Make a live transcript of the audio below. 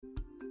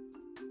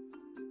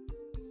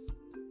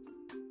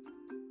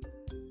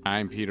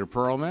I'm Peter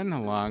Perlman,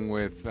 along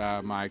with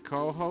my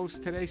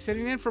co-host today,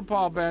 sitting in for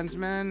Paul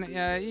Bensman,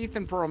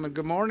 Ethan Perlman.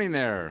 Good morning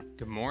there.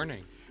 Good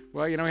morning.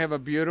 Well, we have a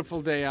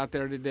beautiful day out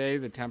there today.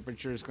 The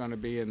temperature is going to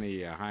be in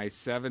the high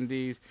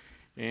 70s,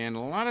 and a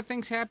lot of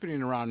things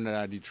happening around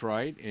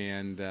Detroit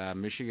and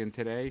Michigan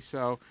today.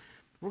 So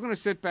we're going to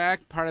sit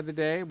back part of the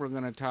day. We're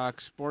going to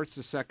talk sports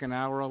the second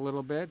hour a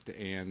little bit,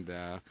 and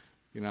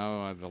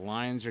the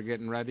Lions are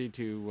getting ready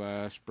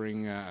to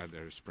spring.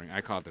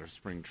 I call it their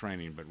spring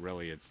training, but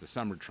really it's the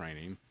summer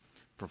training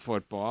for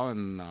football.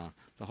 And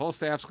the whole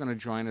staff's going to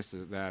join us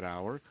at that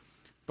hour.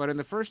 But in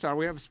the first hour,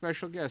 we have a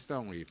special guest,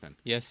 don't we, Ethan?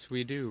 Yes,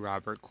 we do.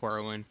 Robert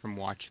Corlin from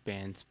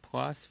Watchbands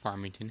Plus,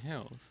 Farmington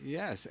Hills.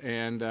 Yes,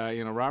 and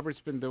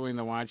Robert's been doing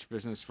the watch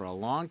business for a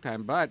long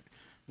time. But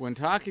when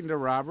talking to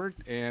Robert,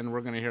 and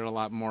we're going to hear a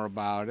lot more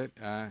about it,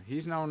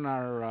 he's known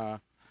our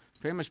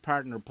famous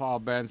partner, Paul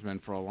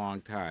Bensman, for a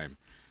long time.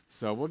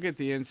 So we'll get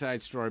the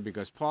inside story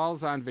because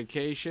Paul's on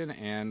vacation,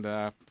 and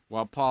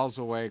while Paul's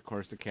away, of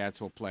course, the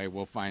Cats will play.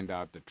 We'll find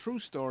out the true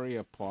story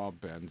of Paul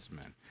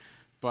Bensman.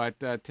 But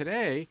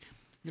today,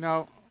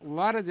 a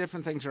lot of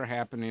different things are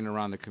happening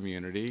around the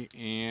community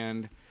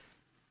and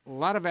a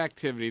lot of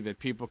activity that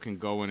people can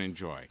go and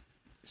enjoy.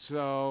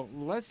 So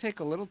let's take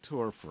a little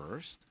tour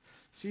first,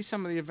 see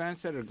some of the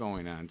events that are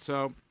going on.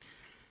 So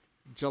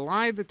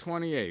July the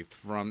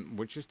 28th,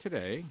 which is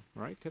today,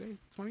 right? Today,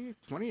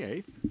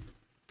 28th.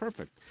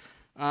 Perfect.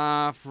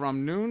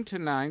 From noon to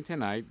 9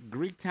 tonight,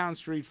 Greektown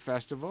Street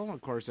Festival. Of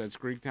course, that's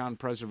Greektown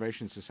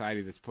Preservation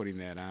Society that's putting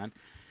that on.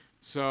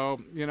 So,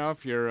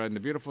 if you're in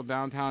the beautiful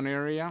downtown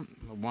area,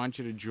 I want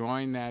you to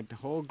join that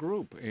whole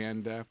group.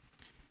 And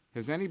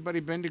has anybody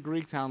been to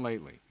Greektown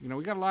lately?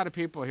 We got a lot of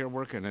people here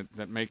working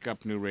that make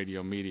up New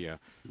Radio Media.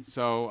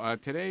 So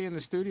today in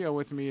the studio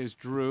with me is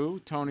Drew.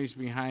 Tony's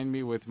behind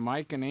me with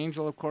Mike, and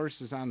Angel, of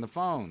course, is on the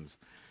phones.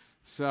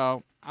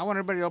 So I want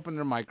everybody to open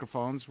their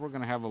microphones. We're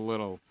going to have a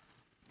little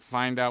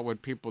find out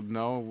what people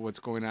know, what's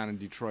going on in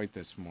Detroit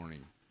this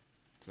morning.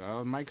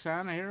 So Mike's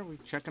on here. We're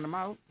checking them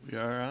out. We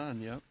are on,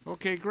 yep.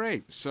 Okay,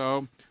 great.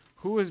 So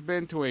who has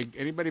been to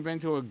anybody been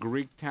to a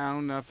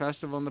Greektown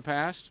festival in the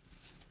past?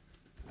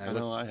 I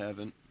know I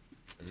haven't.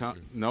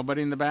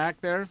 Nobody in the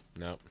back there?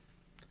 No.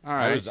 All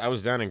right. I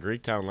was down in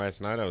Greektown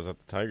last night. I was at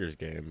the Tigers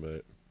game,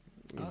 but...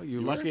 Oh,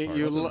 you lucky! I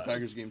was at the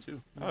Tigers game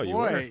too. Oh, you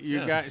boy, were?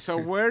 You got. So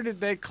where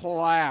did they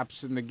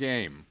collapse in the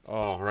game?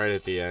 Oh, right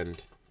at the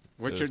end.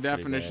 What's your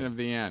definition of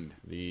the end?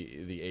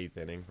 The eighth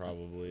inning,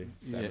 probably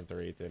 7th or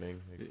 8th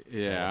inning.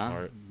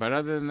 Yeah, but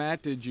other than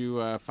that, did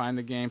you find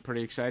the game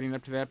pretty exciting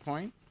up to that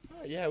point?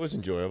 Yeah, it was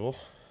enjoyable.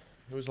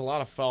 It was a lot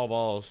of foul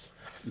balls.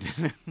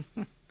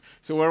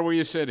 So where were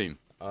you sitting?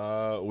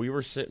 We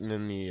were sitting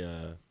in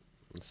the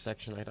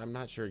section. I'm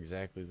not sure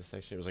exactly the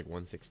section. It was like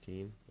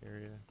 116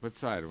 area. What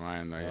side am I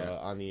on?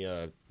 On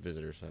the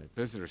visitor side.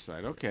 Visitor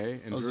side. Okay.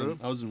 And I Drew?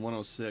 was in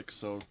 106,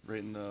 so right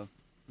in the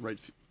right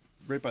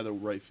by the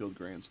right field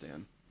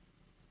grandstand.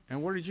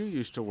 And where did you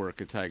used to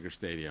work at Tiger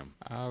Stadium?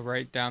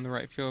 Right down the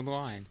right field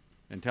line.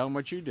 And tell them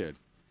what you did.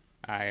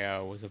 I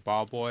was a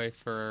ball boy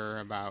for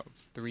about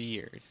 3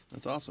 years.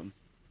 That's awesome.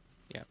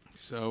 Yep.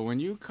 So when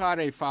you caught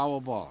a foul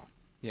ball,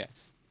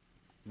 Yes.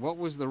 what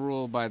was the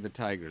rule by the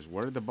Tigers?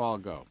 Where did the ball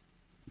go?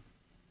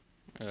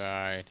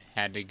 It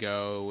had to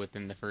go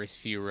within the first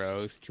few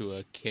rows to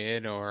a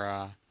kid or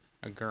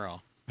a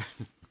girl,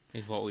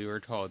 is what we were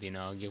told.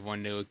 Give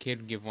one to a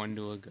kid, give one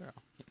to a girl.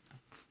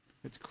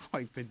 It's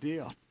quite the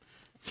deal.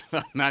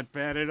 So not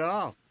bad at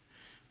all.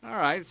 All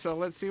right, so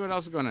let's see what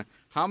else is going on.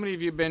 How many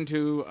of you been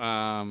to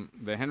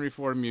the Henry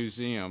Ford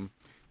Museum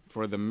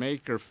for the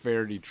Maker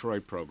Faire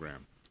Detroit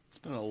program? It's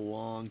been a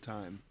long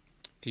time.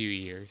 Few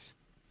years.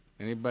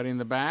 Anybody in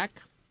the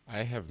back?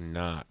 I have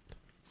not.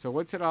 So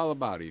what's it all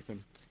about,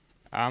 Ethan?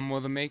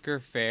 Well, the Maker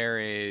Faire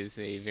is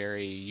a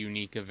very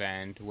unique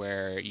event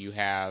where you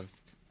have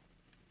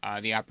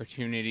the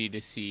opportunity to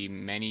see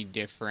many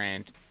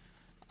different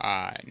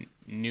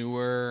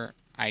newer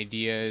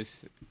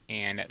ideas,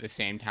 and at the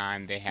same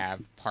time they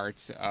have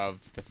parts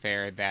of the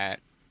fair that,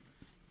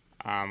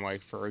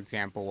 like for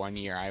example, one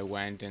year I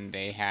went and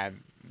they had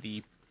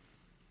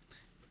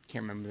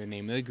can't remember the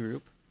name of the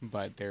group,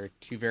 but they're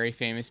two very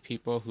famous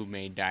people who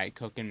made Diet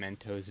Coke and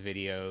Mentos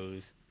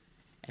videos,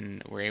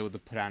 and were able to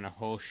put on a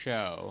whole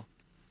show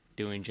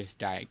doing just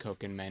Diet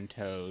Coke and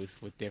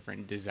Mentos with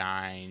different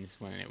designs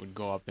when it would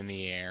go up in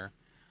the air.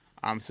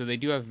 So they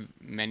do have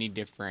many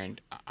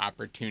different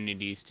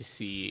opportunities to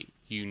see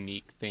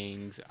unique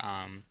things.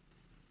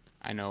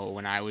 I know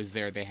when I was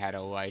there, they had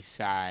a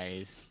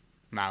life-size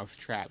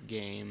mousetrap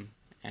game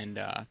and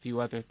a few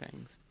other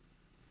things.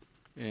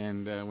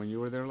 And when you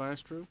were there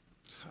last, Drew?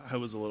 I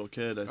was a little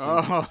kid. I think.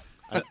 Oh.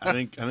 I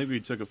think we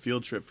took a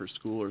field trip for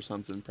school or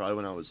something, probably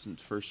when I was in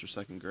first or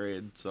second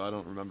grade, so I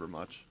don't remember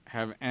much.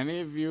 Have any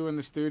of you in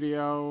the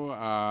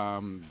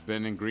studio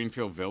been in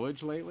Greenfield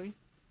Village lately?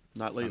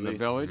 Not lately. On the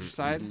village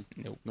side?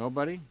 Mm-hmm. Nope.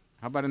 Nobody?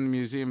 How about in the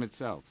museum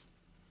itself?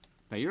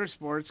 Now, you're a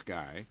sports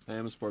guy. I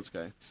am a sports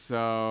guy.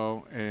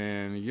 So,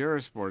 and you're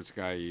a sports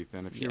guy,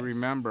 Ethan. If you Yes.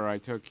 remember, I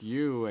took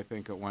you, I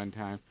think, at one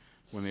time,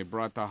 when they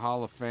brought the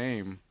Hall of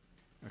Fame,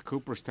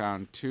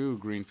 Cooperstown, to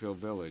Greenfield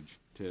Village,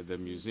 to the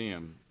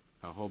museum.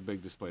 A whole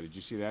big display. Did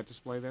you see that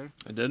display there?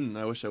 I didn't.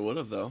 I wish I would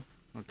have, though.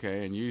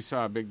 Okay, and you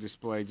saw a big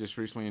display just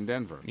recently in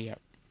Denver. Yep.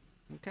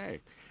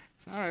 Okay.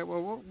 So, all right,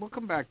 well, we'll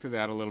come back to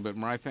that a little bit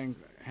more. I think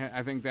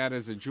that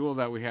is a jewel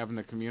that we have in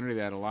the community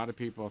that a lot of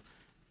people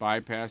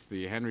bypass.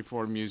 The Henry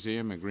Ford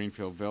Museum in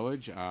Greenfield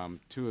Village,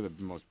 two of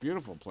the most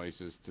beautiful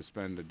places to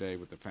spend the day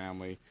with the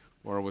family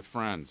or with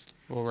friends.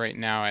 Well, right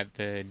now at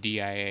the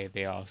DIA,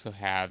 they also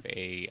have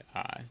a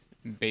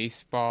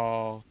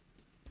baseball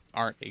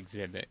art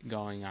exhibit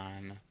going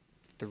on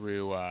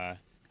through, I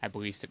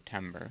believe,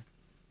 September.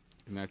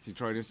 And that's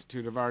Detroit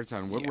Institute of Arts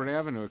on Woodward Yes.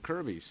 Avenue at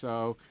Kirby.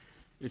 So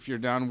if you're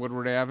down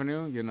Woodward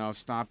Avenue,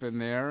 stop in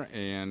there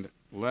and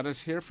let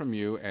us hear from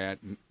you at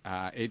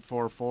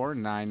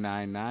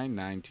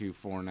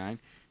 844-999-9249.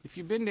 If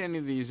you've been to any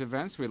of these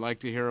events, we'd like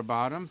to hear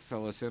about them.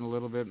 Fill us in a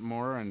little bit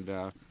more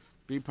and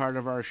be part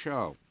of our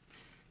show.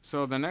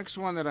 So the next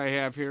one that I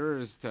have here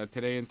is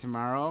today and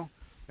tomorrow.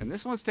 And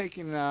this one's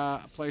taking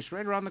place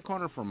right around the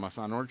corner from us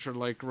on Orchard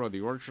Lake Road,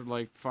 the Orchard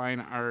Lake Fine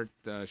Art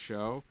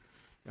Show.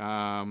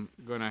 Going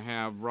to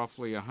have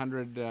roughly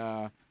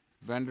 100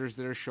 vendors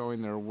there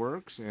showing their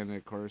works. And,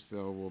 of course,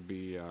 there will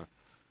be a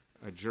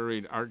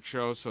juried art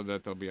show so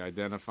that they'll be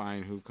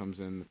identifying who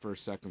comes in the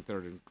first, second,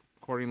 third, and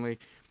accordingly.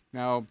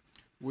 Now,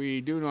 we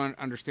do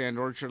understand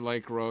Orchard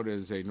Lake Road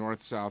is a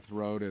north-south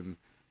road, and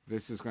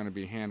this is going to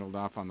be handled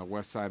off on the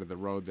west side of the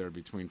road there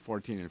between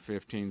 14 and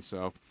 15.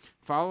 So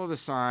follow the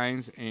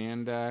signs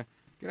and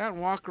get out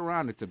and walk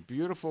around. It's a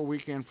beautiful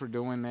weekend for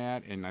doing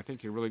that, and I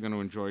think you're really going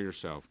to enjoy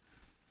yourself.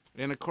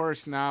 And, of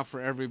course, now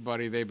for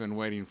everybody, they've been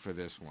waiting for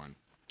this one.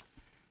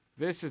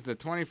 This is the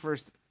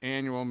 21st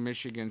Annual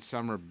Michigan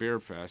Summer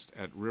Beer Fest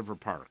at River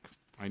Park.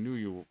 I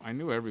knew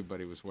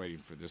everybody was waiting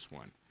for this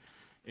one.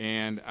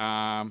 And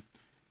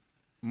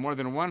more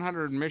than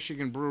 100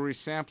 Michigan breweries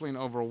sampling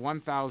over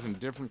 1,000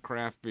 different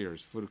craft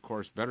beers. Food, of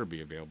course, better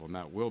be available.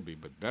 Not will be,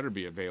 but better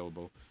be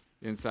available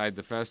inside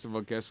the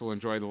festival. Guests will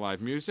enjoy the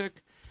live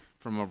music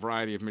from a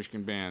variety of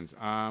Michigan bands.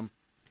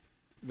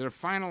 They're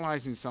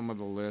finalizing some of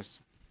the lists,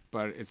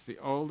 but it's the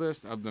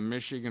oldest of the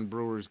Michigan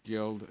Brewers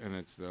Guild, and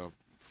it's the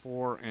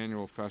 4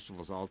 annual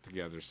festivals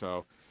altogether.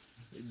 So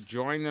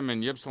join them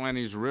in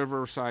Ypsilanti's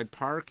Riverside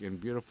Park in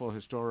beautiful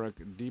historic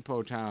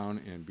Depot Town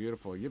in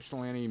beautiful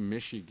Ypsilanti,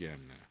 Michigan.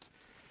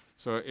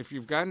 So if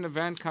you've got an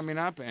event coming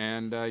up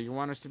and you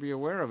want us to be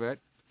aware of it,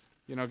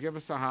 give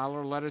us a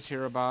holler, let us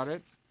hear about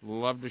it.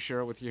 Love to share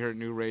it with you here at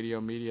New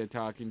Radio Media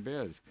Talking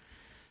Biz.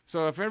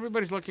 So if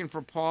everybody's looking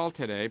for Paul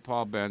today,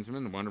 Paul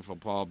Bensman, the wonderful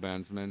Paul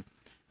Bensman,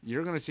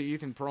 you're going to see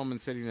Ethan Perlman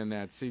sitting in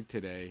that seat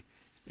today.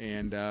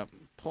 And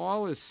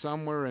Paul is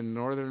somewhere in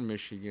northern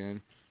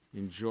Michigan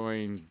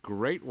enjoying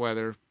great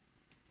weather,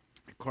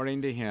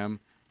 according to him,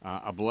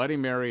 a Bloody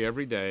Mary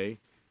every day,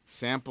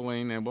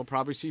 sampling, and we'll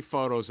probably see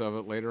photos of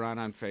it later on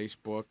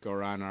Facebook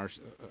or on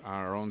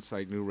our own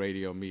site, New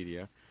Radio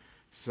Media.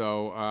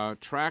 So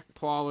track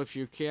Paul if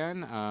you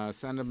can.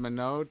 Send him a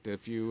note.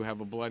 If you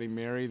have a Bloody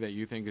Mary that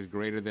you think is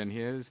greater than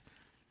his,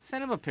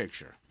 send him a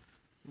picture.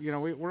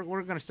 We're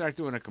going to start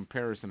doing a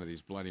comparison of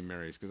these Bloody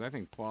Marys because I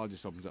think Paul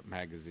just opens up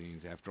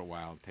magazines after a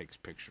while and takes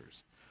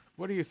pictures.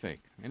 What do you think?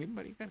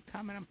 Anybody got a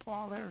comment on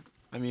Paul there?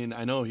 I mean,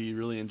 I know he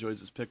really enjoys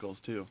his pickles,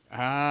 too.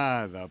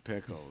 Ah, the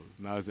pickles.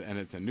 And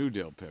it's a New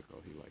Deal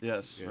pickle he likes.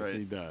 Yes, right. Yes,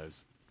 he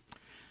does.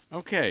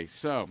 Okay,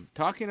 so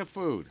talking of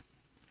food,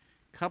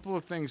 couple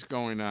of things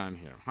going on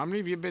here. How many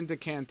of you have been to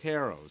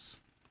Cantero's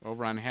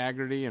over on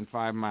Haggerty and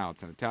 5 Mile?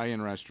 It's an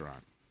Italian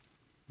restaurant.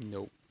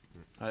 Nope.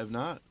 I have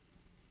not.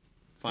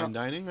 Fine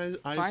dining,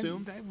 I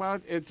assume? Well,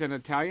 it's an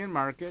Italian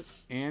market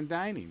and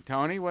dining.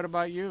 Tony, what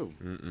about you?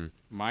 Mm-mm.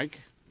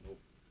 Mike? Nope.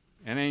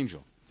 And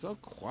Angel? So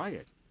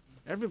quiet.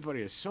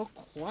 Everybody is so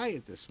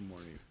quiet this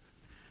morning.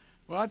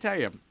 Well, I'll tell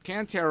you,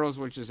 Cantero's,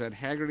 which is at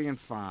Haggerty and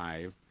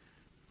 5,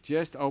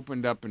 just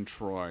opened up in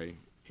Troy.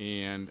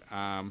 And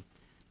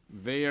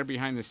they are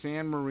behind the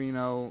San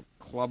Marino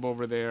Club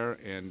over there.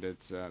 And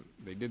it's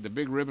they did the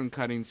big ribbon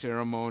cutting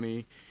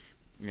ceremony.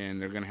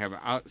 And they're going to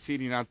have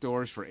seating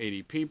outdoors for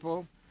 80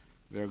 people.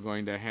 They're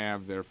going to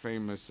have their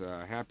famous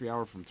happy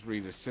hour from 3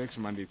 to 6,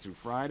 Monday through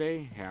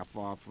Friday, half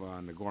off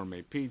on the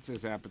gourmet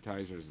pizzas,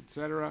 appetizers,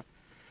 etc.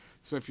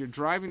 So if you're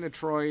driving the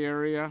Troy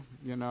area,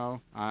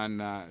 on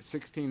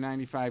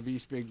 1695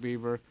 East Big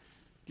Beaver,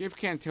 give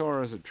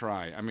Cantero's a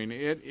try. I mean,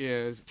 it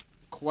is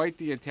quite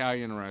the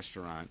Italian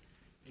restaurant.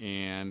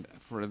 And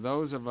for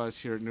those of us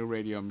here at New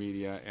Radio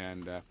Media,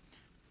 and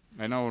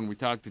I know when we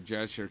talked to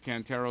Jess here,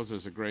 Cantero's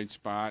is a great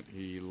spot.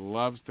 He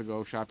loves to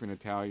go shopping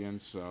Italian,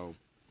 so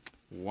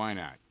why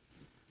not?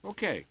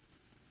 Okay,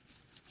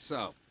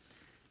 so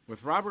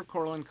with Robert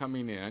Corlin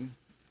coming in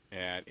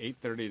at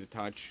 8:30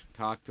 to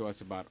talk to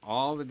us about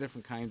all the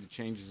different kinds of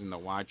changes in the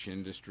watch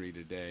industry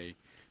today,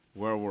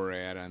 where we're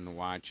at on the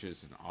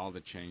watches and all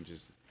the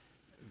changes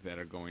that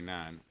are going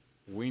on,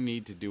 we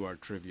need to do our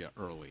trivia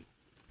early.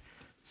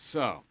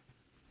 So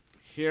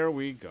here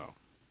we go.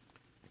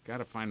 I got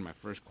to find my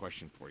first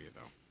question for you,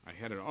 though. I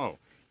had it.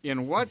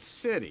 In what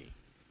city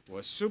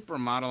was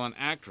supermodel and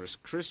actress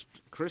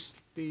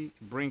Christy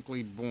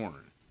Brinkley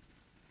Bourne.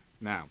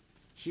 Now,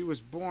 she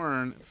was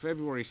born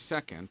February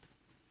 2nd,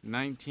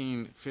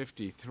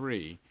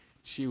 1953.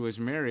 She was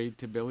married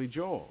to Billy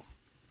Joel.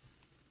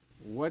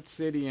 What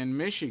city in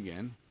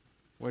Michigan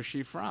was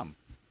she from?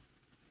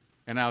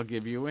 And I'll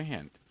give you a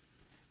hint.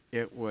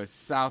 It was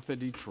south of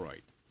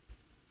Detroit.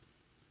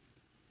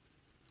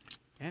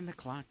 And the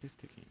clock is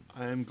ticking.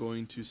 I am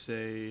going to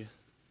say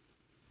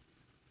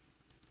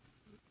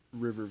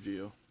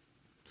Riverview.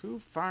 Too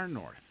far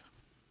north.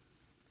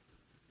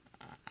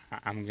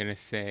 I'm going to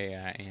say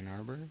Ann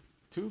Arbor.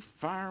 Too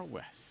far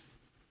west.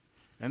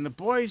 And the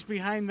boys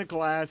behind the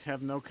glass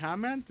have no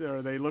comment, or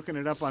are they looking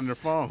it up on their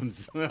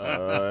phones?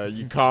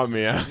 You caught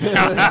me out.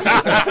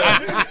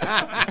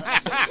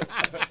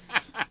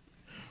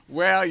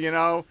 Well, you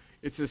know,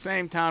 it's the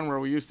same town where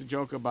we used to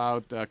joke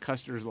about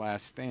Custer's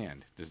Last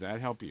Stand. Does that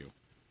help you?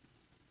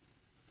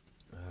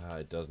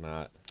 It does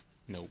not.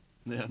 Nope.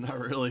 Yeah, not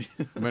really.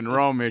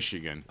 Monroe,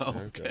 Michigan. Oh,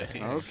 okay.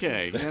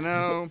 Okay, you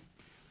know,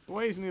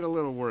 boys need a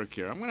little work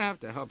here. I'm going to have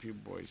to help you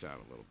boys out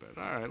a little bit.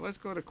 All right, let's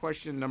go to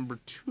question number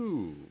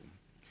 2.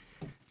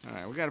 All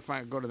right, we got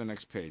to go to the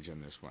next page on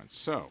this one.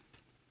 So,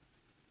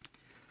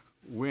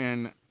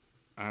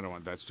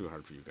 that's too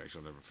hard for you guys.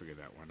 You'll never figure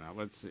that one out.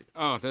 Let's see.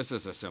 Oh, this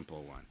is a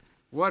simple one.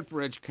 What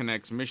bridge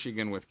connects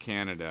Michigan with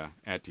Canada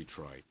at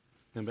Detroit?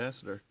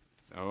 Ambassador.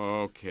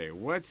 Okay,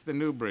 what's the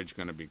new bridge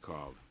going to be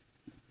called?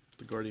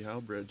 The Gordie Howe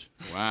Bridge.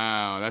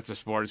 Wow, that's a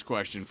sports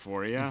question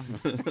for you. All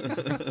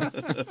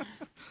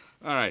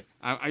right,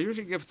 I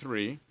usually give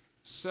 3.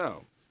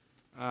 So,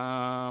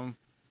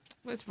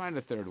 let's find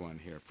a third one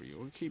here for you.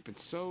 We'll keep it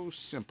so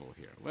simple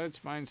here. Let's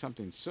find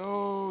something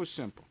so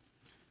simple.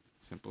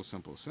 Simple,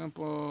 simple,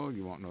 simple.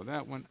 You won't know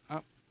that one.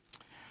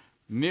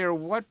 Near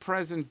what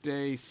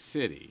present-day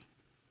city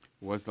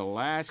was the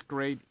last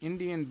great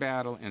Indian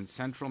battle in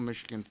central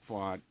Michigan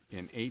fought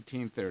in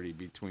 1830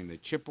 between the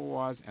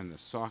Chippewas and the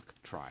Sauk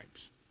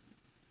tribes?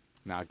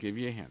 Now, I'll give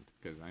you a hint,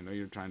 because I know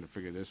you're trying to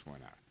figure this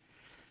one out.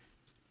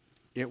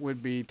 It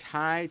would be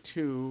tied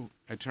to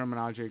a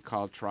terminology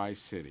called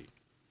Tri-City.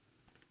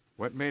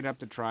 What made up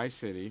the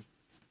Tri-City?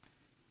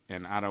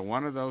 And out of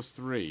one of those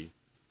 3,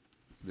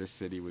 this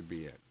city would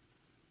be it.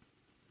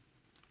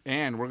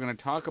 And we're going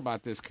to talk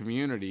about this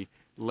community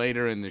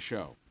later in the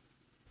show.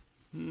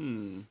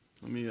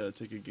 Let me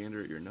take a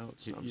gander at your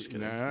notes. No, I'm just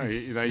kidding. No,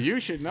 you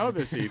should know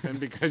this, Ethan,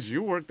 because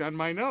you worked on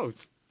my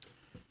notes.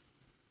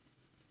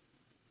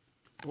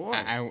 Boy.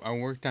 I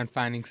worked on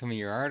finding some of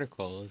your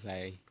articles.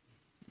 I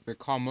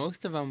recall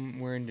most of them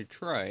were in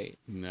Detroit.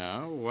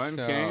 No, one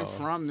came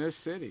from this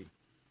city.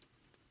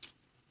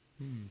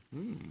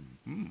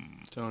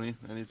 Tony,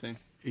 anything?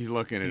 He's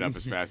looking it up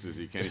as fast as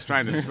he can. He's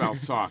trying to spell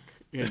Sauk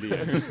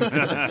Indian.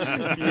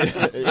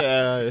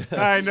 Yeah.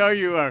 I know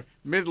you are.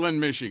 Midland,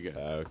 Michigan.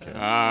 Okay. All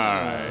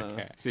right.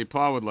 Okay. See,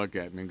 Paul would look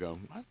at it and go,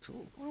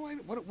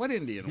 what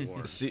Indian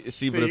war? See,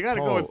 See, but you got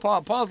to go with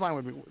Paul. Paul's line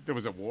would be, there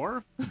was a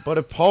war? But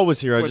if Paul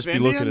was here, I'd With just be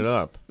looking it Indians?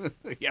 up.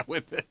 Yeah,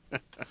 with it.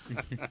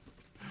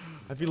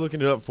 I'd be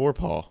looking it up for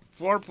Paul.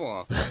 For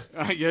Paul.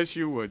 Yes,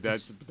 you would.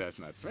 That's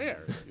not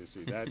fair. You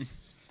see, that's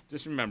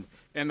just remember.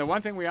 And the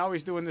one thing we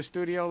always do in the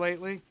studio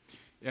lately,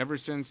 ever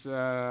since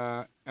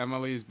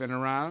Emily's been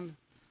around,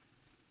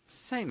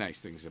 say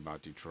nice things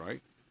about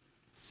Detroit.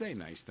 Say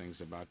nice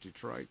things about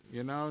Detroit.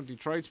 You know,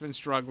 Detroit's been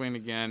struggling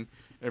again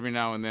every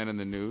now and then in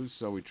the news,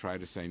 so we try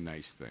to say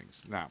nice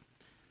things. Now,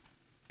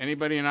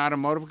 anybody an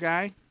automotive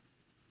guy?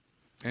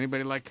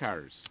 Anybody like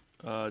cars?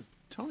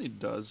 Tony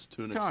does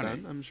to an Tony.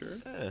 extent, I'm sure.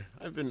 Yeah,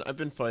 I've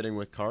been fighting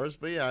with cars,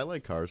 but yeah, I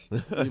like cars.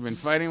 You've been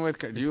fighting with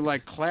cars. Do you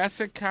like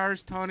classic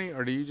cars, Tony,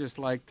 or do you just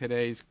like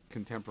today's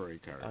contemporary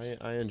cars?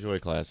 I enjoy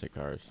classic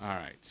cars. All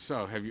right.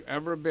 So, have you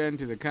ever been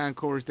to the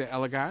Concours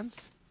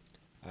d'Elegance?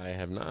 I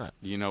have not.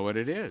 Do you know what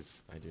it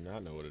is? I do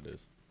not know what it is.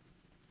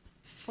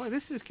 Boy,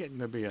 this is getting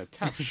to be a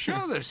tough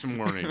show this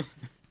morning.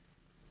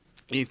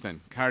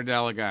 Ethan, Car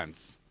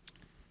d'Elegance.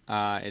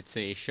 It's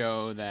a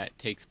show that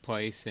takes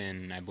place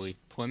in, I believe,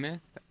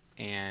 Plymouth,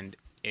 and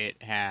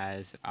it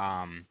has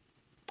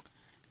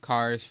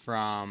cars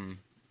from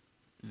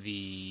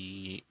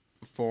the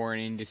foreign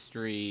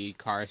industry,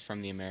 cars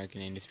from the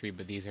American industry,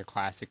 but these are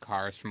classic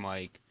cars from,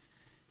 like,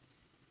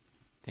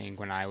 I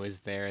think when I was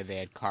there, they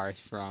had cars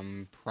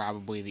from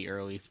probably the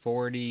early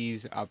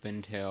 40s up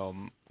until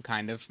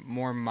kind of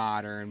more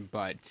modern,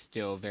 but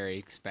still very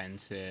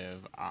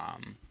expensive,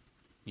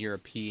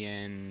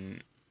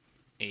 European,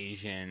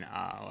 Asian,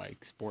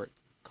 like sport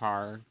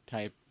car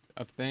type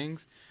of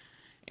things.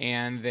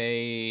 And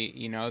they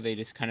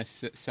just kind of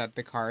set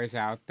the cars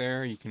out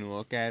there. You can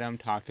look at them,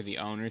 talk to the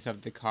owners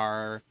of the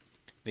car.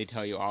 They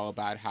tell you all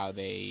about how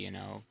they,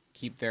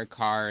 keep their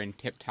car in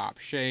tip-top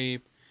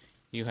shape.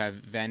 You have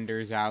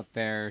vendors out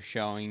there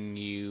showing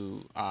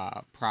you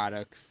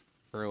products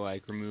for,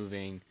 like,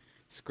 removing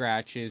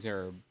scratches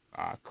or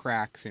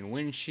cracks in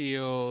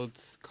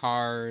windshields,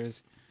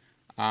 cars.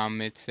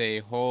 It's a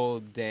whole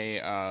day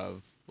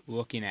of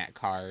looking at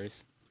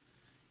cars,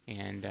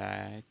 and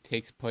it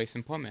takes place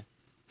in Plymouth.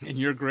 And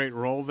your great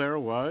role there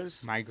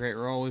was? My great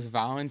role was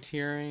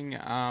volunteering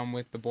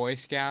with the Boy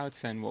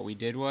Scouts, and what we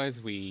did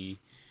was we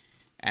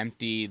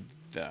emptied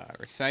the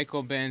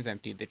recycle bins,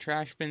 emptied the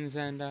trash bins,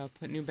 and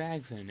put new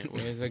bags in. It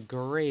was a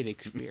great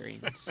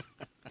experience,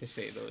 to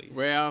say the least.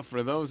 Well,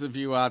 for those of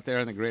you out there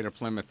in the greater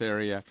Plymouth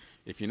area,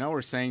 if you know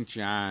where St.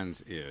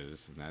 John's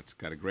is, and that's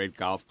got a great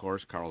golf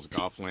course, Carl's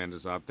Golfland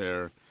is out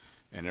there,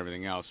 and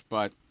everything else.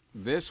 But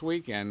this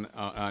weekend,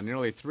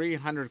 nearly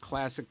 300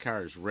 classic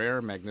cars,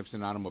 rare,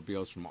 magnificent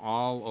automobiles from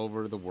all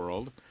over the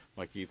world,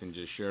 like Ethan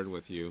just shared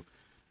with you,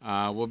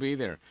 will be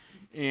there.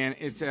 And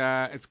it's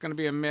going to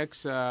be a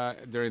mix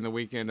during the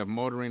weekend of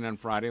motoring on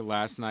Friday.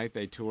 Last night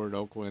they toured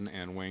Oakland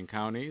and Wayne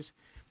counties.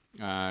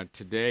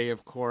 Today,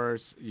 of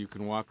course, you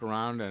can walk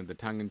around at the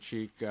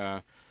tongue-in-cheek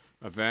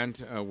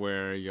event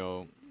where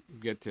you'll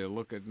get to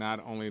look at not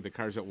only the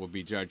cars that will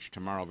be judged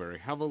tomorrow very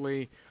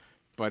heavily,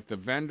 but the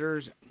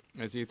vendors,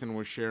 as Ethan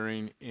was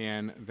sharing,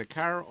 and the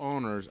car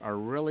owners are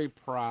really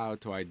proud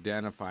to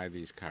identify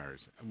these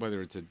cars, whether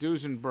it's a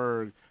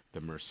Duesenberg, the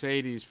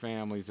Mercedes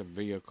families of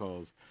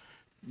vehicles.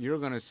 You're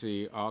going to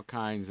see all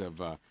kinds of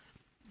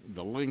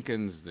the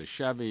Lincolns, the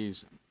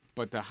Chevys,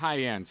 but the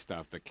high-end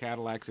stuff, the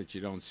Cadillacs that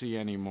you don't see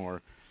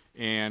anymore.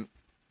 And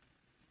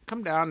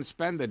come down and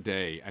spend the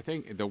day. I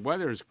think the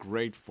weather is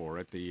great for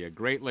it. The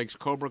Great Lakes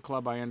Cobra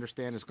Club, I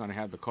understand, is going to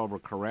have the Cobra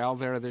Corral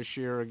there this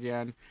year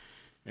again.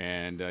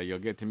 And you'll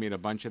get to meet a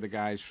bunch of the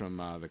guys from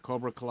the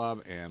Cobra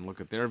Club and look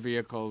at their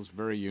vehicles.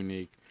 Very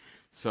unique.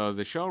 So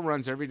the show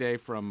runs every day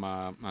from,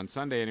 on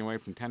Sunday anyway,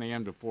 from 10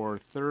 a.m. to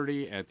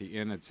 4:30 at the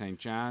Inn at St.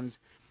 John's.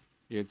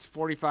 It's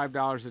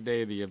 $45 a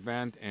day, the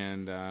event.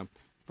 And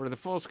for the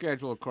full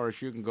schedule, of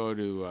course, you can go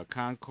to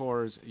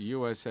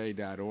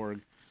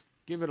concoursusa.org.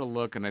 Give it a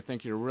look, and I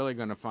think you're really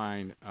going to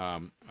find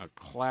a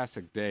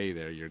classic day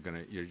there.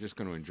 You're just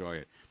going to enjoy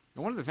it.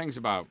 And one of the things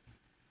about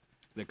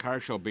the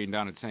car show being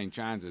down at St.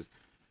 John's is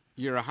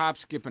you're a hop,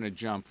 skip, and a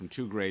jump from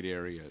two great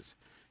areas.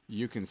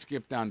 You can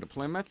skip down to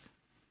Plymouth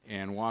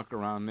and walk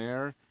around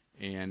there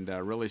and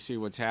really see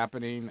what's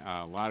happening.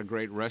 A lot of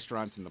great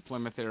restaurants in the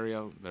Plymouth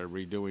area. They're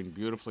redoing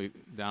beautifully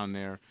down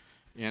there.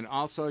 And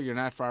also, you're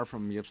not far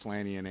from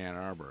Ypsilanti and Ann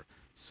Arbor.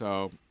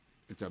 So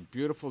it's a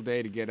beautiful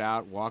day to get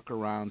out, walk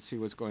around, see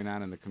what's going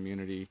on in the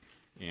community,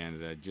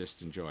 and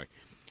just enjoy.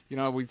 You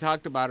know, we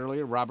talked about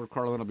earlier, Robert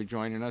Corlin will be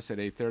joining us at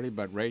 8:30,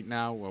 but right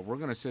now, we're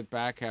going to sit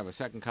back, have a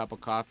second cup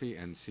of coffee,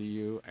 and see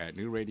you at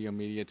New Radio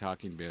Media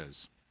Talking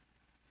Biz.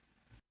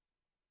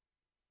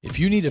 If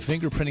you need a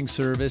fingerprinting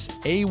service,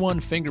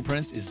 A1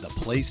 Fingerprints is the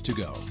place to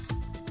go.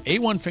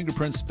 A1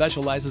 Fingerprints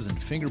specializes in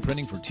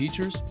fingerprinting for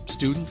teachers,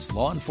 students,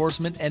 law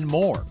enforcement, and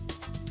more.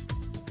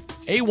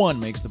 A1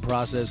 makes the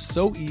process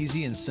so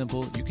easy and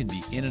simple you can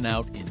be in and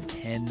out in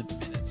 10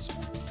 minutes.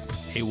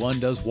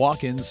 A1 does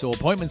walk-ins so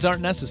appointments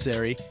aren't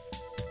necessary.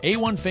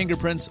 A1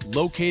 Fingerprints,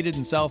 located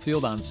in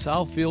Southfield on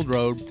Southfield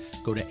Road.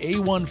 Go to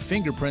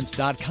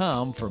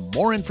a1fingerprints.com for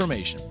more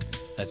information.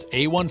 That's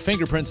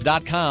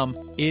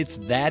a1fingerprints.com. It's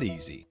that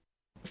easy.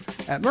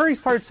 At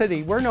Murray's Part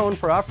City, we're known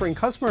for offering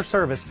customer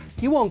service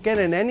you won't get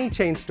in any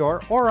chain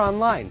store or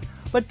online.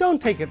 But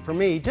don't take it from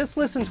me, just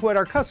listen to what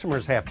our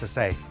customers have to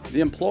say. The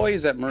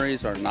employees at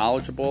Murray's are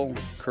knowledgeable,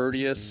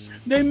 courteous.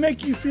 They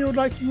make you feel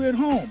like you're at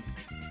home.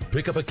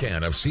 Pick up a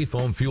can of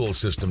Seafoam Fuel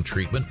System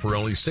treatment for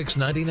only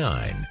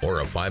 $6.99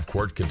 or a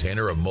 5-quart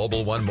container of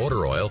Mobil 1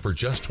 motor oil for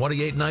just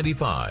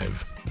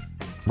 $28.95.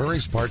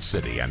 Murray's Part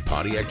City and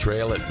Pontiac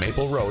Trail at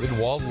Maple Road in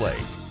Walled Lake.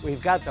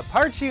 We've got the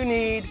parts you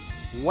need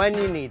when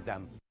you need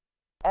them.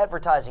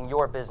 Advertising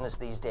your business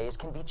these days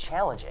can be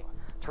challenging.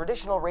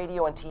 Traditional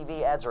radio and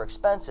TV ads are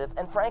expensive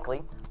and,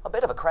 frankly, a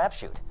bit of a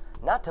crapshoot.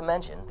 Not to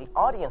mention, the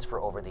audience for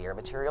over-the-air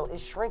material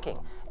is shrinking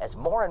as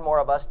more and more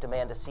of us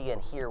demand to see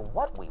and hear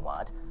what we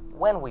want,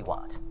 when we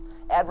want.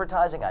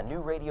 Advertising on new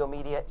radio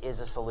media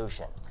is a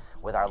solution.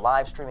 With our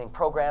live streaming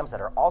programs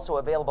that are also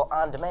available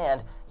on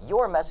demand,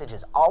 your message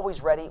is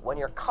always ready when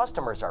your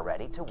customers are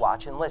ready to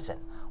watch and listen,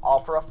 all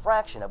for a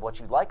fraction of what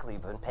you'd likely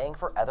have been paying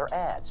for other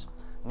ads.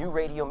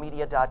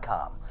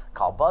 NewRadioMedia.com.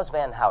 Call Buzz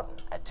Van Houten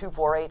at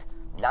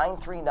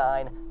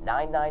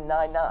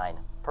 248-939-9999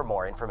 for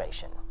more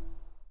information.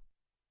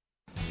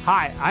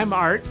 Hi, I'm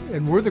Art,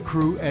 and we're the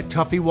crew at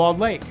Tuffy Walled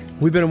Lake.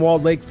 We've been in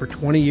Walled Lake for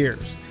 20 years,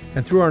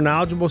 and through our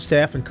knowledgeable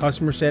staff and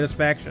customer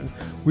satisfaction,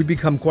 we've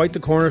become quite the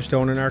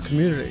cornerstone in our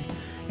community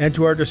and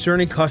to our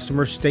discerning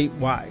customers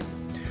statewide.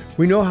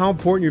 We know how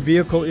important your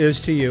vehicle is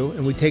to you,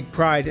 and we take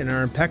pride in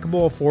our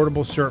impeccable,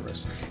 affordable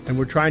service, and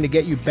we're trying to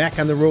get you back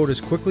on the road as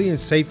quickly and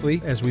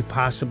safely as we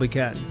possibly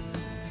can.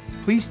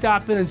 Please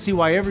stop in and see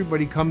why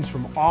everybody comes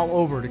from all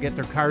over to get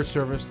their cars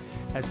serviced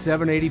at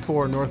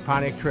 784 North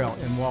Pontiac Trail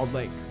in Walled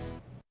Lake.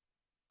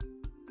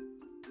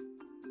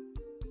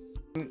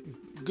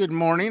 Good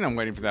morning. I'm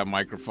waiting for that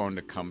microphone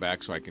to come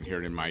back so I can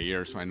hear it in my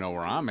ear so I know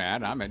where I'm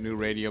at. I'm at New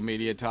Radio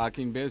Media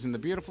Talking Biz in the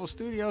beautiful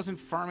studios in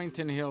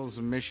Farmington Hills,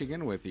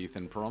 Michigan, with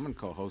Ethan Perlman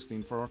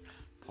co-hosting for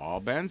Paul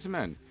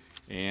Benzman.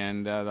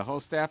 And the whole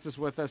staff is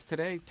with us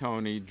today,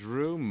 Tony,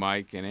 Drew,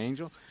 Mike, and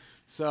Angel.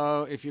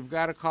 So if you've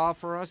got a call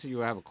for us or you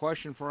have a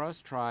question for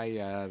us, try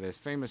this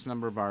famous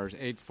number of ours,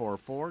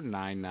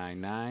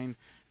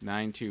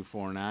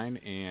 844-999-9249.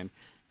 And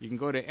you can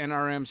go to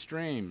NRM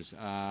Streams.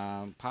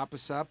 Pop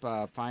us up.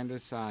 Find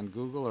us on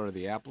Google or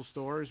the Apple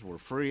stores. We're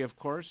free, of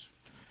course.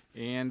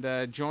 And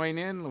join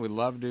in. We'd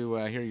love to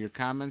hear your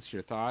comments,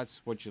 your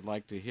thoughts, what you'd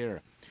like to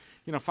hear.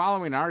 You know,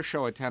 following our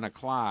show at 10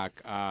 o'clock,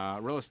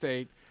 Real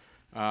Estate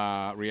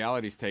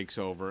Realities takes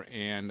over.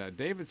 And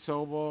David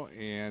Sobel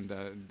and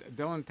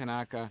Dylan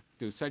Tanaka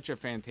do such a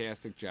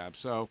fantastic job.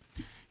 So,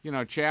 you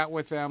know, chat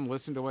with them,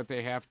 listen to what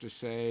they have to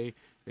say.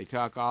 They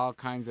talk all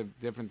kinds of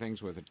different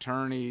things with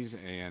attorneys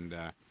and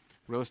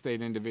real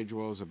estate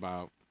individuals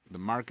about the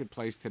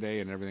marketplace today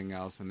and everything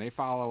else. And they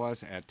follow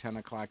us at 10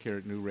 o'clock here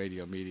at New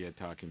Radio Media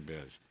Talking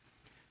Biz.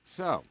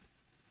 So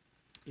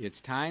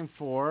it's time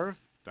for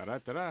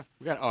da-da-da-da.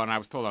 And I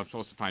was told I'm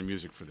supposed to find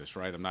music for this,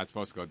 right? I'm not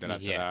supposed to go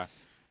da-da-da-da.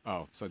 Yes.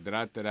 Oh, so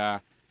da-da-da-da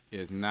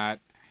is not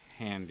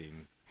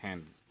handing.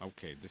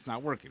 Okay, that's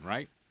not working,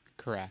 right?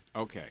 Correct.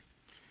 Okay.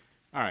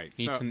 All right.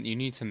 You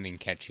need something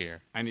catchier.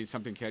 I need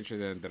something catchier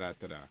than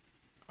da-da-da-da.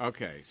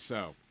 Okay,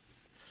 so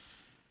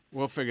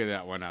we'll figure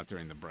that one out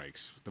during the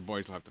breaks. The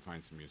boys will have to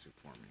find some music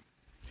for me.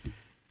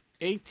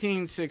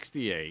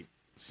 1868,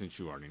 since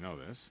you already know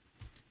this,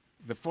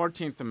 the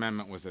 14th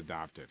Amendment was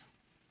adopted.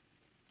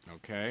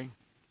 Okay?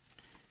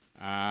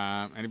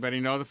 Anybody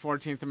know the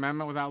 14th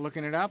Amendment without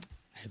looking it up?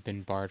 I've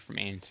been barred from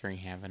answering,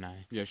 haven't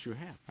I? Yes, you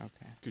have.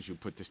 Okay. Because you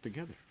put this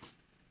together.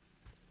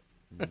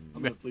 I'm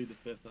going to plead the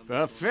Fifth.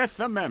 The Fifth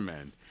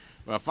Amendment.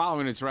 Well,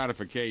 following its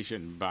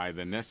ratification by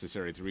the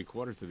necessary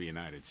 3/4 of the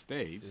United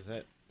States. Is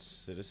that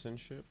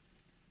citizenship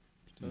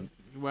stuff?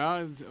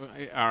 Well,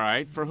 all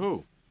right. For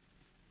who?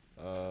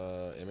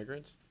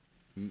 Immigrants?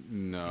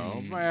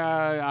 No.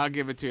 Well, I'll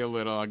give it to you a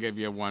little. I'll give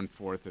you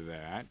 1/4 of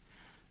that.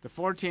 The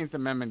 14th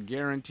Amendment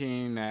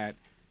guaranteeing that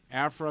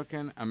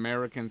African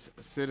Americans'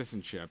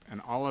 citizenship and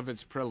all of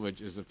its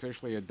privilege is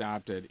officially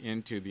adopted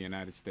into the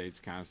United States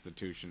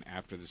Constitution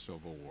after the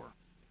Civil War.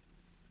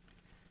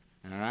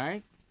 All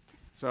right?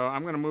 So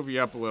I'm going to move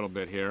you up a little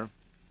bit here.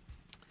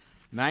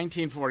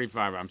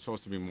 1945, I'm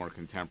supposed to be more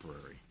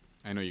contemporary.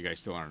 I know you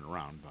guys still aren't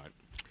around, but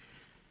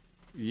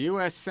the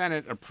U.S.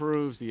 Senate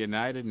approves the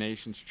United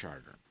Nations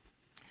Charter.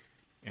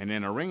 And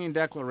in a ringing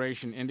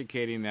declaration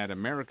indicating that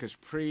America's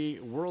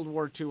pre-World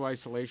War II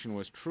isolation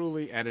was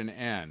truly at an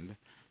end,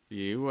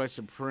 the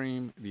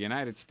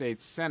United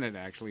States Senate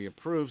actually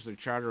approves the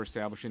charter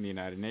establishing the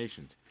United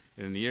Nations.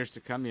 And in the years to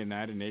come, the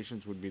United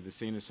Nations would be the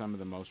scene of some of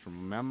the most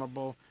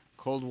memorable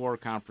Cold War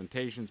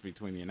confrontations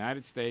between the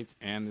United States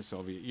and the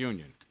Soviet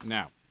Union.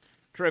 Now,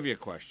 trivia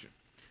question.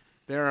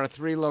 There are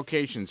 3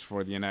 locations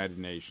for the United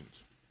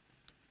Nations.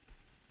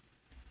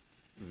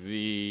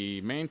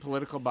 The main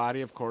political body,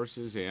 of course,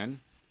 is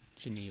in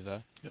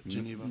Geneva. Yep,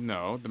 Geneva.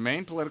 No, the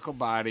main political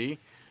body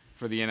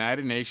for the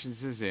United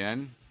Nations is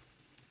in...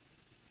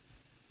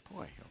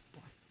 Boy, oh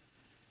boy.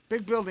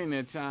 Big building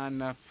that's on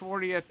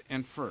 40th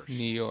and 1st.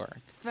 New York.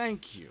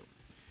 Thank you.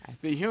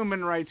 The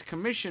Human Rights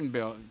Commission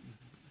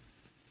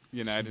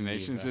United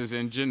Nations is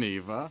in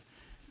Geneva.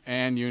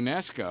 And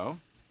UNESCO,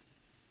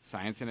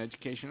 Science and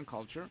Education and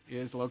Culture,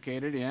 is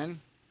located in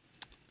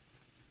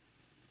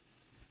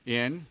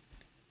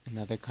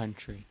another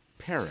country.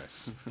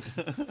 Paris.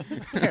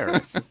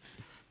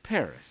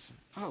 Paris.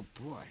 Oh,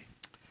 boy.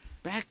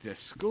 Back to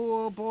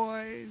school,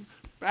 boys.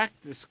 Back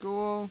to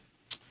school.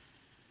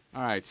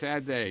 All right,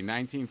 sad day.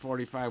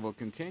 1945 will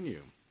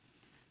continue.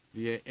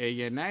 A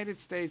United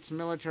States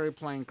military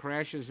plane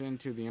crashes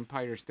into the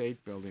Empire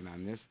State Building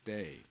on this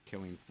day,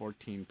 killing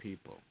 14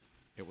 people.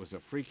 It was a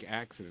freak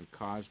accident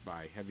caused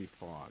by heavy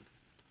fog.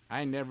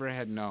 I never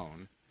had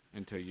known,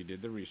 until you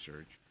did the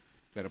research,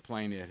 that a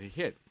plane had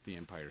hit the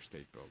Empire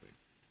State Building.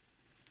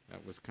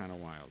 That was kind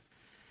of wild.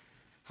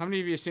 How many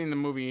of you have seen the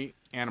movie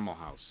Animal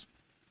House?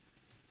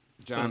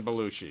 John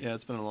Belushi. Yeah,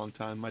 it's been a long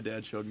time. My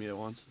dad showed me it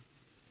once.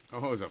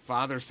 Oh, it was a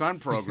father-son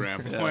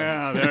program. Yeah.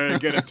 Well, there,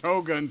 get a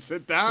toga and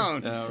sit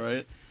down. Yeah,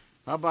 right.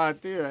 How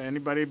about you?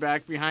 Anybody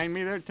back behind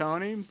me there,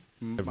 Tony?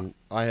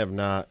 I have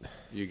not.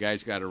 You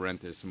guys got to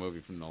rent this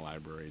movie from the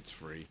library. It's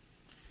free.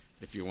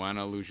 If you want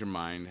to lose your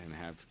mind and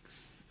have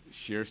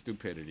sheer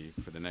stupidity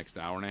for the next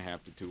hour and a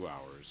half to 2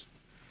 hours.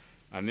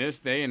 On this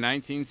day in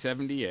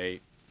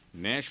 1978,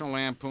 National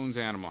Lampoon's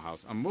Animal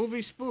House, a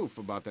movie spoof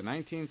about the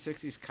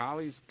 1960s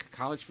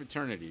college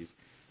fraternities,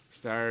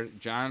 starred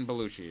John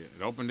Belushi.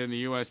 It opened in the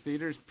U.S.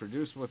 theaters,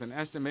 produced with an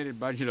estimated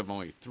budget of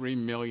only $3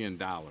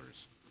 million.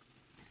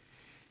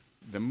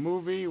 The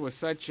movie was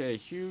such a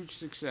huge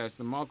success,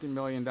 the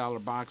multi-million-dollar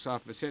box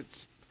office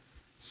hit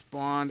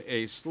spawned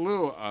a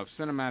slew of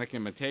cinematic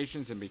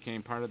imitations and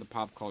became part of the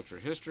pop culture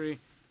history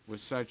with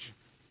such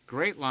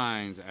great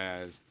lines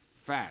as,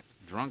 "Fat,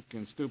 drunk,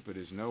 and stupid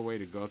is no way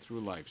to go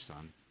through life,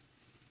 son."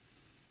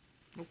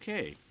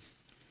 Okay.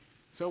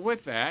 So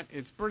with that,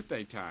 it's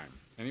birthday time.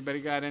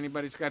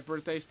 Anybody's got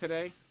birthdays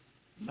today?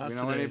 Not you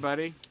know today.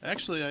 Anybody?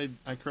 Actually,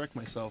 I correct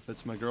myself.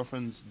 It's my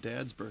girlfriend's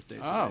dad's birthday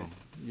today. Oh,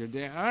 your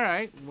dad. All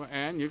right. Well,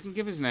 and you can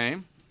give his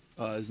name.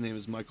 His name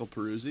is Michael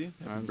Peruzzi.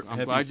 I'm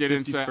glad you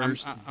didn't say.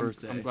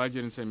 Birthday. I'm glad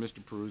you didn't say Mr.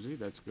 Peruzzi.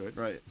 That's good.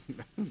 Right.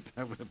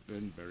 That would have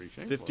been very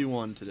shameful.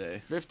 51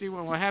 today.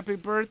 51. Well, happy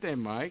birthday,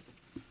 Mike.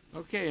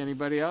 Okay.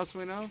 Anybody else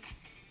we know?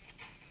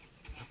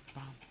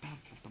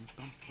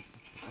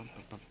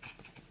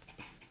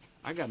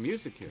 I got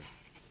music here.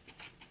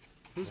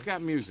 Who's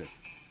got music?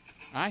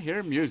 I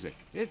hear music.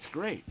 It's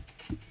great.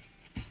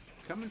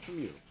 Coming from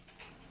you.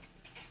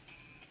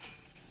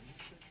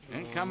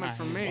 And coming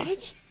from me.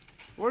 What?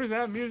 Where's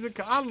that music?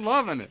 I'm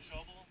loving it.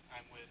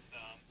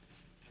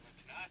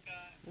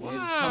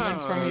 It's coming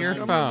from your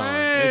phone.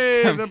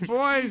 Hey, the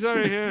boys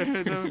are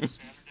here.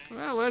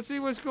 Well, let's see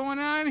what's going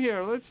on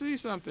here. Let's see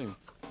something.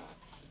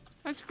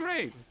 That's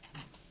great.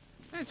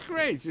 That's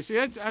great. You see,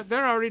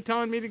 they're already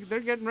telling me they're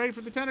getting ready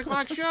for the 10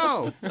 o'clock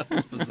show.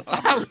 That's bizarre.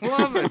 I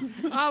love it.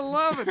 I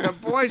love it. The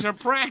boys are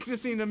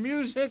practicing the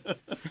music.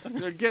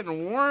 They're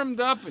getting warmed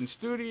up in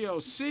Studio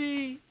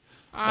C.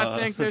 I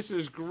think this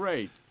is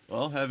great.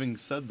 Well, having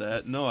said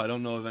that, no, I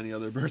don't know of any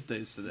other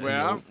birthdays today.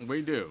 Well,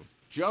 we do.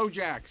 Joe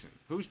Jackson.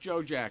 Who's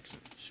Joe Jackson?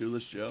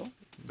 Shoeless Joe?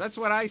 That's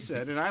what I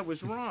said, and I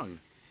was wrong.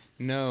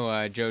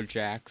 No, Joe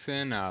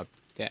Jackson,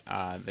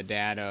 the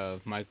dad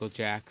of Michael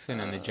Jackson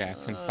and the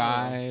Jackson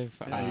 5.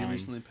 Yeah, he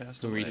recently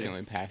passed away.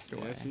 Recently passed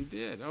away. Yes, he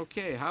did.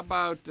 Okay, how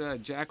about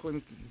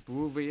Jacqueline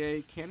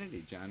Bouvier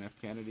Kennedy, John F.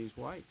 Kennedy's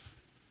wife?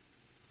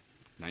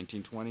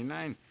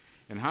 1929.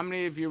 And how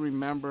many of you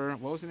remember,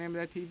 what was the name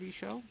of that TV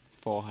show?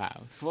 Full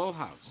House. Full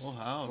House. Full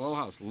House. Full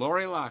House.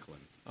 Lori Loughlin.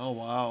 Oh,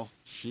 wow.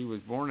 She was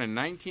born in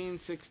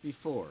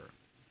 1964.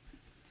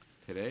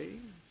 Today,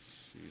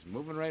 she's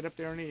moving right up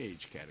there in the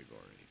age category.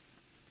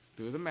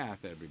 Do the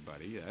math,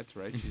 everybody. That's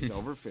right. She's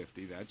over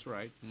 50. That's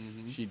right.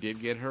 Mm-hmm. She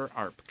did get her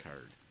ARP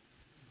card.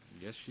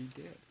 Yes, she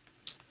did.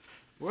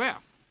 Well,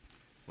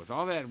 with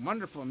all that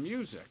wonderful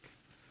music,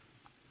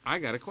 I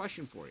got a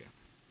question for you.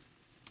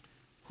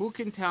 Who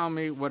can tell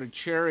me what a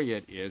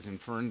chariot is in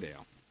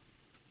Ferndale?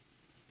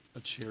 A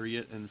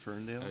chariot in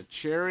Ferndale? A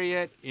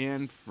chariot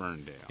in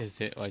Ferndale.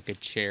 Is it like a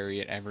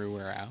chariot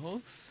everywhere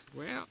else?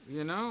 Well,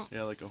 you know.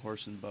 Yeah, like a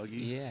horse and buggy?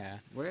 Yeah.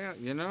 Well,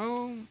 you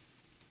know,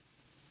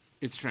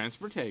 it's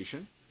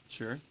transportation.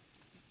 Sure.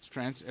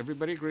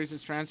 Everybody agrees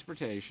it's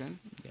transportation.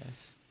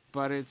 Yes.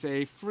 But it's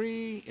a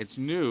free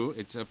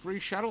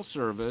shuttle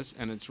service,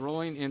 and it's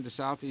rolling into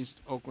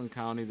southeast Oakland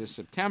County this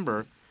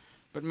September.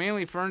 But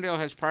mainly Ferndale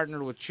has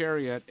partnered with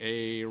Chariot,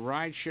 a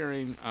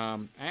ride-sharing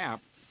app,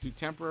 to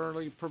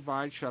temporarily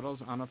provide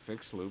shuttles on a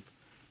fixed loop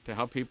to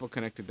help people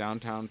connect to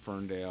downtown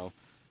Ferndale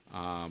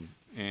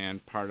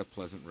and part of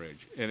Pleasant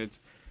Ridge. And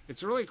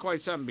it's really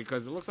quite something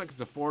because it looks like it's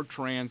a Ford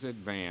Transit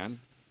van,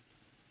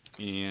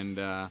 and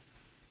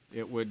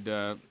it would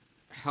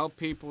help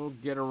people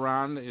get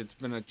around. It's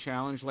been a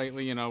challenge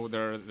lately. You know,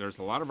 there's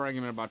a lot of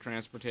argument about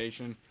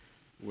transportation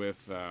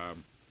with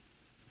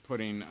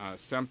putting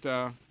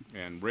SEMTA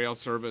and rail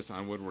service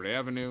on Woodward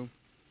Avenue.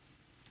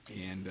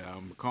 And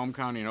Macomb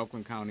County and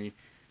Oakland County,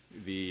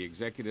 the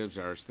executives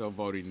are still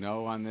voting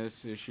no on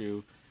this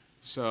issue.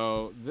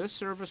 So this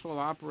service will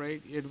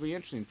operate, it'll be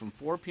interesting, from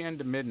 4 p.m.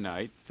 to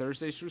midnight,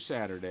 Thursdays through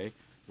Saturday.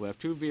 We'll have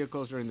 2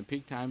 vehicles during the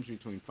peak times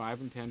between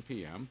 5 and 10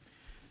 p.m.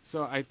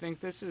 So I think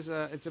this is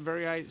it's a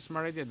very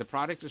smart idea. The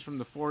product is from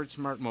the Ford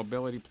Smart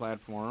Mobility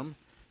Platform,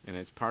 and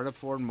it's part of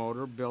Ford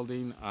Motor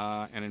building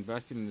and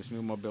investing in this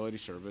new mobility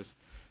service.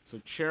 So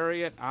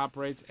Chariot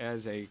operates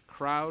as a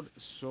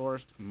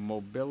crowd-sourced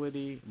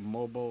mobility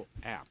mobile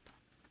app.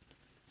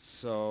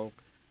 So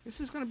this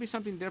is going to be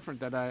something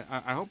different that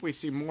I hope we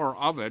see more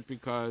of it,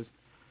 because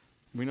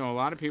we know a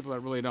lot of people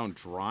that really don't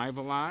drive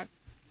a lot,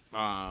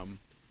 and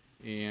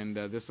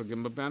this will give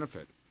them a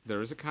benefit.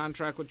 There is a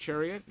contract with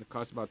Chariot. It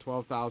costs about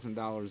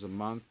 $12,000 a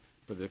month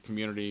for the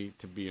community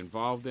to be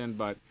involved in,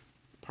 but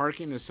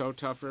parking is so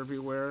tough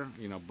everywhere.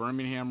 You know,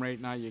 Birmingham right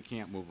now, you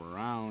can't move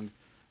around.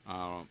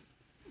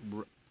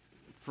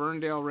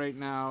 Ferndale right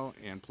now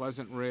and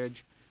Pleasant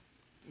Ridge,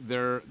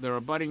 they're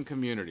abutting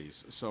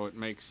communities, so it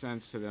makes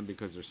sense to them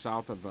because they're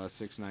south of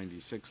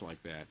 696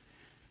 like that.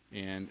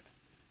 And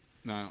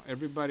now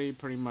everybody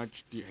pretty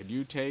much, do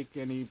you take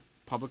any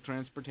public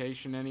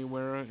transportation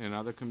anywhere in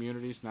other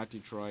communities, not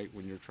Detroit,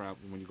 when you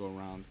go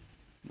around?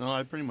 No,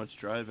 I pretty much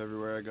drive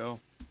everywhere I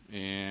go.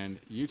 And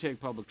you take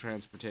public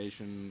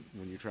transportation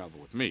when you travel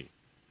with me.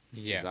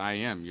 Yeah. Because I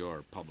am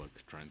your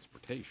public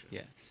transportation.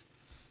 Yes.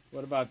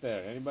 What about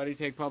that? Anybody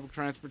take public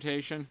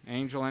transportation?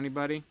 Angel,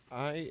 anybody?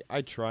 I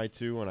try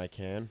to when I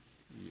can.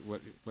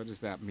 What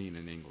does that mean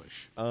in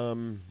English?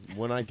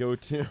 When I go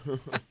to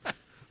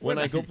when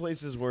I go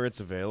places where it's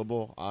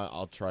available,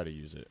 I'll try to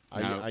use it.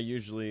 I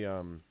usually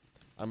I'm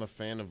a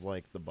fan of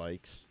like the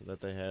bikes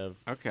that they have.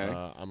 Okay.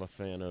 I'm a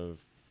fan of.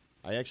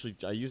 I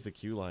use the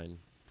Q line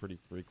pretty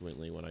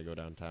frequently when I go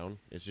downtown.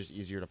 It's just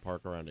easier to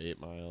park around 8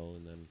 Mile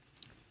and then.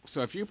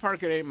 So if you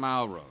park at 8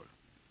 Mile Road,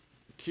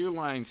 Q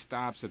line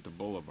stops at the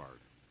Boulevard.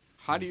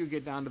 How do you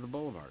get down to the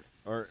Boulevard?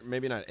 Or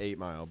maybe not 8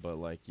 Mile, but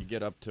like you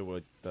get up to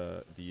what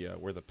the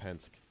where the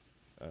Penske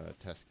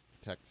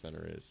Tech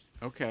Center is.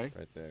 Okay.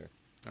 Right there.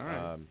 All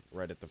right.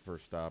 Right at the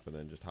first stop, and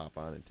then just hop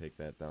on and take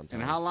that downtown.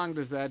 And how long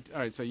does that? All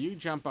right, so you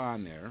jump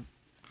on there.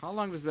 How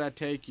long does that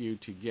take you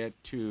to get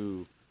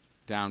to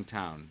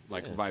downtown,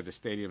 like by the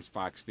stadiums,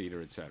 Fox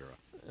Theater, etc.?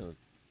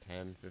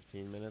 10,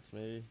 15 minutes,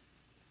 maybe.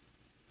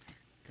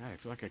 God, I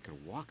feel like I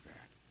could walk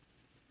that.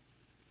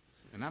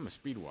 And I'm a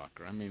speed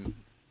walker. I mean,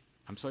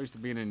 I'm so used to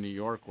being in New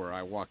York where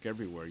I walk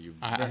everywhere.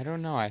 I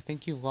don't know. I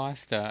think you've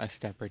lost a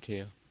step or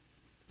two.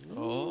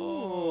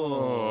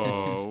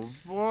 Oh,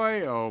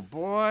 boy, oh,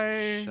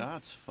 boy.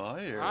 Shots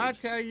fired. I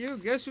tell you,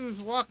 guess who's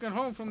walking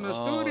home from the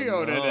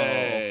studio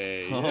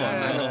today? Oh,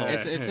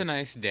 yeah. It's a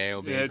nice day.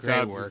 It'll be a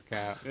great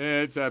workout.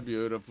 It's a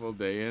beautiful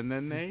day in the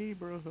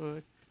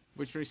neighborhood.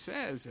 Which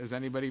says, has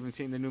anybody even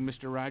seen the new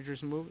Mr.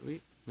 Rogers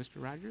movie?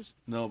 Mr. Rogers?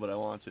 No, but I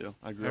want to.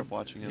 I grew up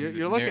watching him.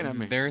 You're looking at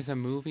me. There's a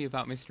movie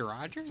about Mr.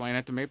 Rogers? It's playing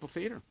at the Maple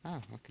Theater.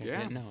 Oh, okay. Yeah. I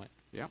didn't know it.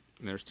 Yep.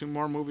 And there's 2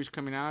 more movies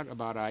coming out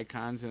about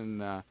icons in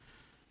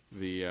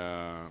the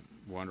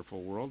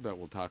wonderful world that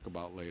we'll talk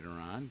about later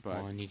on. But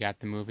and you got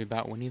the movie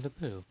about Winnie the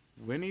Pooh.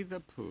 Winnie the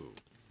Pooh.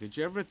 Did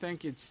you ever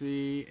think you'd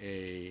see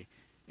a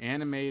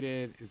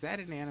animated? Is that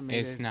an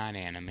animated? It's not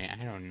animated.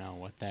 I don't know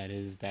what that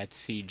is. That's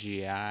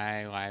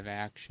CGI, live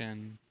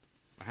action.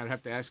 I'd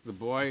have to ask the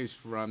boys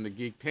from the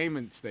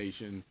Geektainment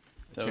Station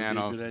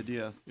channel. That would be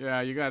a good idea.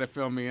 Yeah, you got to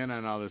fill me in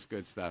on all this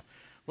good stuff.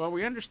 Well,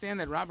 we understand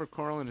that Robert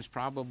Corlin is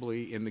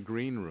probably in the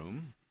green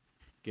room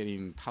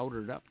getting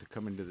powdered up to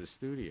come into the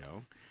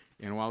studio.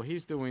 And while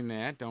he's doing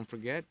that, don't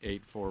forget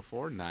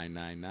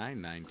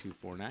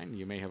 844-999-9249.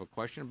 You may have a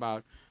question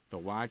about the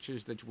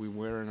watches that we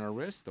wear in our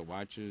wrists, the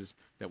watches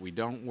that we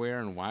don't wear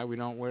and why we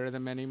don't wear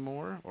them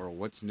anymore, or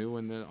what's new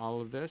in all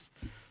of this.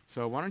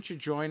 So why don't you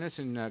join us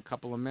in a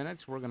couple of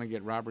minutes. We're going to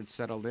get Robert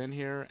settled in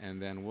here,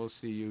 and then we'll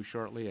see you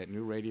shortly at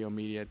New Radio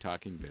Media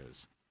Talking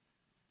Biz.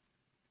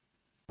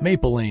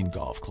 Maple Lane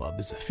Golf Club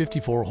is a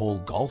 54-hole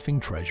golfing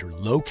treasure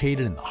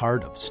located in the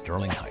heart of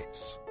Sterling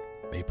Heights.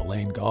 Maple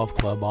Lane Golf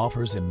Club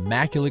offers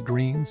immaculate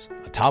greens,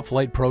 a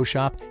top-flight pro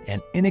shop,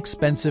 and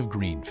inexpensive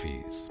green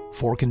fees.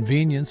 For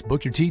convenience,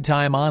 book your tee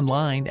time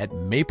online at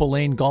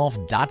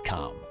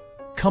maplelanegolf.com.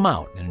 Come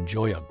out and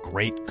enjoy a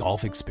great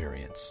golf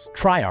experience.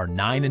 Try our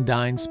 9 and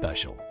Dine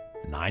special,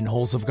 9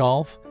 holes of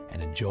golf,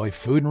 and enjoy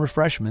food and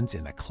refreshments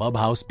in the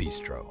Clubhouse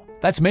Bistro.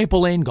 That's Maple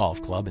Lane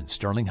Golf Club in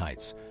Sterling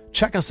Heights.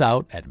 Check us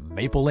out at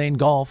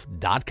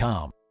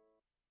maplelanegolf.com.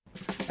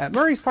 At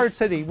Murray's Part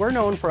City, we're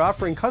known for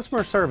offering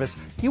customer service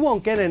you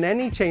won't get in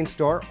any chain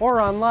store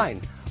or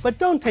online. But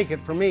don't take it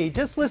from me,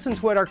 just listen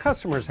to what our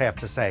customers have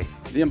to say.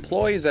 The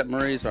employees at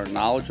Murray's are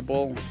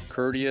knowledgeable,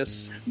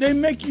 courteous. They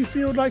make you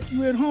feel like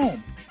you're at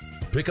home.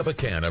 Pick up a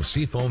can of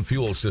Seafoam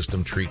Fuel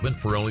System treatment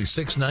for only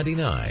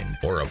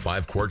 $6.99 or a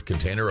 5-quart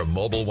container of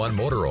Mobil 1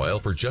 motor oil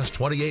for just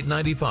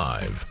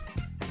 $28.95.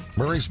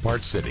 Murray's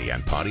Part City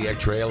and Pontiac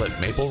Trail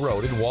at Maple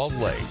Road in Walled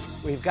Lake.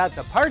 We've got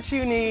the parts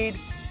you need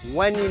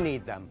when you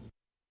need them.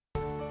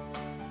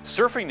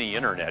 Surfing the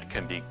internet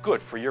can be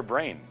good for your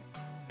brain,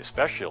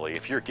 especially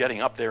if you're getting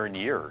up there in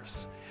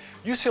years.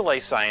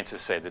 UCLA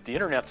scientists say that the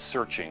internet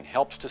searching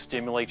helps to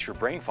stimulate your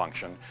brain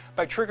function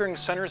by triggering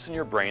centers in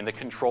your brain that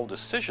control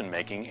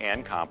decision-making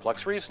and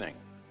complex reasoning.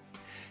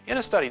 In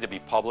a study to be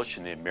published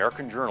in the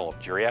American Journal of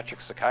Geriatric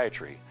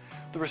Psychiatry,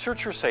 the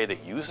researchers say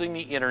that using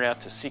the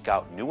internet to seek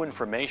out new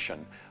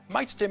information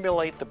might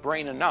stimulate the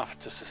brain enough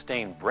to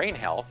sustain brain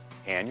health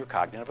and your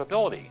cognitive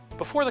ability.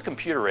 Before the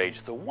computer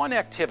age, the one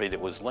activity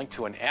that was linked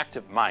to an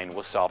active mind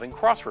was solving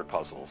crossword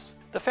puzzles.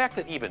 The fact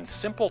that even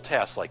simple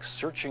tasks like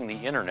searching the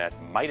internet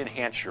might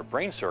enhance your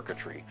brain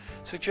circuitry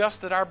suggests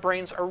that our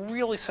brains are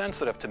really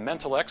sensitive to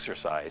mental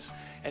exercise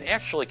and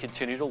actually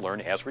continue to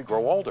learn as we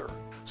grow older.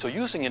 So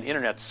using an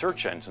internet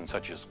search engine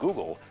such as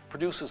Google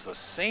produces the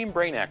same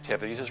brain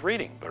activities as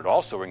reading, but it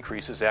also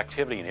increases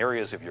activity in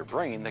areas of your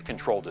brain that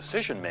control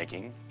decision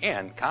making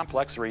and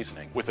complex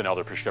reasoning. With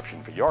another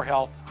prescription for your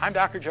health, I'm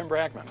Dr. Jim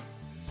Bragman.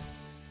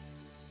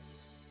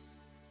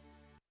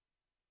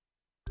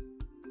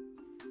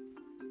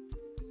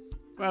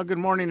 Well, good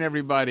morning,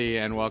 everybody,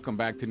 and welcome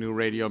back to New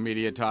Radio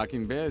Media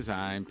Talking Biz.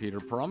 I'm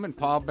Peter Perlman.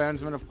 Paul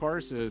Bensman, of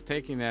course, is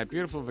taking that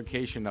beautiful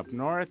vacation up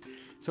north.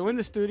 So in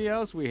the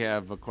studios, we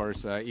have, of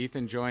course,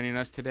 Ethan joining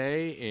us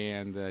today,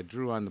 and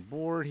Drew on the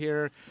board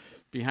here.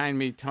 Behind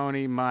me,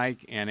 Tony,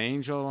 Mike, and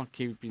Angel,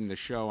 keeping the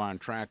show on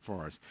track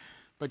for us.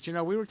 But, you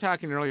know, we were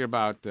talking earlier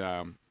about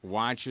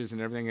watches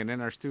and everything, and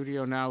in our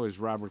studio now is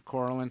Robert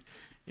Corlin.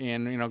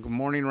 And, you know, good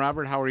morning,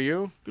 Robert. How are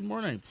you? Good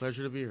morning.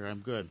 Pleasure to be here. I'm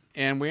good.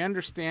 And we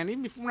understand,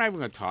 even if we're not even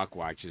going to talk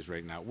watches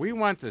right now, we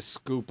want the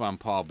scoop on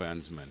Paul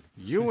Bensman.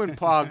 You and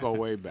Paul go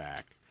way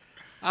back.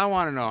 I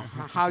want to know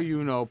how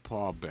you know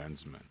Paul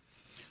Bensman.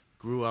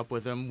 Grew up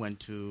with him, went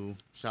to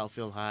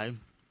Southfield High,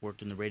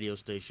 worked in the radio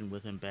station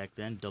with him back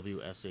then,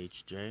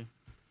 WSHJ,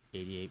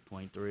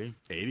 88.3.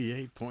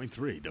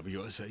 88.3,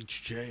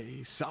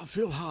 WSHJ,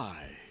 Southfield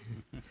High.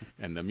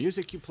 And the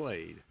music you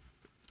played.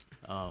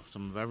 Oh,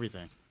 some of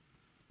everything.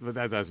 But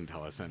that doesn't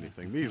tell us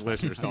anything. These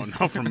listeners don't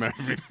know from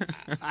everything.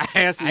 I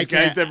asked these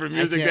guys different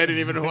music. They didn't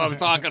even know who I was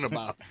talking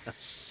about.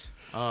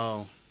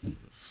 Oh,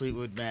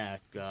 Fleetwood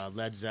Mac,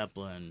 Led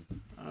Zeppelin,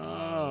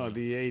 Oh,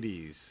 the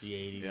 80s. The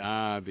 80s.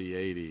 Ah, the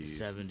 80s.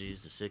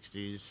 70s, the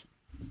 60s.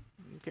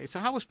 Okay, so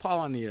how was Paul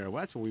on the air?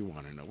 Well, that's what we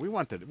want to know. We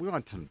want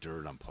some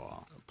dirt on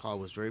Paul. Paul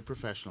was very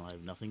professional. I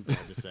have nothing bad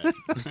to say.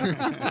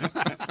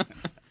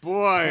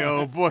 Boy,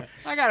 oh boy.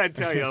 I got to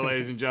tell you,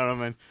 ladies and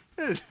gentlemen,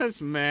 this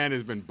man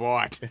has been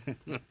bought.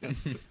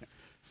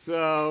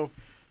 So,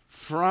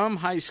 from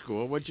high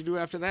school, what'd you do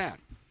after that?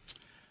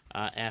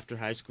 After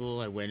high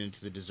school, I went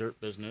into the dessert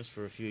business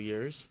for a few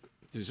years.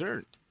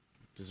 Dessert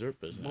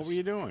business. What were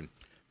you doing?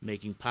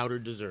 Making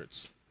powdered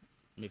desserts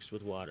mixed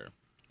with water.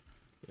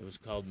 It was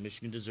called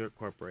Michigan Dessert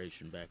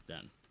Corporation back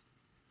then.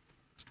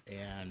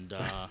 And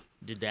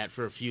did that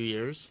for a few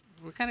years.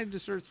 What kind of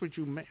desserts would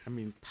you make? I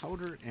mean,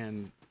 powder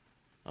and...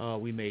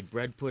 We made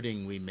bread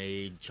pudding. We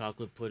made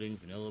chocolate pudding,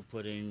 vanilla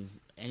pudding,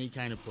 any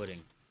kind of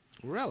pudding.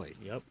 Really?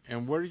 Yep.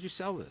 And where did you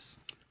sell this?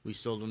 We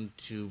sold them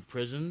to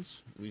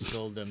prisons. We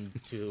sold them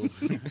to...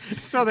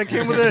 So they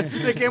came with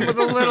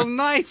a little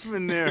knife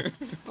in there,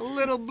 a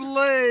little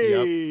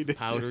blade. Yep.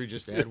 Powder,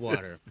 just add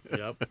water.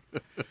 Yep.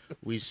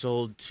 We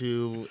sold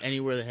to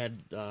anywhere that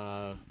had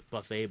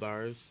buffet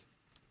bars,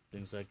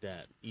 things like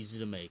that. Easy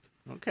to make.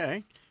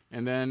 Okay.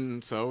 And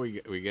then, so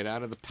we get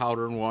out of the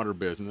powder and water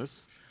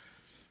business.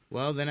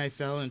 Well, then I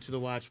fell into the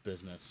watch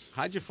business.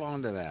 How'd you fall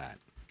into that?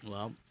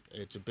 Well,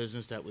 it's a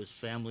business that was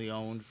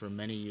family-owned for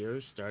many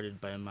years,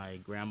 started by my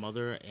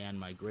grandmother and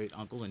my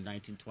great-uncle in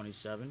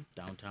 1927,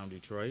 downtown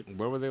Detroit.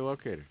 Where were they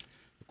located?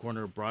 The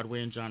corner of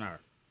Broadway and John R.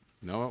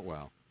 Know it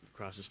well.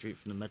 Across the street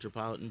from the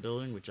Metropolitan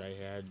Building, which I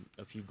had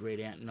a few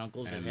great-aunt and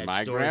uncles and that had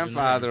my stores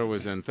grandfather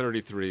was in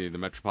 33, the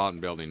Metropolitan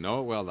Building.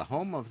 Know it well, the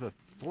home of the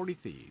 40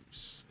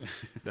 Thieves.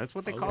 That's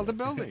what they called the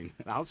building,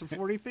 the House of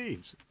 40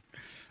 Thieves.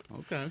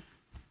 Okay.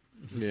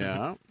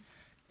 Yeah.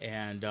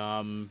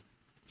 And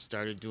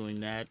started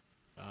doing that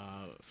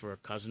for a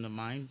cousin of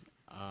mine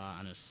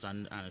on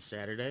a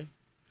Saturday,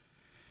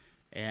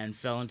 and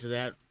fell into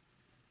that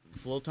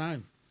full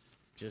time.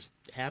 Just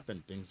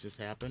happened. Things just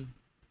happened,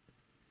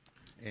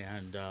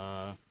 and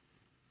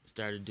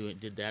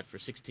did that for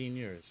 16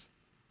 years.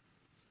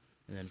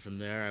 And then from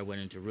there, I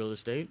went into real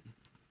estate.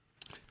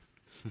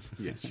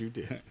 Yes, you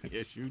did.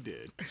 Yes, you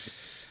did.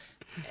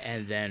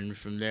 And then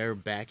from there,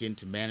 back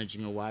into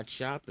managing a watch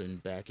shop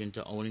and back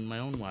into owning my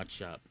own watch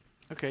shop.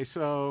 Okay,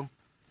 so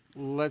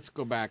let's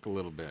go back a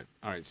little bit.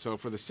 All right, so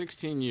for the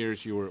 16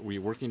 years, were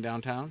you working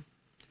downtown?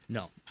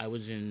 No, I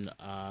was in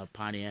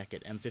Pontiac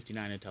at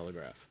M59 and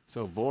Telegraph.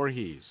 So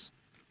Voorhees.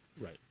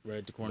 Right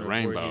at the corner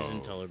of Voorhees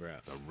and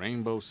Telegraph. The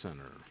Rainbow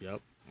Center.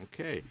 Yep.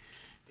 Okay,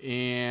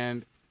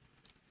 and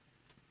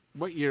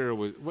what year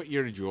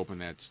did you open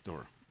that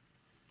store?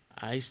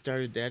 I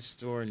started that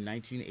store in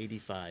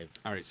 1985.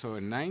 All right, so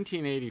in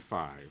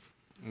 1985,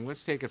 and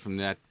let's take it from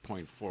that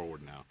point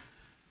forward now.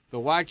 The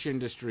watch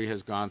industry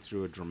has gone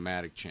through a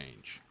dramatic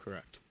change.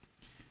 Correct.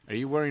 Are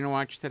you wearing a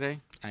watch today?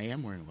 I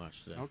am wearing a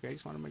watch today. Okay,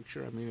 just want to make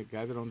sure. I mean, a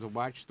guy that owns a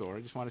watch store, I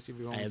just want to see if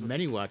he owns I have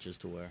many watches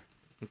to wear.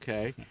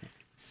 Okay.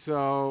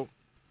 So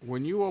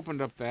when you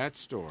opened up that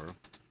store,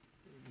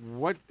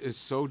 what is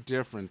so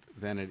different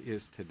than it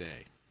is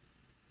today?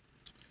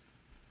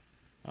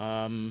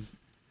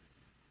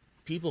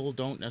 People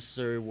don't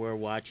necessarily wear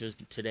watches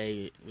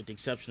today, with the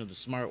exception of the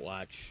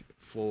smartwatch,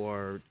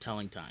 for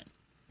telling time.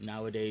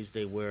 Nowadays,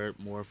 they wear it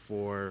more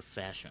for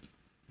fashion,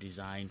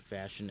 design,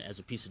 fashion, as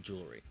a piece of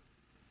jewelry.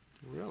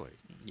 Really?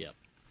 Yep.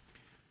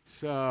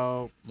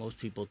 So most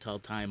people tell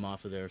time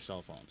off of their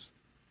cell phones.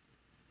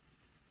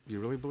 You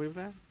really believe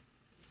that?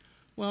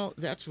 Well,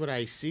 that's what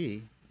I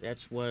see.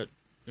 That's what,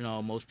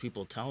 most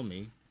people tell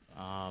me.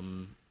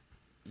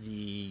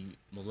 The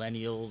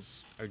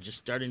millennials are just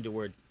starting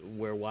to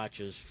wear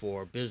watches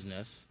for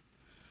business.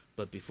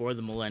 But before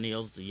the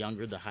millennials, the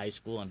younger, the high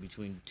school, I'm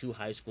between two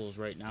high schools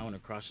right now and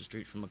across the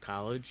street from a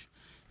college.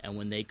 And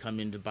when they come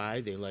in to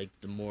buy, they like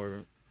the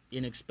more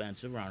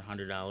inexpensive, around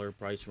 $100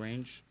 price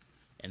range,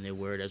 and they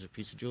wear it as a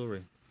piece of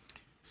jewelry.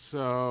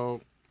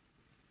 So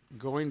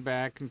going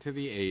back into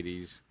the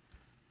 80s,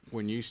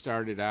 when you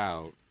started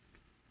out,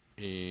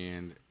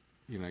 and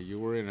you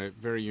were in a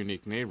very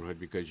unique neighborhood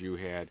because you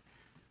had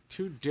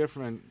two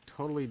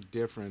totally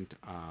different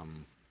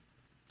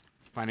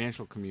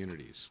financial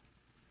communities.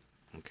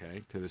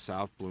 Okay, to the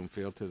south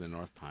Bloomfield, to the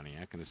north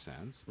Pontiac, in a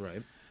sense.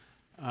 Right.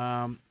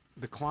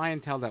 The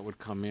clientele that would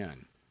come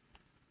in,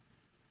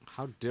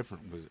 how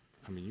different was it?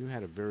 I mean, you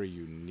had a very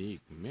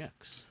unique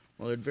mix.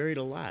 Well, it varied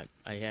a lot.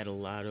 I had a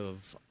lot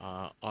of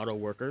auto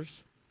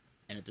workers,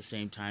 and at the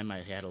same time, I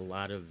had a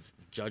lot of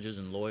judges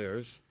and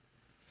lawyers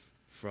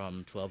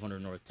from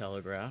 1200 North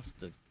Telegraph,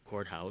 the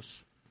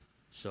courthouse.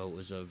 So it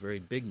was a very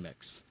big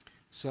mix.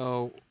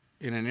 So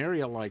in an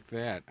area like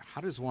that,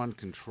 how does one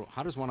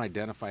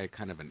identify a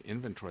kind of an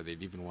inventory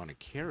they'd even want to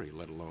carry,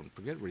 let alone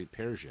forget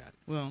repairs yet?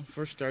 Well,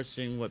 first start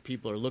seeing what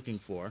people are looking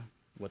for,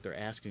 what they're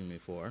asking me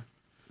for,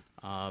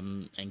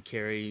 and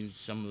carry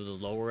some of the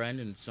lower end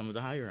and some of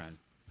the higher end,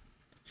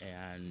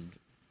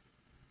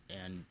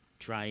 and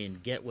try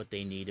and get what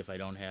they need if I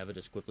don't have it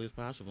as quickly as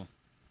possible.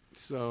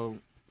 So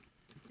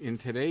in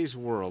today's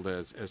world,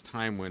 as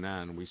time went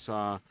on, we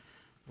saw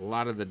a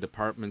lot of the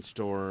department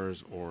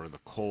stores or the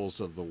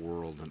Kohl's of the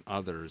world and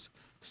others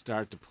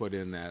start to put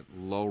in that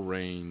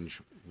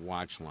low-range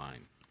watch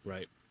line.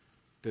 Right.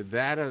 Did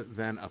that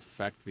then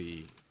affect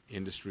the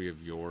industry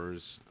of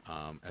yours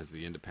as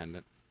the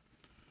independent?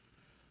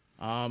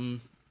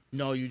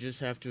 No, you just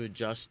have to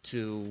adjust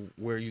to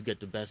where you get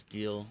the best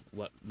deal,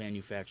 what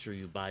manufacturer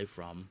you buy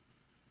from,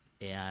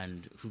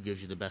 and who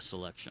gives you the best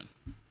selection.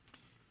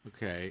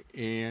 Okay,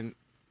 and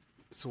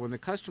so when the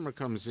customer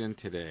comes in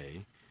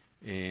today,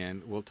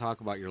 and we'll talk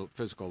about your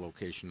physical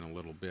location in a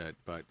little bit,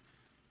 but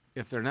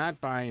if they're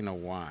not buying a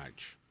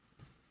watch,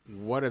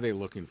 what are they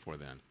looking for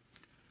then?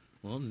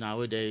 Well,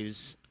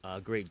 nowadays,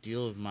 a great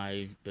deal of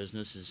my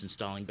business is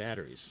installing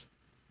batteries.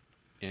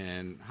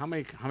 And how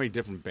many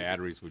different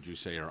batteries would you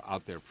say are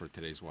out there for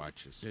today's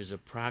watches? There's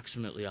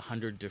approximately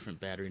 100 different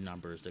battery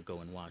numbers that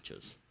go in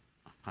watches.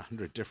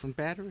 100 different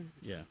batteries?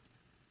 Yeah.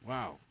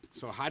 Wow.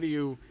 So how do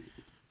you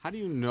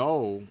even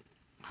know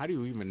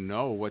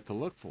what to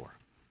look for?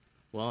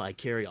 Well, I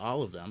carry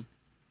all of them.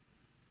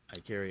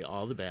 I carry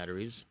all the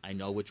batteries. I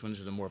know which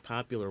ones are the more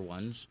popular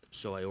ones,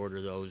 so I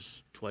order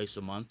those twice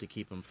a month to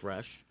keep them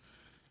fresh.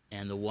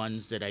 And the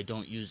ones that I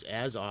don't use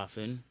as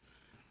often,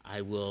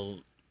 I will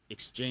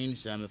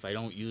exchange them. If I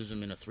don't use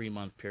them in a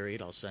 3-month period,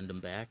 I'll send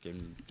them back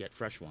and get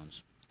fresh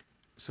ones.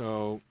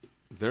 So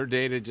they're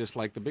dated just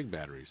like the big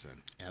batteries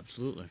then?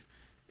 Absolutely.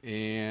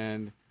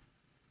 And,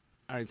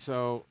 all right,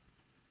 so,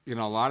 a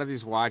lot of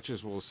these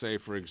watches will say,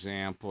 for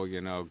example,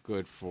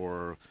 good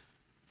for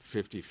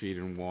 50 feet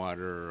in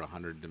water or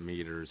 100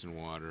 meters in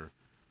water.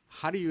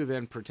 How do you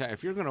then protect,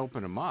 if you're going to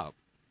open them up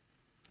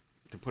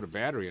to put a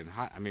battery in,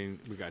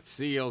 we got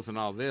seals and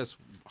all this,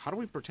 how do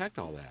we protect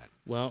all that?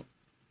 Well,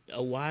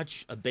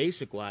 a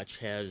basic watch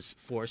has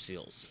 4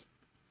 seals.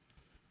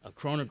 A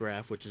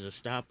chronograph, which is a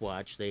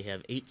stopwatch, they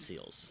have 8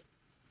 seals.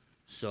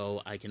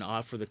 So I can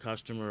offer the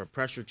customer a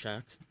pressure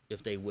check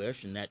if they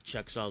wish, and that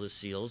checks all the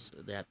seals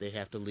that they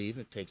have to leave.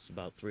 It takes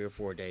about 3 or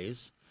 4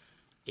 days,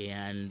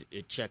 and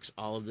it checks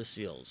all of the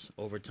seals.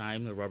 Over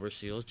time, the rubber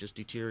seals just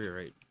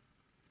deteriorate.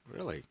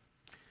 Really?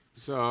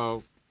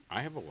 So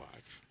I have a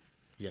watch.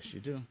 Yes,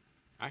 you do.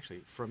 Actually,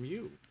 from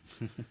you.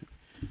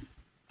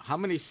 How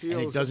many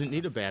seals? And it doesn't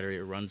need a battery.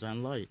 It runs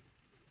on light.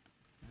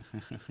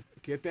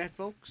 Get that,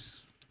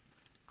 folks?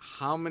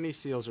 How many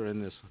seals are in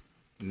this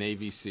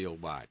Navy SEAL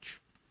watch?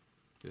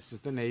 This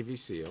is the Navy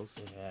SEALs.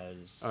 It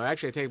has... Oh,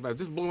 actually, I take it back.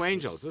 This is Blue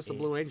Angels. This is the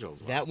Blue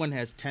Angels watch. That one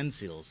has 10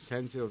 seals.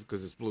 10 seals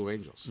because it's Blue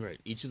Angels. Right.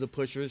 Each of the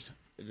pushers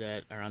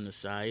that are on the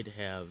side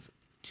have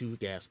 2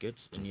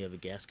 gaskets, and you have a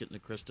gasket in the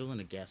crystal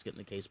and a gasket in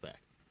the case back.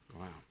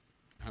 Wow.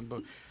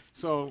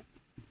 So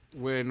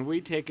when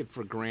we take it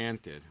for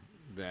granted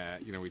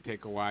that, we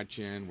take a watch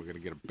in, we're going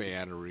to get a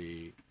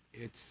battery,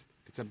 it's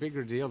a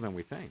bigger deal than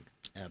we think.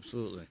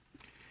 Absolutely.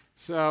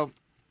 So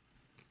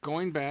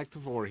going back to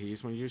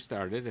Voorhees when you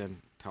started in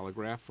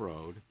Telegraph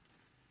Road,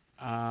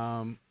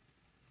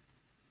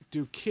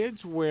 do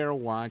kids wear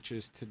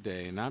watches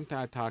today? And I'm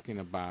not talking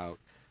about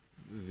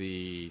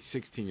the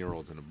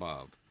 16-year-olds and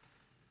above.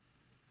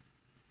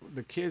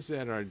 The kids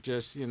that are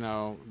just,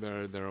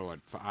 they're what,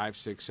 5,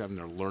 6, 7,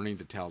 they're learning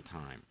to tell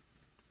time.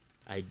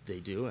 They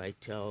do. I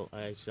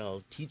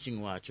sell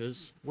teaching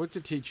watches. What's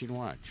a teaching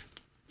watch?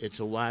 It's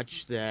a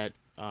watch that,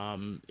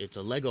 it's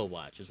a Lego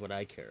watch is what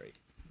I carry,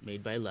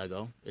 made by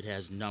Lego. It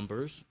has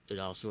numbers. It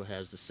also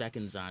has the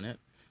seconds on it.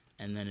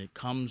 And then it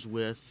comes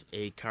with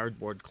a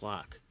cardboard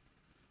clock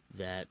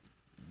that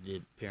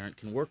the parent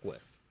can work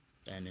with.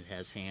 And it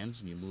has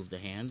hands, and you move the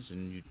hands,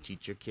 and you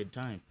teach your kid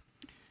time.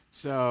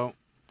 So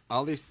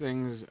all these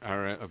things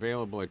are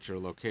available at your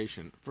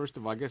location. First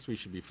of all, I guess we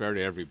should be fair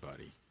to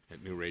everybody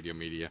at New Radio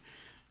Media.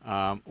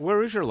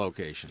 Where is your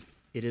location?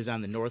 It is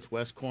on the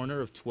northwest corner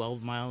of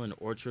 12 Mile and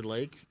Orchard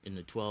Lake in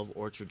the 12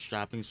 Orchard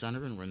Shopping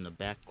Center, and we're in the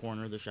back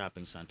corner of the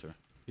shopping center.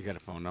 You got a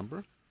phone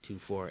number?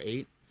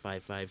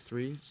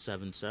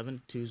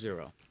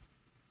 248-553-7720.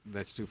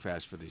 That's too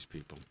fast for these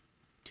people.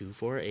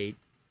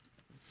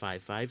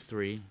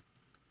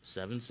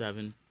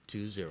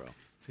 248-553-7720.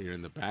 So you're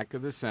in the back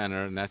of the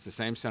center, and that's the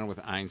same center with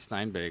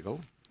Einstein Bagel.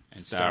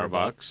 And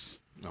Starbucks.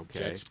 Okay.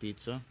 Jet's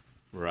Pizza.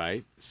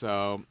 Right.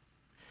 So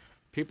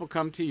people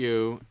come to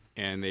you,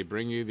 and they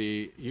bring you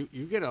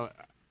you get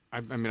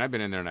I've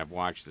been in there and I've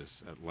watched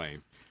this at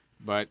length,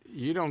 but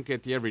you don't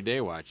get the everyday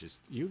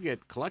watches. You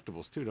get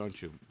collectibles too, don't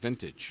you?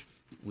 Vintage.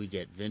 We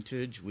get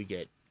vintage.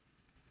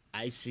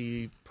 I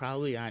see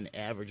probably on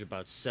average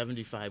about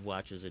 75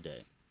 watches a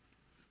day.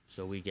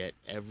 So we get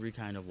every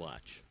kind of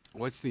watch.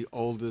 What's the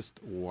oldest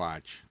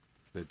watch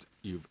that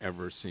you've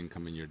ever seen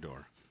come in your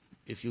door?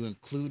 If you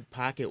include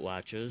pocket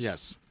watches,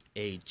 yes,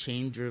 a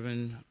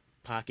chain-driven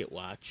pocket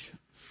watch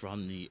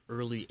from the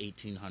early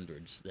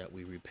 1800s that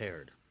we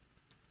repaired.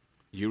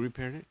 You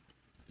repaired it?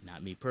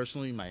 Not me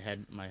personally. My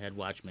head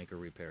watchmaker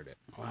repaired it.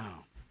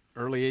 Wow.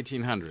 Early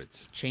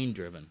 1800s.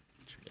 Chain-driven.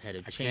 It had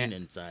a chain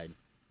inside.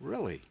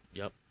 Really?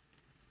 Yep.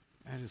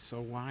 That is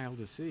so wild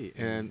to see.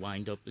 And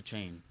wind up the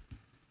chain.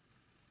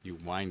 You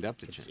wind up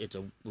the chain. It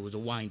was a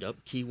wind-up,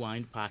 key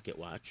wind pocket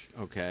watch.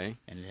 Okay.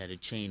 And it had a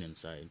chain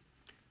inside.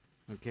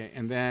 Okay,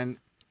 and then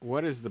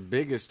what is the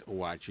biggest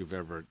watch you've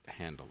ever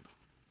handled,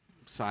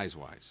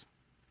 size-wise?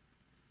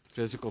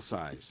 Physical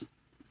size.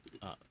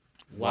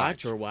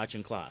 Watch or watch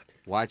and clock?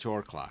 Watch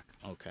or clock.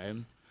 Okay.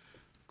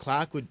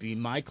 Clock would be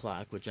my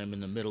clock, which I'm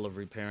in the middle of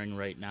repairing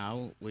right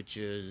now, which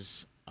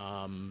is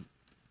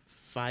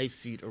 5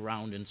 feet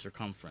around in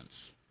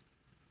circumference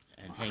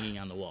and hanging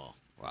on the wall.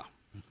 Wow.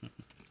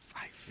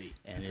 5 feet.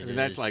 And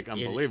that's like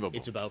unbelievable.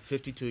 It's about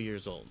 52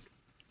 years old.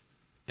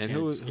 And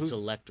who's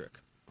electric.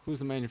 Who's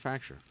the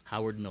manufacturer?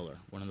 Howard Miller,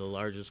 one of the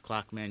largest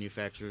clock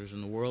manufacturers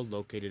in the world,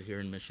 located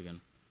here in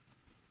Michigan.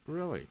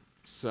 Really?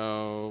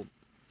 So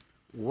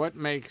what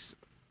makes,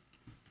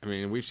 I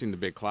mean, we've seen the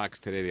big clocks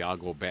today, the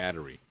all-go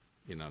battery.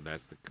 You know,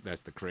 that's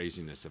the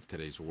craziness of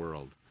today's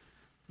world.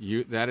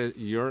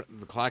 The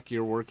clock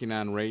you're working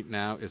on right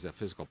now is a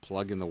physical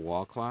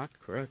plug-in-the-wall clock?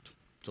 Correct.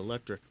 It's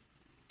electric.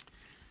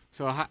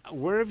 So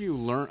where have you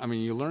learned, I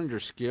mean, you learned your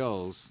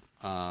skills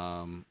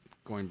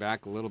going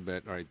back a little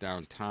bit, right,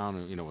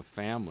 downtown, you know, with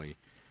family.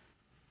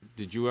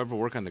 Did you ever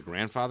work on the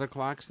grandfather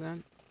clocks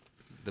then?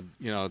 The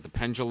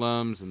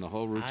pendulums and the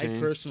whole routine? I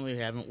personally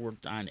haven't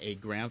worked on a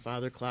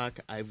grandfather clock.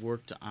 I've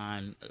worked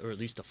on, or at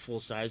least a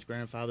full-size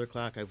grandfather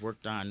clock. I've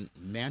worked on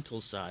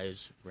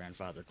mantle-size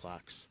grandfather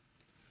clocks,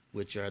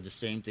 which are the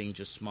same thing,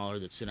 just smaller,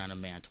 that sit on a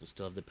mantle,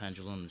 still have the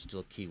pendulum and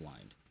still key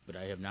wind. But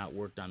I have not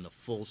worked on the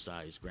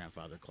full-size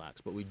grandfather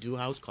clocks. But we do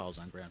house calls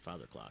on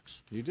grandfather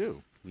clocks. You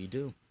do? We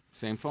do.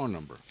 Same phone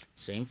number?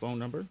 Same phone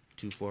number,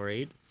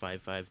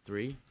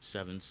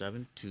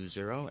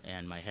 248-553-7720,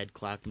 and my head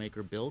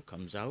clockmaker, Bill,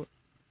 comes out.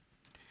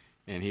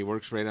 And he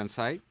works right on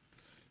site?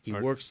 He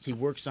works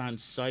on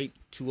site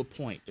to a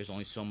point. There's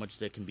only so much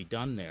that can be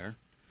done there.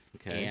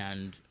 Okay.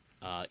 And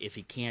if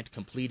he can't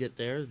complete it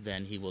there,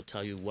 then he will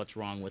tell you what's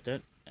wrong with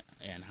it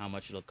and how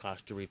much it'll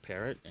cost to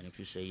repair it. And if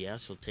you say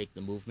yes, he'll take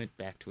the movement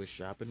back to his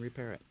shop and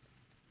repair it.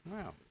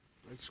 Wow.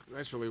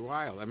 That's really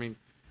wild. I mean,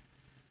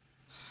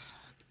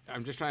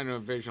 I'm just trying to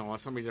envision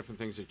so many different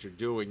things that you're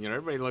doing. You know,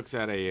 everybody looks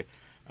at a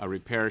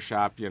repair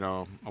shop, you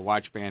know, a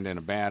watch band and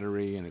a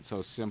battery, and it's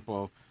so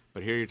simple.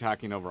 But here you're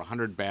talking over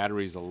 100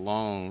 batteries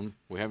alone.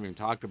 We haven't even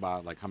talked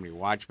about like how many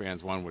watch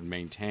bands one would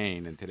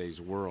maintain in today's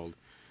world.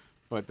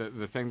 But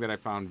the thing that I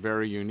found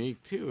very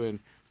unique too, and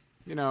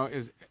you know,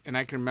 and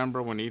I can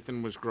remember when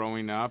Ethan was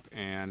growing up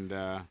and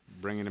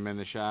bringing him in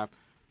the shop,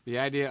 the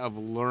idea of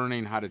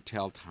learning how to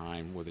tell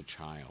time with a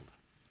child.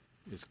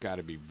 It's got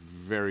to be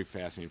very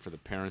fascinating for the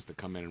parents to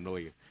come in and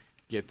really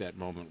get that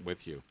moment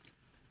with you.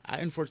 I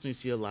unfortunately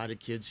see a lot of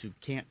kids who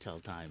can't tell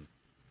time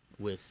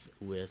with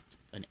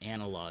an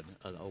analog,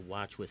 a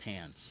watch with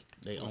hands.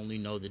 They only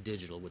know the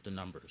digital with the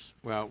numbers.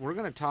 Well, we're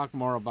going to talk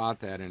more about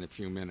that in a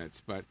few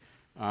minutes, but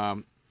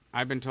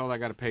I've been told I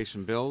got to pay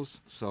some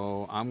bills,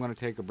 so I'm going to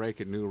take a break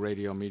at New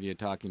Radio Media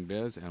Talking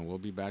Biz, and we'll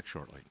be back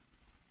shortly.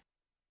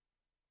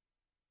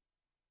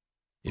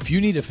 If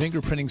you need a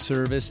fingerprinting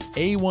service,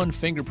 A1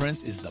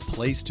 Fingerprints is the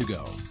place to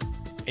go.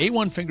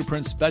 A1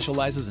 Fingerprints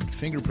specializes in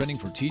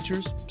fingerprinting for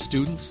teachers,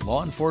 students,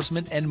 law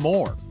enforcement, and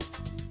more.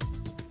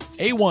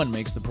 A1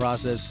 makes the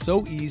process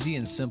so easy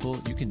and simple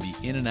you can be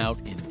in and out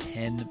in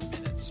 10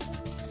 minutes.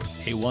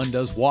 A1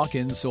 does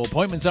walk-ins so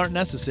appointments aren't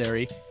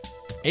necessary.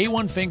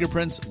 A1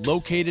 Fingerprints,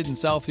 located in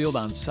Southfield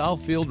on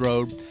Southfield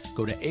Road.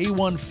 Go to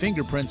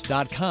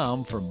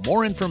a1fingerprints.com for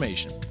more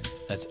information.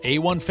 That's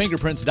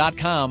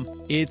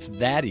a1fingerprints.com. It's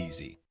that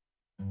easy.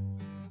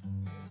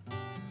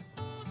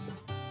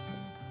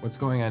 What's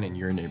going on in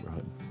your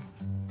neighborhood?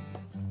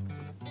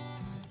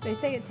 They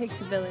say it takes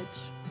a village.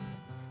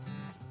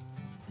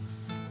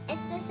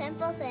 It's the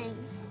simple things.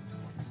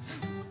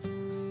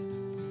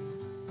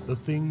 The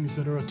things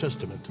that are a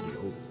testament to the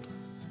old.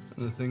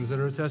 And the things that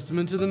are a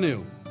testament to the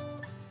new.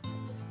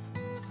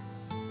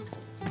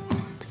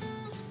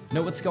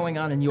 Know what's going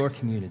on in your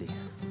community.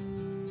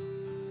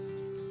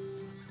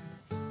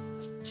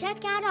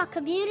 Check out our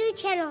community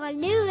channel on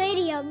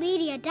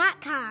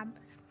newradiomedia.com.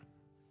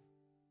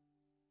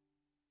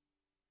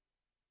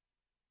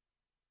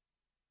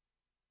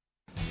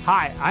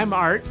 Hi, I'm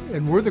Art,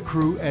 and we're the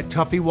crew at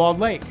Tuffy Walled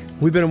Lake.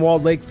 We've been in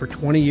Walled Lake for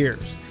 20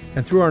 years,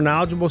 and through our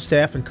knowledgeable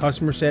staff and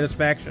customer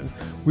satisfaction,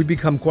 we've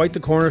become quite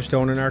the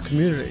cornerstone in our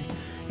community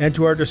and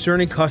to our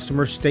discerning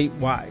customers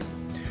statewide.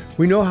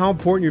 We know how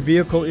important your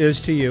vehicle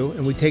is to you,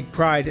 and we take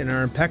pride in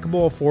our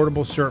impeccable,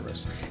 affordable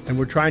service, and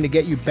we're trying to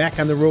get you back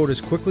on the road as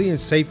quickly and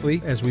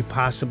safely as we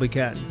possibly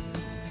can.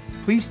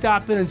 Please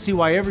stop in and see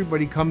why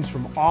everybody comes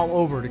from all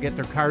over to get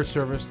their cars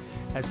serviced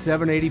at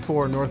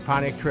 784 North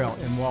Pontiac Trail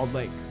in Walled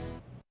Lake.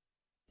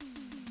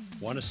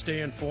 Want to stay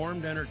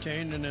informed,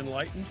 entertained, and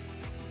enlightened?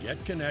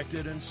 Get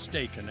connected and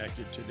stay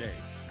connected today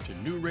to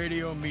New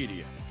Radio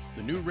Media.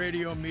 The New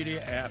Radio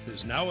Media app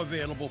is now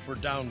available for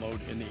download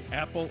in the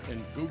Apple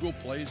and Google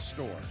Play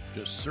Store.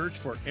 Just search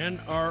for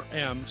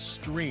NRM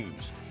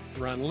Streams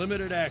for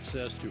unlimited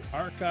access to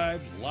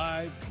archived,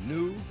 live,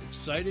 new,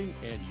 exciting,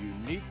 and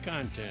unique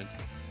content.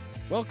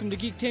 Welcome to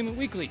Geektainment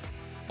Weekly.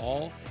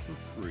 All for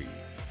free.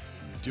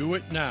 Do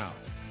it now.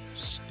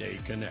 Stay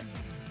connected.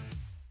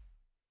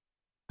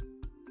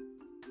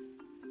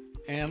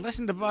 And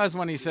listen to Buzz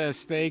when he says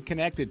stay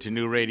connected to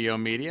New Radio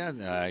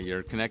Media.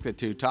 You're connected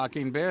to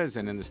Talking Biz,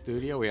 and in the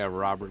studio we have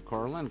Robert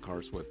Corlin, of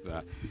course, with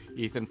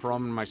Ethan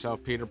Perlman,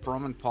 myself, Peter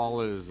Perlman.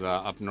 Paul is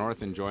up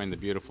north enjoying the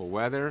beautiful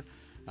weather.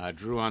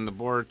 Drew on the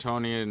board,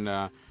 Tony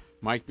and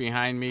Mike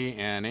behind me,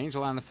 and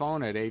Angel on the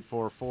phone at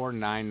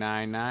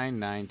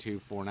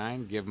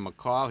 844-999-9249. Give him a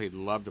call. He'd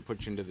love to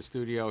put you into the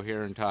studio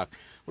here and talk.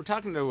 We're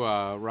talking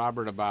to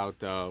Robert about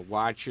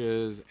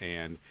watches,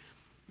 and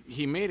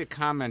he made a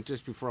comment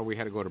just before we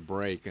had to go to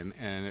break, and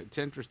it's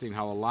interesting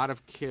how a lot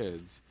of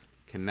kids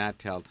cannot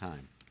tell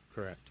time.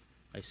 Correct.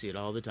 I see it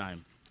all the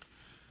time.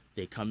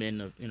 They come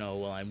in,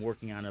 while I'm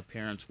working on a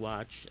parent's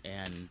watch,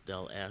 and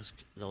they'll ask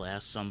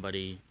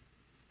somebody,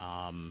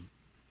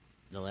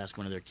 they'll ask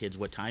one of their kids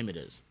what time it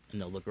is, and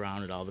they'll look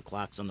around at all the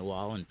clocks on the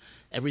wall, and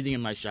everything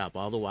in my shop,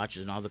 all the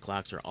watches and all the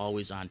clocks are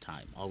always on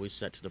time, always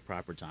set to the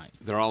proper time.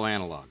 They're all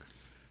analog.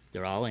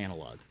 They're all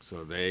analog.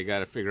 So they got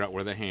to figure out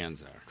where the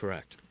hands are.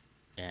 Correct.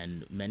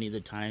 And many of the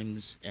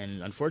times,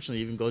 and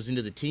unfortunately even goes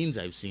into the teens,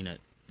 I've seen it,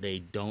 they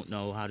don't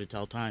know how to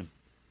tell time.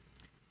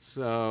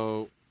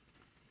 So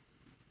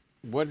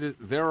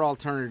their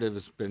alternative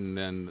has been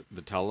then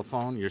the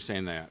telephone? You're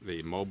saying that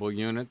the mobile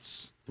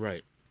units?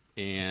 Right.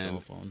 And cell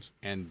phones.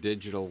 And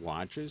digital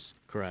watches?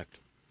 Correct.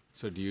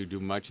 So do you do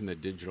much in the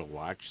digital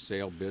watch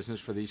sale business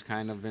for these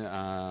kind of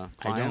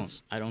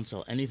clients? I don't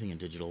sell anything in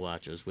digital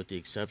watches, with the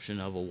exception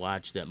of a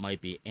watch that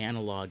might be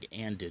analog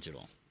and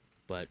digital,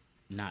 but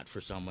not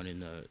for someone in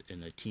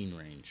the teen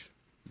range.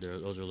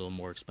 Those are a little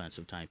more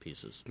expensive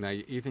timepieces. Now,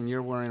 Ethan,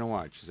 you're wearing a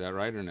watch. Is that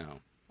right or no?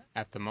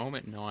 At the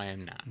moment, no, I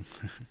am not.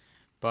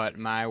 But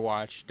my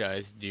watch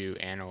does do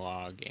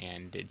analog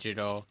and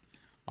digital,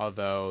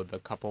 although the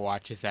couple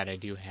watches that I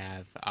do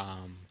have,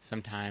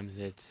 sometimes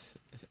it's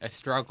a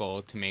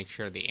struggle to make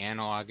sure the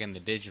analog and the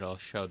digital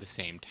show the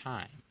same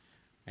time.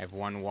 I have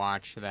one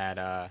watch that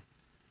I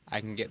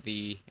can get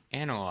the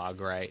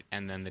analog right,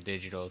 and then the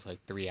digital is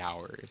like 3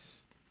 hours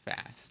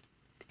fast.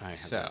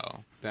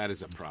 That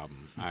is a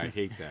problem. I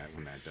hate that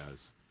when that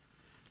does.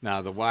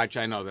 Now, the watch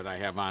I know that I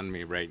have on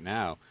me right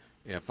now,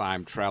 if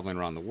I'm traveling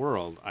around the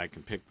world, I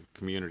can pick the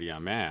community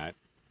I'm at,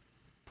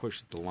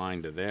 push the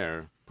line to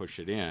there, push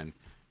it in,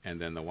 and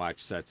then the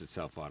watch sets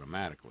itself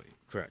automatically.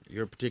 Correct.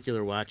 Your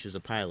particular watch is a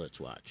pilot's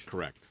watch.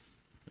 Correct.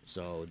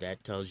 So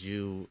that tells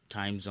you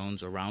time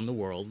zones around the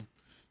world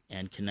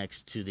and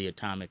connects to the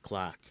atomic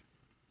clock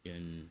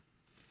in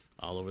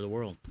all over the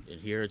world.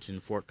 And here it's in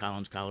Fort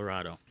Collins,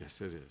 Colorado.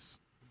 Yes, it is.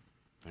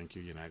 Thank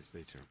you, United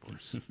States Air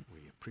Force.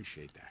 We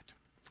appreciate that.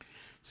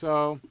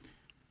 So,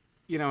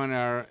 in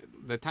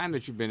the time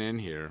that you've been in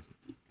here,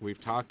 we've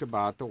talked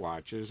about the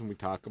watches and we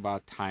talk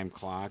about time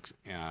clocks,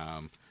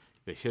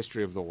 the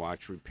history of the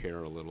watch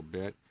repair a little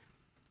bit.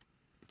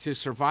 To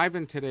survive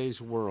in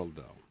today's world,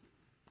 though,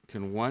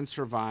 can one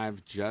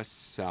survive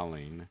just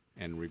selling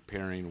and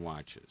repairing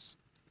watches?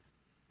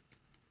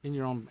 In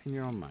your own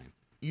mind,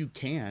 you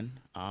can.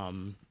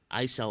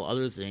 I sell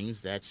other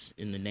things. That's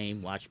in the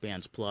name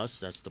Watchbands Plus.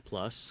 That's the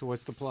plus. So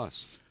what's the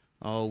plus?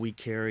 Oh, we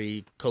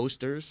carry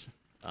coasters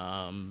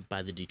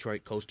by the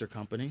Detroit Coaster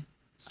Company.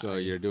 So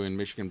you're doing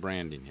Michigan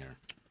branding here?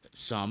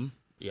 Some,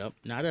 yep.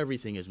 Not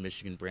everything is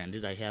Michigan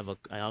branded. I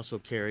also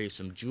carry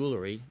some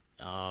jewelry.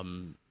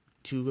 2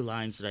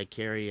 lines that I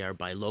carry are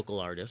by local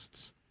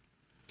artists.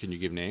 Can you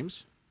give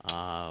names?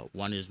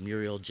 One is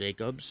Muriel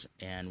Jacobs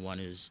and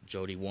one is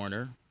Jody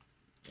Warner.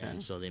 Okay.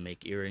 And so they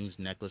make earrings,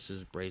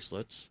 necklaces,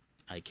 bracelets.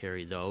 I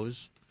carry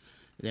those.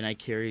 Then I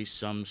carry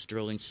some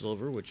sterling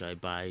silver, which I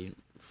buy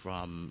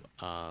from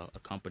a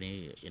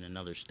company in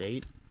another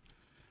state.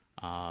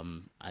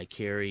 I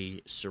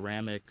carry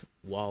ceramic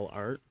wall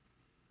art,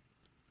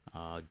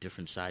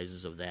 different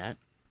sizes of that.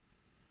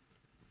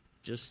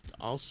 Just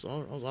all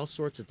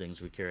sorts of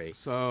things we carry.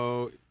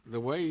 So the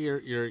way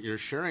you're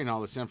sharing all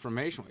this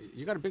information,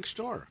 you got a big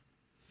store.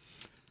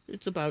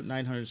 It's about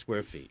 900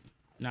 square feet.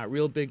 Not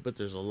real big, but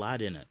there's a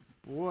lot in it.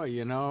 Boy,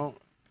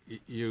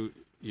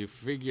 you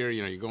figure,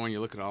 you go and you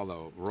look at all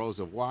the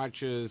rows of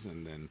watches,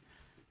 and then,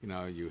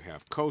 you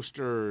have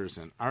coasters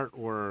and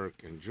artwork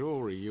and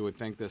jewelry. You would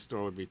think this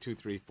store would be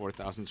 2,000, 3,000,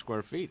 4,000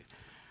 square feet.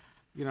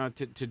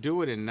 To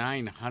do it in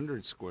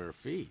 900 square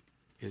feet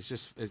it's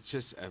just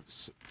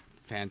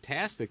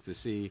fantastic to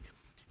see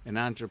an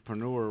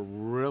entrepreneur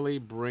really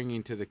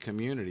bringing to the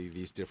community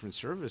these different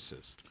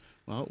services.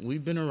 Well,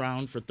 we've been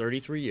around for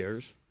 33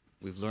 years.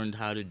 We've learned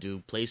how to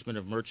do placement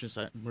of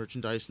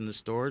merchandise in the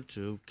store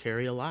to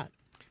carry a lot.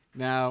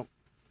 Now,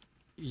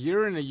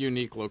 you're in a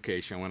unique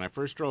location. When I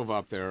first drove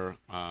up there,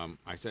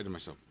 I said to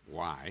myself,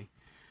 why?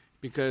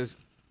 Because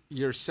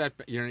you're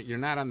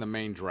not on the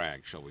main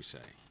drag, shall we say.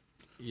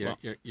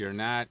 You're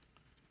not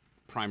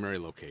primary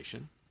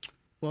location.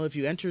 Well, if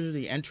you enter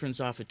the entrance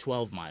off at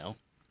 12 Mile,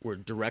 we're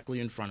directly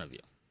in front of you.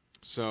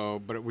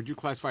 So, but would you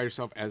classify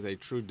yourself as a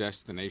true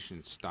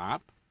destination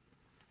stop?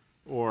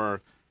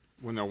 Or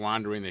when they're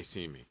wandering, they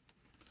see me?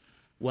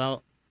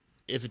 Well,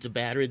 if it's a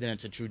Battery, then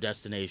it's a true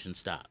destination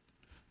stop.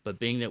 But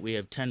being that we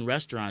have 10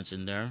 restaurants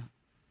in there,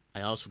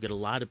 I also get a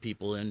lot of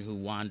people in who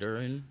wander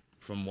in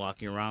from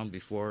walking around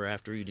before or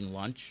after eating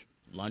lunch.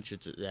 lunch.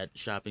 That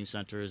shopping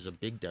center is a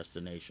big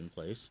destination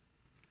place.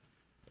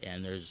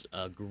 And there's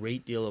a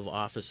great deal of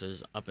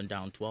offices up and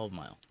down 12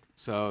 Mile.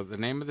 So the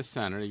name of the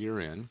center you're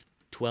in?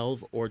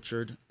 12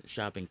 Orchard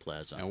Shopping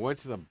Plaza. And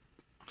what's the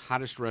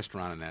hottest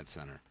restaurant in that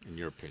center, in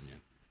your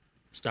opinion?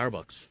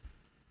 Starbucks.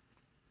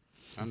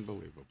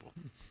 Unbelievable.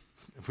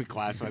 If we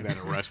classify that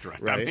a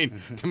restaurant. Right. I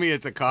mean, to me,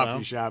 it's a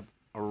coffee shop,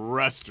 a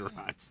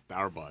restaurant,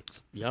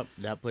 Starbucks. Yep,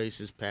 that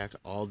place is packed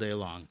all day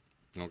long.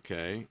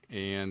 Okay.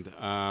 And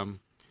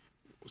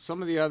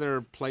some of the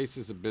other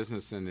places of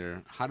business in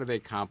there, how do they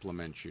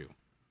compliment you?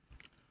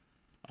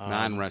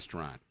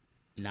 Non-restaurant.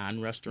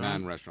 Non-restaurant?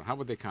 Non-restaurant. How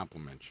would they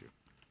compliment you?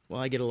 Well,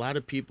 I get a lot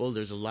of people.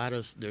 There's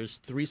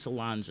 3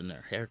 salons in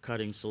there, hair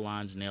cutting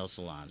salons, nail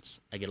salons.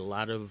 I get a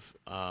lot of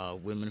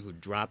women who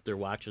drop their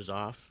watches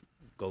off,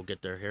 go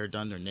get their hair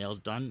done, their nails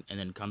done, and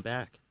then come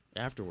back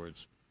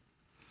afterwards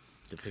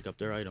to pick up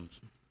their items.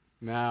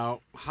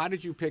 Now, how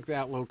did you pick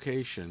that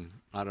location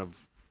out of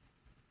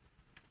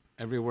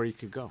everywhere you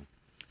could go?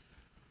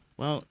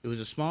 Well, it was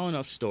a small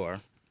enough store,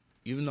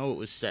 even though it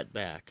was set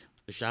back.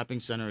 The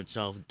shopping center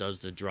itself does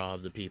the draw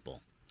of the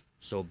people.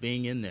 So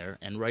being in there,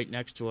 and right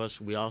next to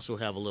us, we also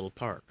have a little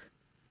park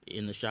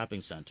in the shopping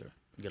center.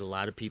 We get a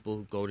lot of people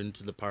who go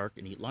into the park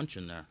and eat lunch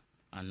in there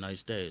on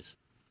nice days.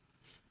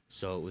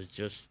 So it was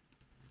just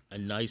a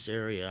nice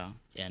area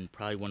and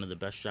probably one of the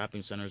best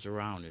shopping centers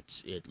around.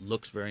 It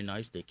looks very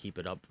nice. They keep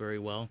it up very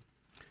well.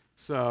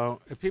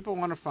 So if people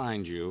want to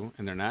find you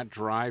and they're not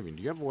driving,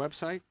 do you have a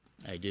website?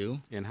 I do.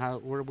 And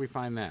where do we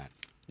find that?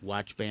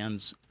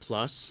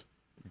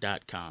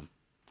 Watchbandsplus.com.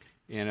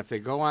 And if they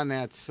go on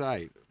that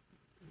site,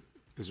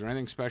 is there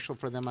anything special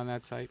for them on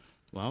that site?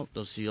 Well,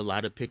 they'll see a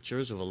lot of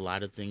pictures of a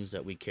lot of things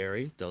that we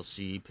carry. They'll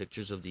see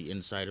pictures of the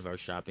inside of our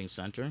shopping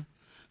center.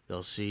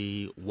 They'll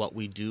see what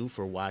we do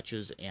for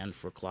watches and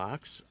for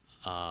clocks.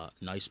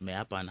 Nice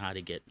map on how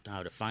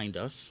to find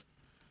us.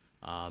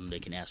 They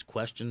can ask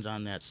questions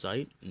on that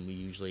site, and we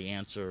usually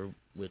answer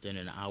within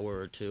an hour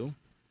or two.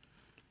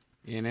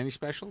 And any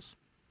specials?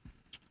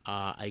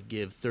 I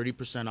give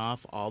 30%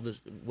 off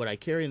what I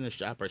carry in the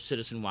shop are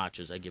Citizen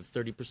watches. I give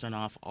 30%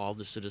 off all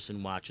the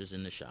Citizen watches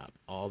in the shop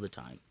all the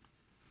time.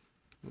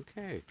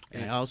 Okay.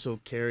 And I also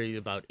carry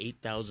about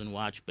 8,000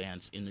 watch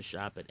bands in the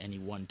shop at any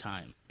one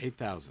time.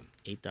 8,000?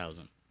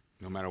 8,000.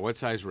 No matter what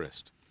size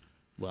wrist?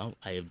 Well,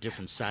 I have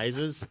different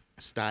sizes,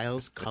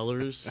 styles,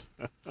 colors.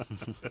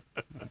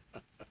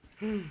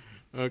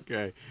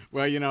 Okay.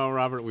 Well,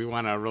 Robert, we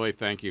want to really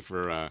thank you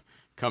for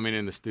coming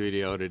in the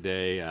studio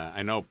today.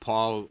 I know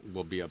Paul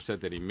will be upset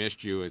that he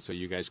missed you, and so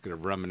you guys could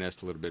have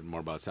reminisced a little bit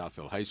more about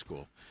Southfield High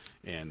School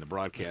and the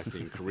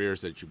broadcasting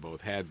careers that you both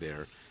had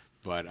there.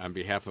 But on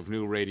behalf of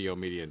New Radio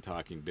Media and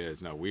Talking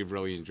Biz, we've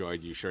really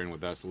enjoyed you sharing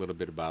with us a little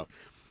bit about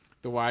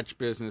the watch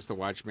business, the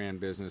watchman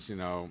business.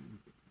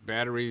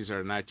 Batteries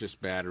are not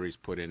just batteries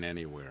put in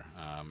anywhere.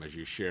 As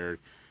you shared,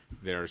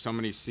 there are so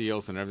many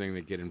seals and everything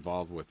that get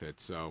involved with it.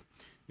 So,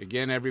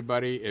 again,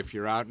 everybody, if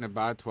you're out and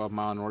about, 12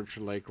 Mile and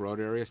Orchard Lake Road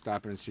area,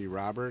 stop in and see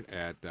Robert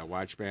at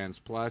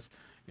Watchbands Plus.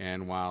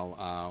 And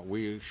while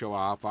we show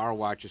off our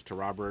watches to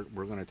Robert,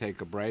 we're going to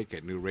take a break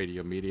at New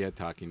Radio Media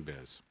Talking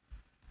Biz.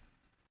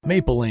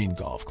 Maple Lane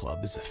Golf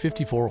Club is a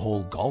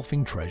 54-hole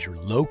golfing treasure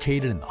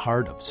located in the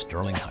heart of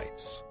Sterling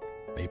Heights.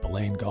 Maple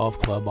Lane Golf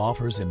Club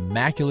offers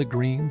immaculate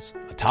greens,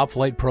 a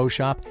top-flight pro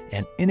shop,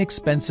 and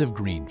inexpensive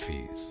green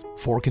fees.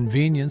 For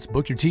convenience,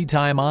 book your tee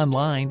time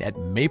online at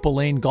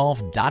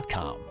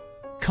maplelanegolf.com.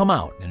 Come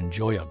out and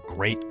enjoy a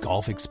great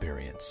golf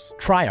experience.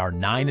 Try our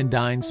 9 and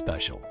Dine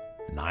special,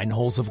 9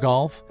 holes of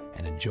golf,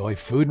 and enjoy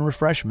food and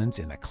refreshments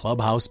in the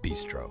Clubhouse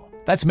Bistro.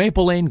 That's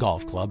Maple Lane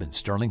Golf Club in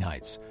Sterling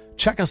Heights.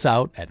 Check us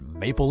out at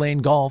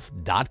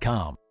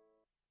maplelanegolf.com.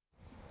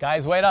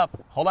 Guys, wait up.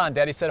 Hold on.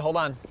 Daddy said hold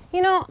on.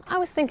 I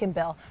was thinking,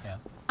 Bill. Yeah.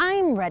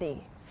 I'm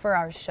ready for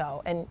our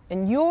show, and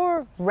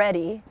you're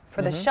ready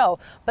for the show,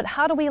 but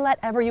how do we let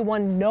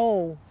everyone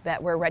know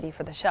that we're ready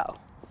for the show?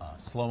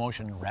 Slow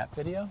motion rap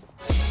video?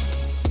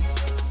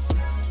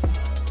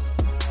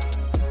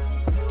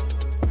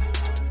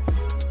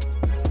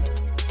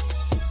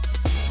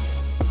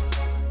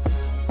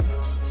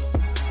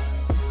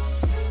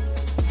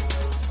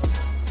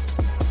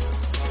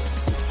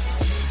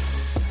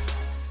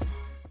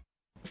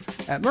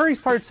 At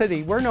Murray's Part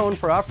City, we're known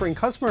for offering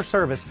customer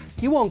service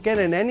you won't get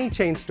in any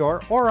chain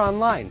store or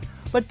online.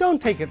 But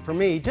don't take it from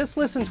me, just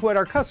listen to what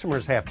our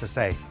customers have to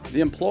say. The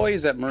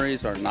employees at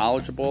Murray's are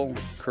knowledgeable,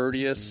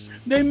 courteous.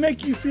 They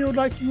make you feel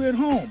like you're at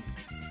home.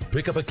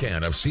 Pick up a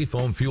can of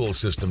Seafoam Fuel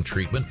System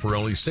treatment for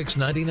only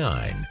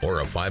 $6.99 or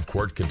a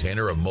 5-quart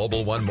container of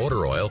Mobil 1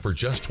 motor oil for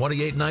just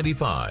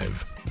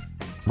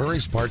 $28.95.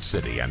 Murray's Part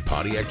City and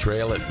Pontiac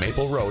Trail at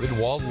Maple Road in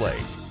Walled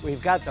Lake.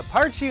 We've got the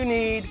parts you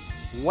need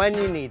when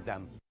you need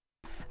them.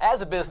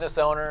 As a business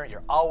owner,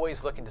 you're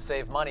always looking to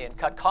save money and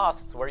cut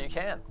costs where you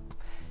can.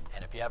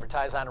 And if you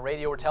advertise on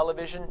radio or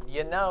television,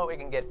 you know it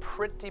can get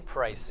pretty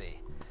pricey.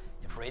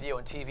 If radio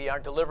and TV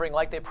aren't delivering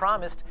like they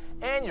promised,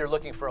 and you're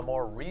looking for a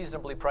more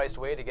reasonably priced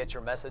way to get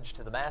your message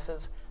to the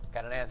masses, I've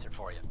got an answer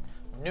for you.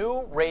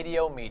 New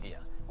Radio Media.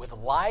 With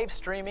live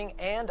streaming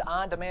and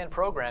on-demand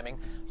programming,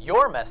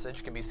 your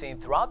message can be seen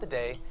throughout the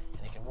day,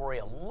 and you can worry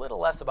a little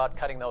less about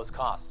cutting those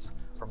costs.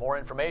 For more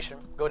information,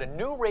 go to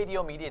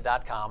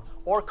newradiomedia.com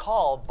or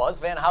call Buzz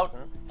Van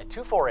Houten at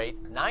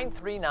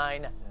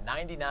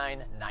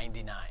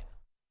 248-939-9999.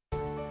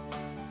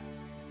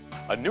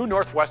 A new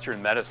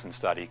Northwestern medicine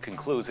study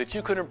concludes that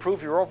you can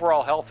improve your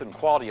overall health and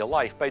quality of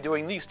life by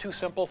doing these two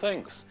simple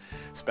things.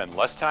 Spend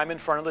less time in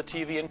front of the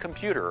TV and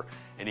computer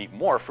and eat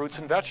more fruits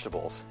and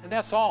vegetables, and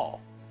that's all.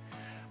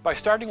 By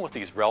starting with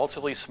these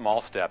relatively small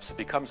steps, it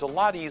becomes a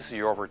lot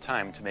easier over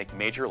time to make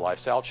major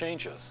lifestyle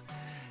changes.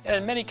 And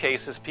in many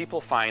cases,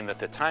 people find that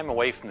the time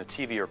away from the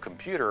TV or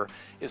computer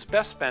is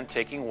best spent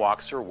taking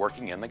walks or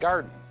working in the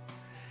garden.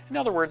 In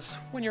other words,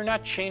 when you're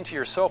not chained to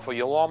your sofa,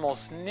 you'll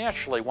almost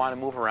naturally want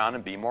to move around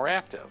and be more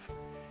active.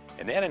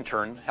 And that in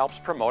turn helps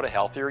promote a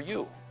healthier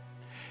you.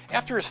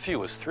 After as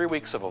few as 3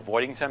 weeks of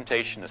avoiding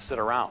temptation to sit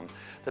around,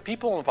 the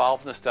people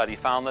involved in the study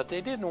found that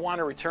they didn't want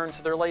to return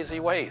to their lazy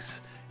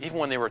ways, even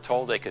when they were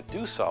told they could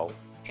do so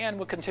and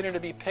would continue to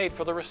be paid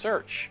for the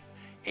research.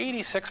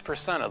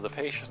 86% of the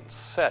patients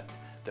said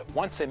that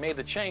once they made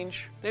the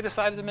change, they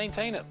decided to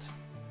maintain it.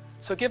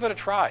 So give it a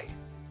try.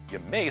 You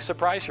may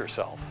surprise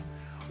yourself.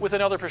 With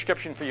another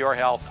prescription for your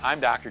health, I'm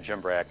Dr.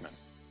 Jim Bragman.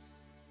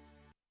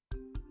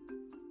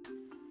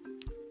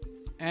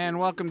 And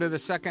welcome to the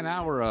second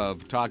hour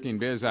of Talking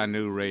Biz on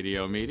New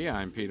Radio Media.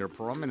 I'm Peter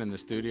Perlman. In the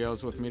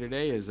studios with me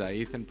today is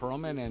Ethan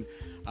Perlman, and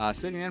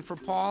sitting in for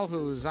Paul,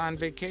 who's on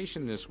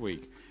vacation this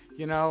week.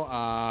 You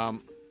know,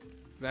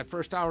 that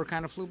first hour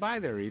kind of flew by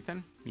there,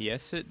 Ethan.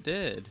 Yes, it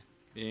did.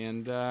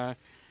 And,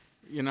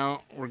 you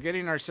know, we're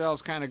getting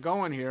ourselves kind of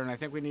going here, and I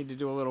think we need to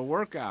do a little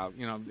workout.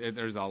 You know,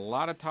 there's a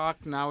lot of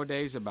talk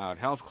nowadays about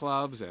health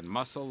clubs and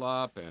muscle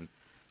up, and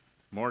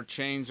more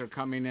chains are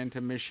coming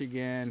into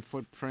Michigan.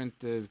 Footprint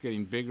is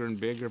getting bigger and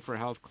bigger for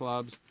health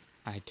clubs.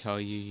 I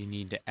tell you, you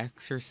need to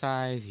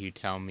exercise. You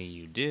tell me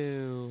you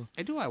do.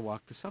 I do. I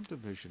walk the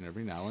subdivision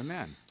every now and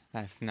then.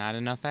 That's not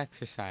enough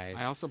exercise.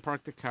 I also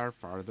park the car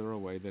farther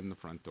away than the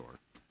front door.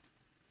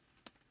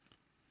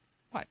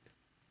 What?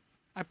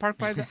 I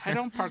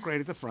don't park right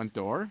at the front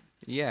door.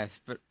 Yes,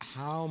 but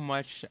how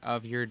much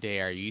of your day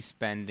are you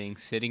spending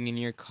sitting in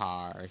your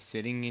car or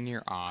sitting in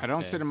your office? I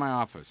don't sit in my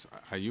office.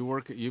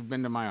 You've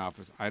been to my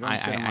office. I don't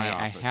sit in my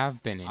office. I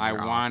have been in your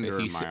office. I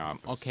wander in my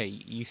office. Okay,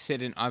 you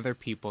sit in other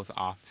people's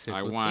offices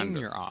your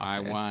office.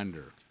 I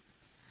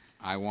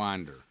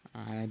wander.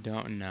 I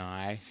don't know.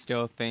 I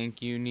still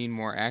think you need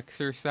more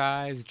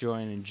exercise,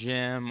 join a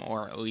gym,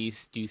 or at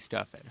least do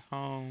stuff at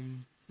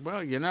home.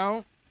 Well, you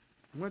know,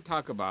 I'm going to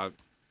talk about...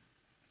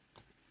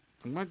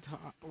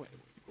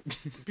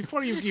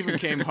 Before you even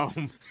came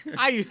home,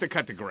 I used to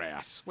cut the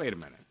grass. Wait a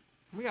minute.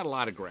 We got a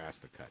lot of grass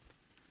to cut.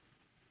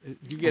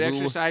 Do you get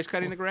exercise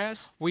cutting the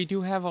grass? We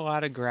do have a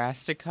lot of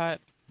grass to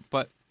cut,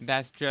 but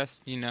that's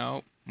just, you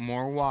know,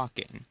 more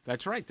walking.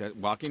 That's right.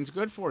 Walking's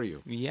good for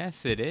you.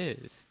 Yes, it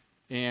is.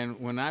 And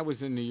when I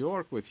was in New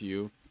York with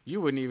you, you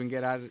wouldn't even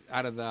get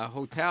out of the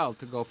hotel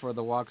to go for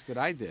the walks that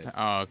I did.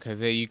 Oh, because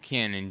you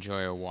can't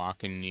enjoy a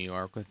walk in New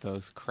York with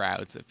those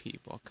crowds of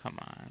people. Come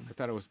on. I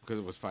thought it was because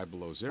it was 5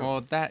 below zero.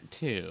 Well, that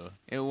too.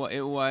 It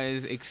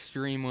was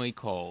extremely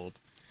cold.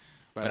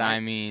 But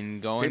I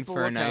mean, going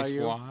for a nice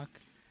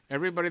walk.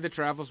 Everybody that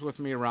travels with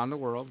me around the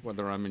world,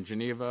 whether I'm in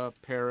Geneva,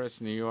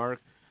 Paris, New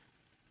York,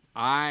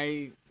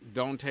 I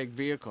don't take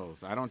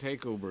vehicles. I don't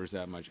take Ubers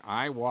that much.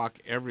 I walk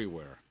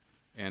everywhere.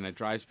 And it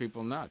drives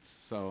people nuts.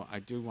 So I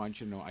do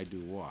want you to know I do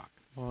walk.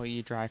 Well,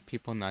 you drive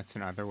people nuts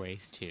in other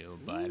ways too,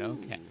 but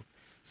okay.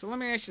 So let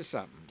me ask you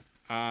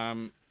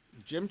something.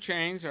 Gym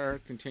chains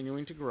are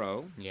continuing to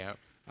grow. Yep.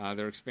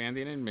 They're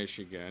expanding in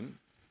Michigan.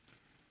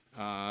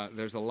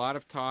 There's a lot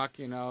of talk,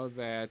 you know,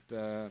 that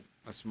a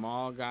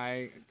small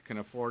guy can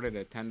afford it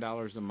at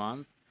 $10 a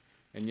month.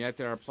 And yet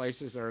there are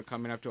places that are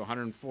coming up to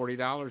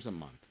 $140 a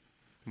month.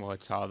 Well,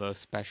 it's all those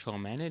special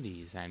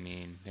amenities. I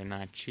mean, they're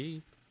not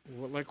cheap.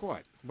 Well, like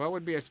what? What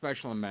would be a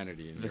special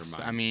amenity in your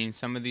mind? I mean,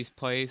 some of these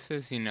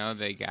places, you know,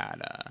 they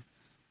got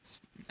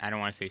I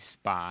don't want to say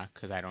spa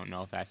because I don't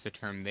know if that's the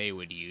term they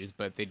would use,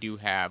 but they do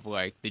have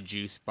like the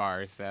juice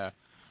bars, the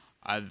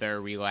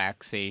other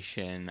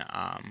relaxation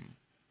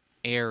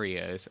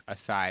areas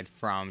aside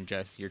from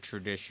just your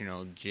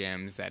traditional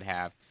gyms that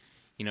have,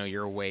 you know,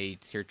 your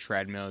weights, your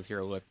treadmills,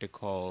 your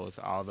ellipticals,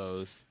 all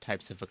those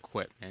types of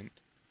equipment.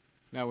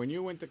 Now, when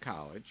you went to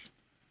college,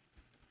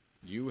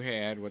 you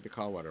had what they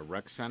call, a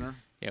rec center?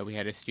 Yeah, we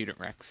had a student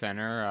rec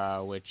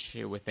center, which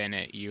within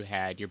it you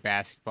had your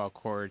basketball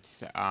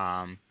courts,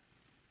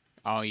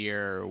 all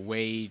your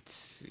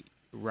weights,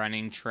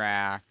 running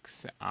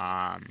tracks.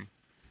 Now,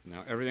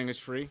 everything is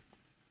free?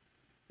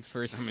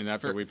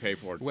 After we pay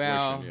for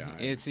tuition, yeah.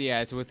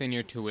 It's within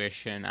your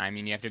tuition. I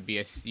mean, you have to be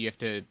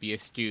a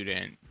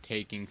student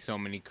taking so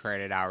many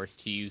credit hours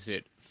to use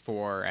it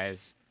for,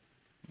 as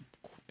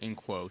in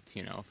quotes,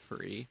 you know,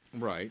 free.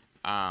 Right.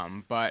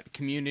 But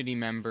community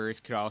members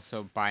could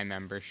also buy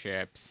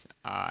memberships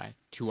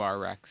to our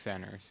rec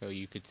center, so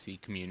you could see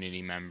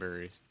community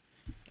members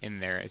in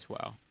there as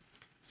well.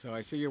 So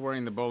I see you're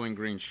wearing the Bowling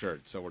Green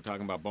shirt. So we're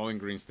talking about Bowling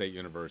Green State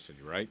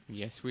University, right?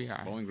 Yes, we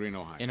are. Bowling Green,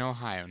 Ohio. In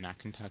Ohio, not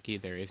Kentucky.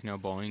 There is no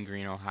Bowling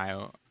Green,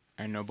 Ohio,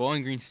 or no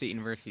Bowling Green State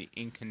University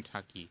in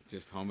Kentucky.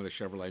 Just home of the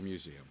Chevrolet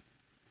Museum.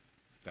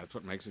 That's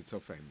what makes it so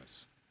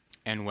famous.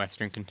 And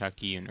Western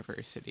Kentucky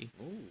University.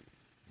 Ooh.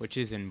 Which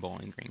is in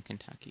Bowling Green,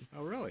 Kentucky.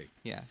 Oh, really?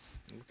 Yes.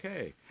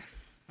 Okay.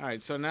 All right,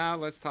 so now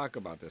let's talk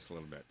about this a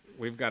little bit.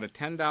 We've got a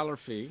 $10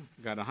 fee,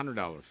 got a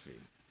 $100 fee.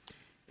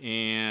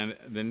 And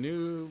the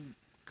new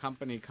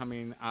company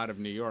coming out of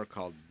New York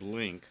called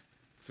Blink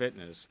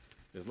Fitness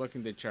is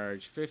looking to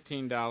charge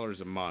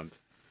 $15 a month.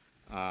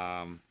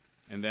 And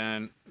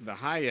then the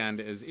high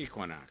end is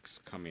Equinox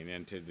coming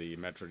into the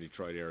Metro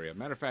Detroit area.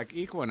 Matter of fact,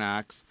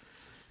 Equinox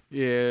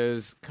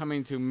is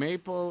coming to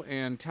Maple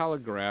and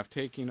Telegraph,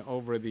 taking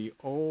over the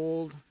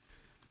old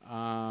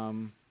BMW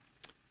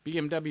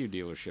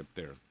dealership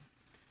there.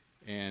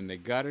 And they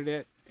gutted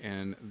it,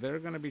 and they're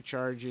going to be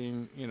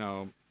charging,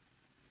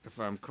 if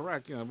I'm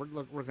correct, we're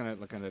going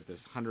to looking at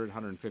this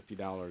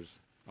 $150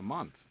 a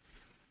month.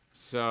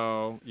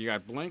 So you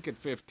got Blink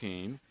at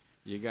 $15,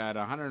 you got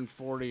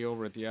 $140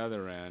 over at the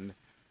other end.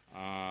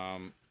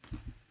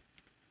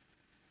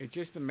 It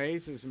just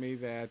amazes me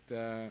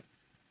that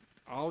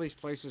all these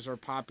places are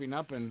popping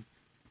up, and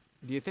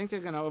do you think they're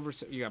going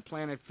to you got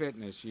Planet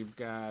Fitness, you've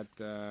got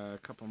a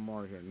couple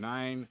more here,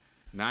 nine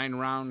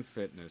Round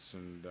Fitness,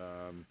 and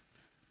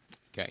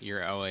got your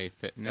LA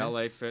Fitness.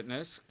 LA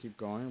Fitness, keep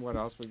going. What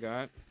else we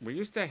got? We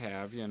used to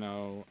have, used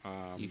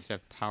to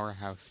have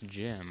Powerhouse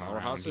Gym.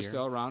 Powerhouse is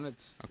still around.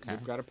 Okay.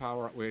 We've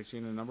got we've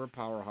seen a number of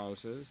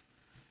powerhouses.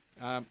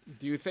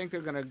 Do you think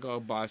they're going to go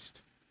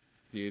bust?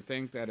 Do you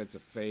think that it's a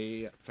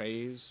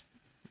phase?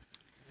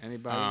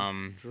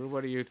 Anybody? Drew,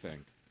 what do you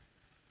think?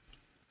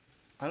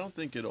 I don't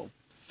think it'll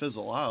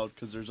fizzle out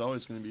because there's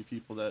always going to be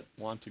people that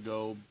want to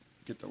go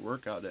get their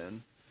workout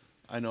in.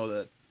 I know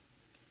that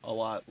a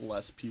lot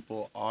less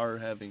people are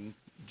having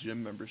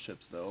gym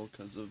memberships, though,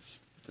 because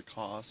of the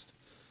cost.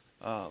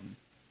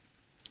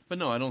 But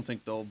no, I don't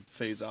think they'll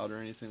phase out or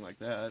anything like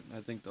that.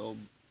 I think they'll,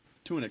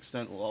 to an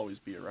extent, will always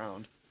be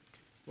around.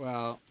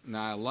 Well,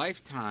 now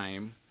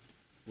Lifetime,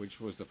 which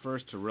was the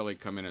first to really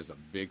come in as a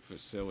big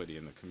facility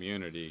in the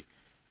community,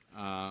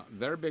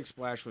 their big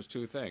splash was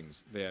two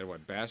things. They had,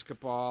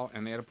 basketball,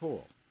 and they had a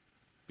pool,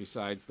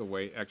 besides the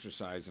weight,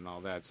 exercise, and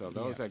all that. So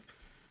those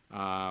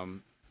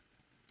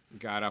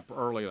got up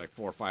early, like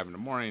 4 or 5 in the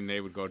morning, they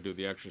would go do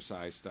the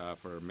exercise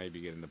stuff or maybe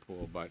get in the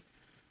pool. But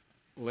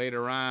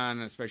later on,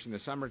 especially in the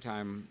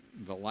summertime,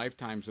 the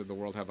Lifetimes of the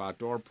world have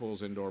outdoor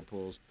pools, indoor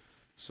pools.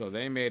 So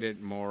they made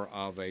it more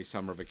of a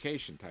summer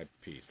vacation type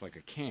piece, like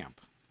a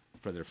camp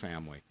for their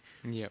family.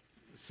 Yep.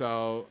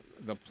 So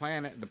the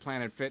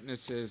Planet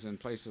Fitnesses and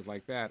places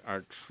like that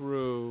are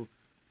true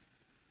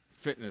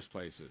fitness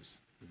places.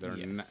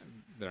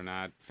 They're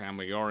not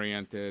family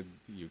oriented.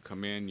 You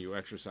come in, you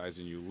exercise,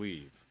 and you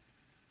leave.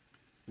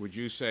 Would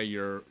you say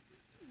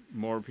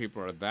more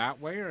people are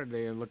that way, or are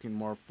they looking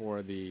more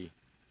for the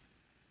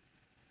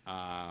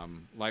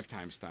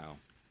Lifetime style?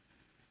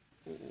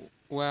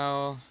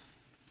 Well,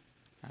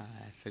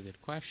 that's a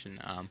good question.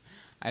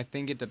 I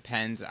think it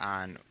depends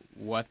on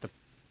what the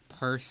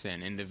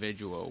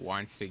individual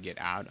wants to get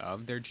out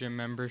of their gym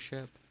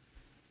membership.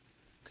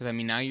 Because,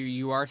 now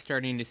you are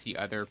starting to see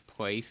other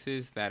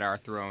places that are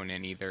throwing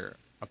in either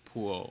a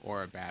pool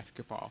or a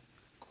basketball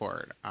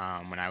court.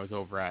 When I was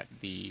over at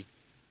the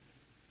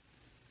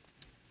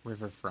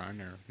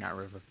Riverfront, or not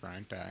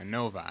Riverfront,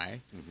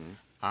 Novi.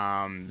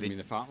 Mm-hmm. You mean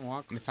the Fountain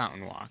Walk? The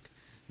Fountain Walk.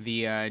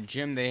 The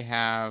gym they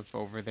have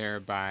over there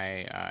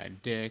by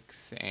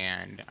Dick's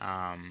and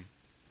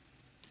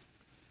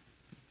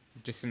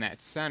just in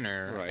that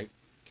center. Right.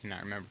 I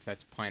cannot remember if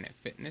that's Planet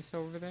Fitness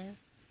over there,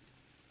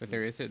 but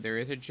there is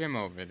a gym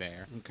over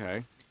there.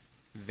 Okay.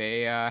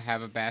 They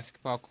have a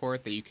basketball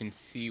court that you can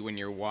see when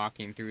you're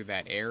walking through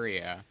that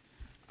area.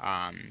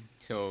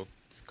 So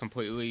it's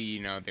completely,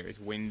 there's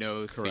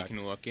windows. Correct. So you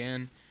can look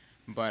in.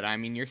 But,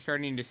 you're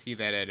starting to see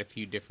that at a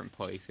few different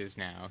places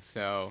now.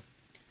 So,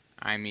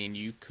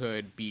 you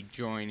could be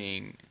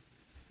joining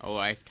a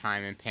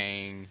Lifetime and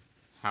paying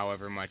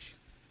however much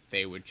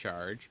they would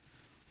charge.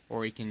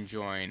 Or you can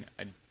join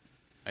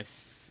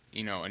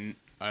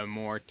a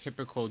more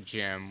typical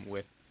gym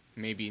with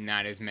maybe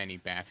not as many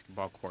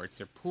basketball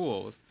courts or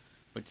pools,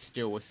 but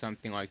still with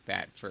something like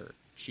that for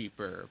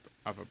cheaper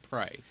of a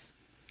price.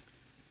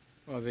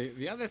 Well,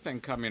 the other thing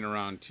coming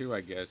around, too,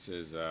 I guess,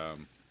 is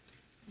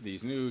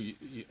these new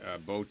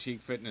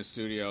boutique fitness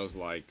studios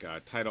like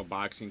Title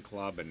Boxing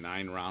Club and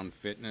 9 Round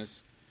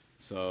Fitness.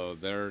 So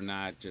they're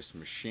not just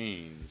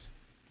machines.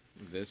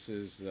 This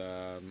is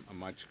a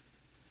much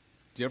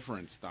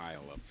different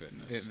style of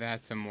fitness.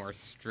 That's a more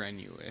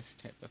strenuous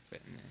type of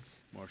fitness.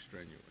 More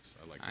strenuous.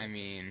 I like that.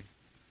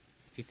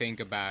 If you think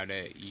about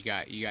it, you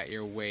got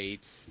your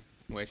weights,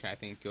 which I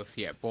think you'll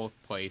see at both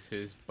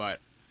places, but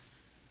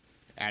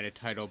at a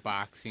Title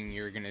Boxing,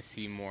 you're going to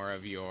see more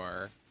of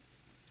your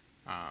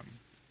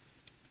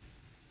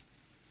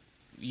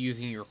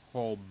using your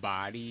whole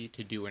body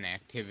to do an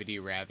activity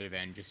rather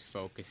than just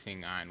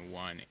focusing on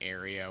one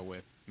area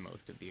with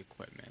most of the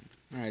equipment.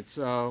 All right,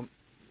 so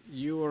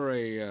you were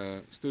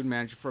a student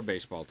manager for a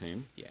baseball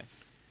team.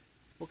 Yes.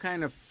 What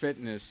kind of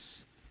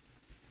fitness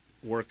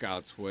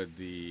workouts would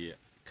the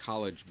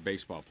college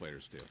baseball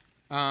players do?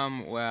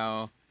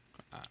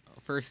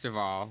 First of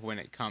all, when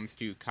it comes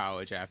to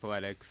college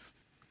athletics,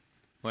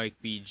 like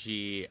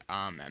BG,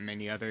 at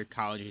many other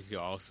colleges,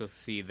 you'll also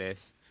see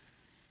this.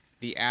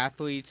 The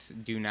athletes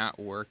do not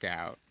work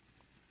out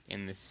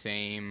in the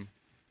same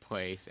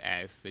place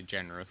as the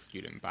general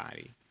student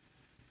body.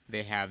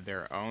 They have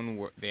their own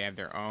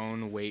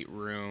weight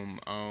room,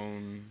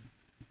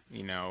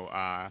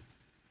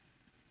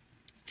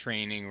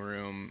 training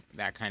room,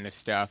 that kind of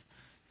stuff.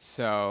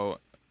 So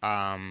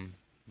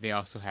they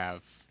also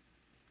have,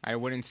 I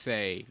wouldn't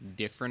say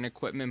different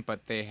equipment,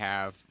 but they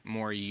have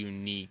more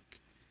unique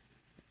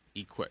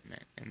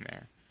equipment in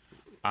there.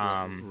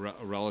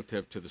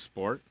 Relative to the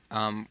sport?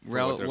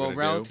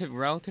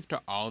 Relative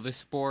to all the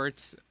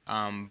sports,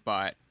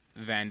 but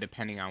then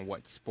depending on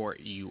what sport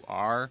you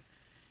are,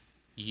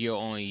 you'll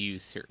only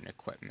use certain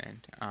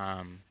equipment.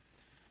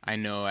 I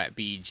know at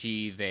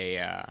BG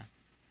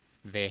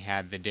they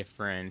had the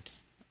different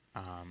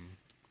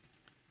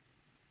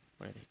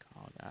what are they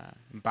called?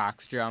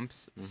 Box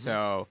jumps. Mm-hmm.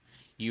 So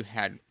you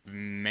had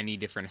many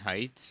different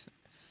heights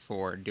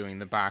for doing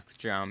the box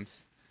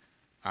jumps.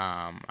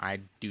 I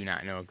do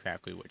not know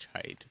exactly which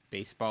height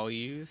baseball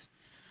used,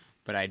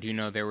 but I do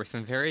know there were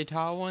some very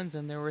tall ones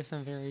and there were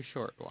some very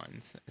short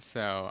ones.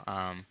 So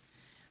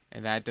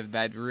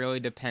that really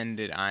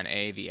depended on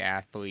A, the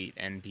athlete,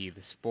 and B,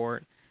 the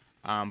sport.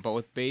 But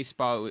with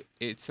baseball,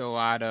 it's a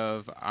lot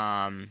of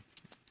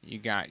you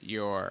got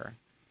your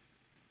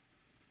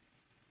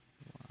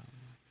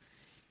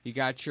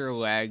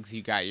legs,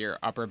 you got your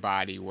upper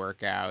body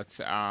workouts.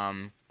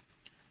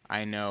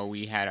 I know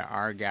we had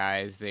our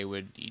guys, they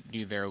would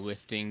do their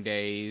lifting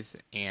days,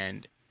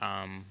 and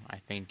I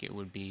think it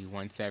would be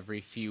once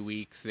every few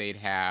weeks they'd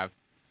have,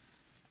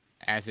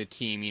 as a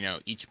team,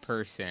 each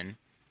person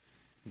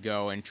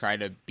go and try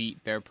to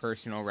beat their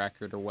personal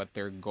record or what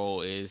their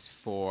goal is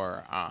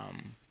for,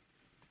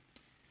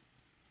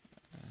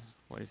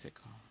 what is it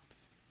called?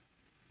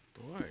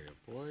 Boy,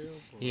 oh boy.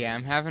 Yeah,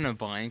 I'm having a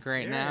blank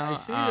right now. I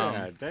see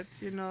that.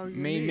 That's,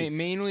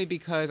 mainly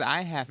because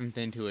I haven't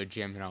been to a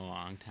gym in a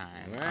long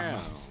time.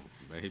 Well,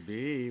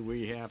 maybe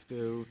we have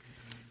to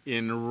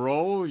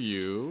enroll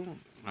you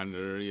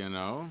under,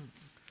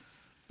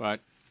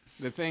 But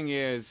the thing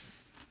is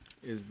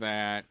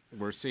that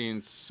we're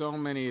seeing so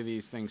many of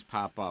these things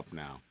pop up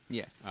now.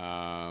 Yes.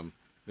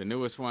 The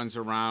newest ones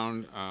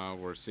around,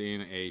 we're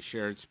seeing a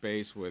shared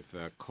space with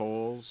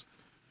Kohl's.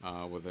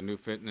 With a new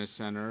fitness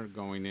center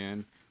going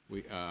in,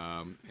 we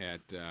at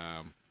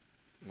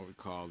what we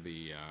call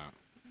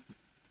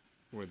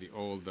where the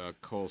old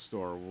Kohl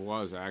store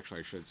was, actually,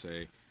 I should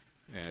say,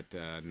 at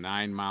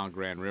 9 Mile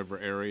Grand River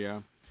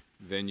area.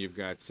 Then you've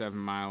got 7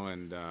 Mile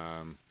and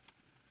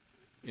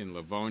in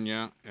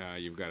Livonia.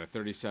 You've got a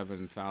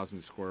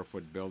 37,000 square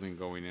foot building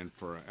going in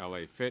for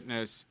LA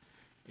Fitness,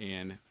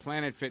 and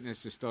Planet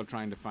Fitness is still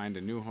trying to find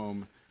a new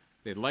home.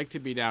 They'd like to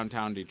be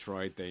downtown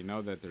Detroit. They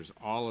know that there's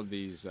all of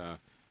these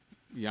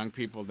young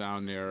people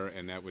down there,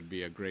 and that would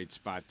be a great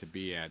spot to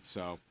be at.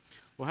 So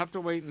we'll have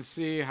to wait and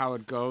see how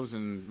it goes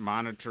and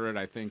monitor it.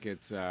 I think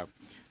it's I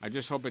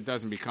just hope it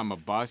doesn't become a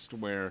bust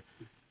where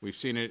we've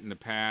seen it in the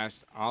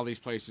past. All these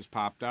places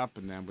popped up,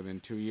 and then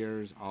within 2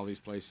 years, all these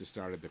places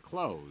started to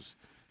close.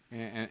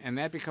 And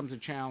that becomes a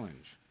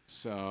challenge.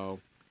 So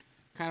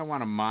kind of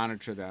want to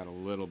monitor that a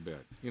little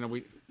bit.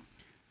 We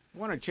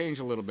want to change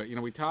a little bit.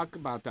 We talked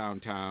about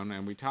downtown,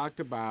 and we talked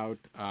about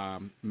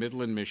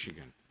Midland,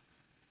 Michigan.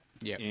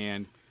 Yeah.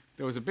 And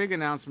there was a big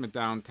announcement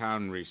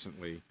downtown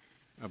recently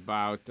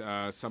about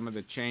some of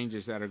the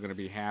changes that are going to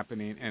be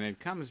happening, and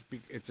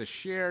it's a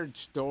shared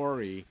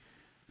story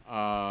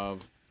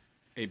of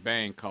a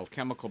bank called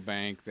Chemical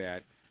Bank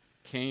that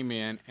came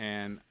in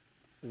and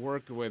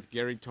worked with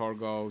Gary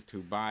Torgo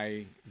to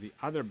buy the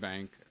other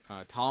bank,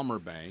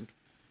 Talmer Bank,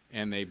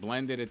 and they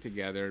blended it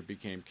together. It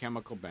became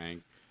Chemical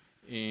Bank,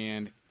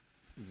 and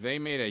they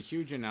made a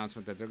huge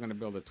announcement that they're going to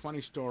build a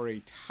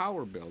 20-story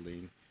tower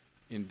building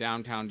in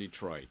downtown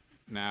Detroit.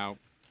 Now,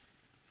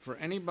 for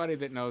anybody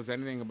that knows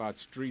anything about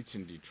streets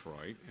in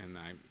Detroit, and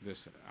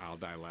I'll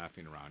die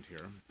laughing around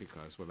here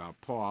because without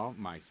Paul,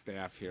 my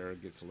staff here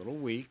gets a little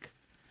weak.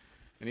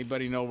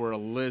 Anybody know where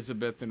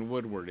Elizabeth and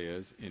Woodward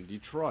is in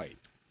Detroit?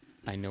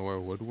 I know where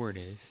Woodward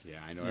is. Yeah,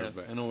 I know. Yeah,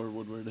 I know where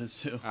Woodward is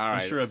too. All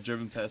right. I'm sure I've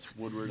driven past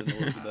Woodward and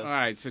Elizabeth. All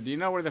right. So do you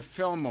know where the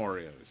Fillmore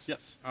is?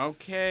 Yes.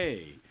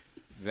 Okay,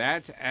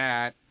 that's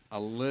at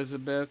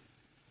Elizabeth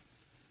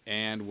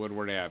and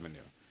Woodward Avenue.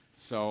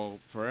 So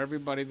for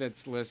everybody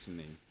that's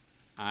listening,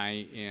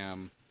 I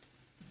am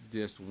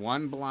just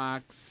 1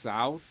 block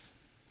south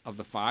of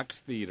the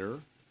Fox Theater.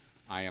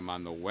 I am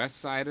on the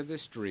west side of the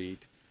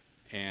street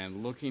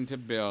and looking to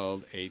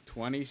build a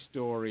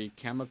 20-story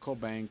Chemical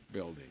Bank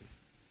building.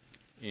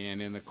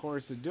 And in the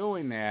course of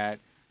doing that,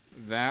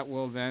 that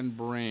will then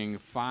bring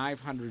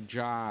 500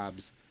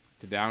 jobs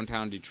to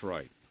downtown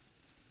Detroit.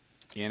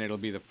 And it'll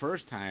be the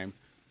first time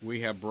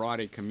we have brought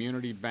a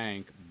community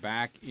bank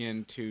back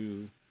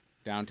into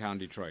downtown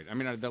Detroit. I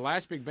mean, the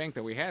last big bank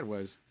that we had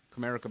was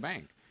Comerica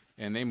Bank,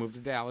 and they moved to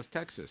Dallas,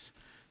 Texas.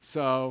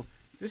 So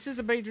this is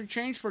a major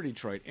change for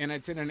Detroit, and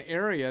it's in an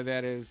area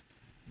that is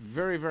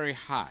very, very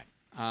hot.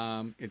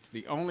 It's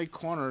the only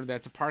corner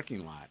that's a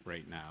parking lot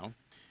right now,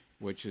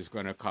 which is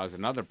going to cause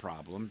another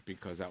problem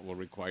because that will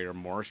require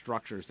more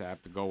structures to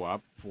have to go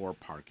up for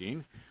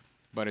parking.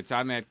 But it's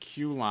on that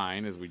queue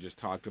line, as we just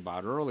talked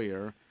about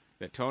earlier,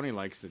 that Tony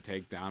likes to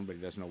take down, but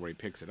he doesn't know where he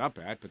picks it up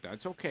at. But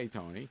that's okay,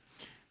 Tony.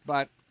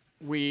 But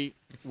we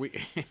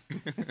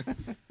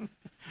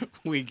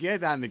we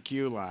get on the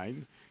queue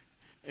line,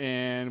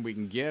 and we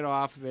can get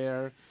off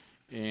there,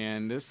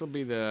 and this will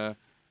be the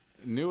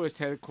newest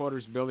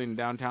headquarters building in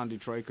downtown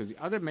Detroit, because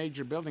the other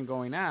major building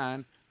going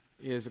on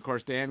is, of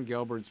course, Dan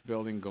Gilbert's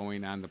building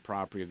going on the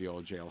property of the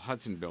old J.L.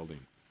 Hudson building.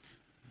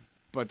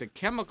 But the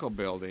chemical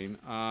building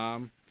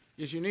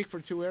is unique for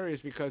two areas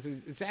because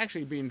it's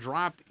actually being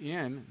dropped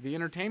in the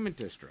entertainment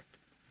district,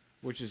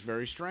 which is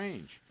very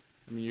strange.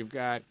 I mean, you've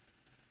got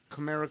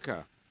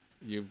Comerica,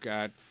 you've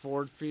got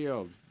Ford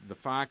Field, the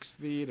Fox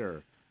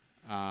Theater,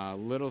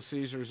 Little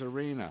Caesars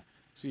Arena.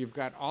 So you've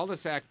got all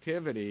this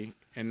activity,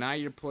 and now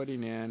you're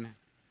putting in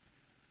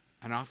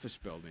an office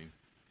building.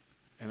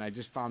 And I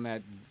just found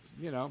that,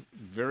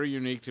 very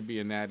unique to be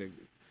in that.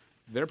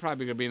 They're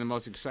probably going to be in the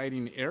most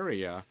exciting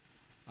area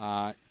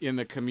in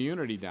the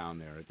community down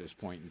there at this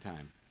point in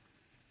time.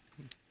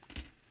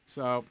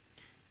 So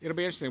it'll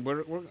be interesting.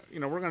 We're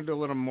going to do a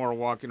little more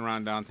walking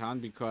around downtown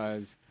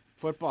because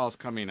football's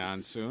coming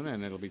on soon,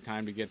 and it'll be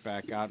time to get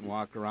back out and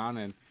walk around.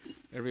 And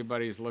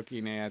everybody's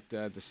looking at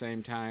the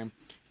same time,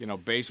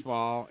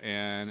 baseball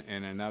and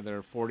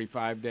another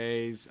 45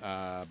 days,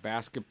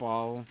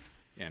 basketball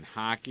and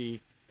hockey.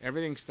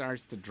 Everything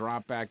starts to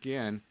drop back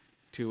in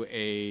to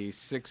a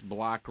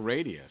 6-block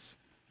radius.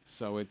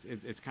 So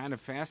it's kind of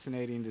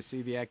fascinating to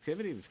see the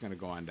activity that's going to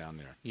go on down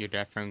there. You're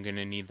definitely going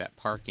to need that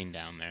parking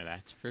down there,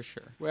 that's for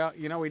sure. Well,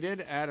 we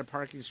did add a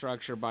parking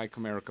structure by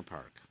Comerica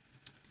Park.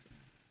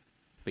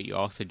 But you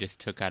also just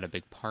took out a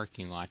big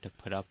parking lot to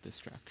put up the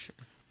structure.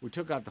 We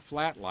took out the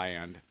flat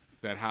land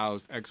that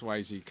housed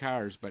XYZ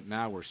cars, but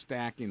now we're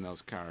stacking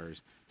those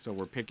cars. So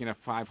we're picking up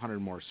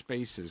 500 more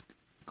spaces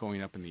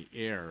going up in the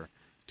air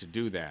to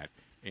do that.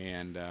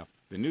 And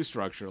the new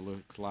structure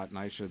looks a lot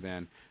nicer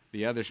than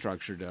the other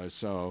structure does.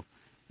 So,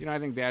 I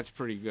think that's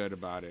pretty good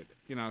about it.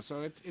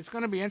 So it's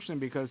going to be interesting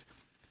because,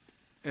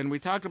 and we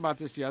talked about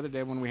this the other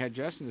day when we had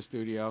Jess in the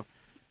studio,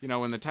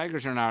 when the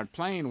Tigers are not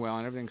playing well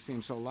and everything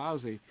seems so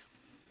lousy,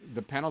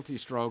 the penalty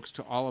strokes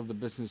to all of the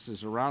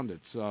businesses around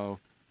it. So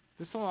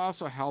this will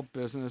also help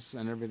business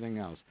and everything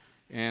else.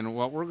 And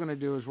what we're going to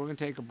do is we're going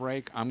to take a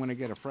break. I'm going to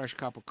get a fresh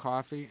cup of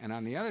coffee. And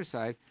on the other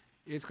side,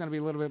 it's going to be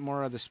a little bit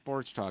more of the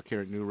sports talk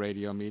here at New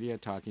Radio Media,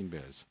 Talking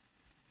Biz.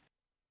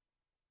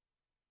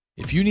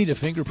 If you need a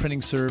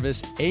fingerprinting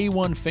service,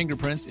 A1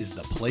 Fingerprints is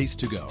the place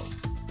to go.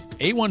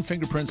 A1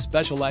 Fingerprints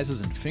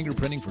specializes in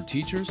fingerprinting for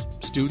teachers,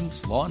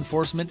 students, law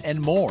enforcement, and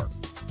more.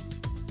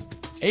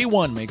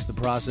 A1 makes the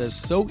process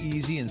so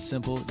easy and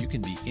simple you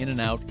can be in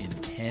and out in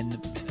 10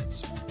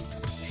 minutes.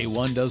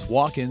 A1 does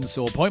walk-ins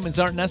so appointments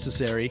aren't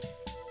necessary.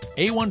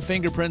 A1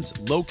 Fingerprints,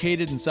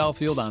 located in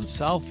Southfield on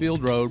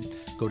Southfield Road.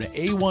 Go to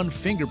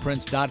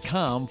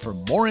a1fingerprints.com for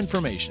more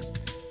information.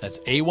 That's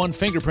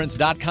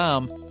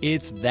a1fingerprints.com.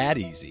 It's that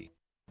easy.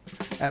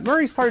 At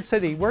Murray's Part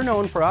City, we're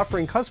known for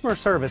offering customer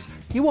service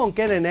you won't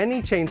get in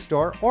any chain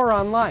store or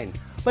online.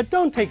 But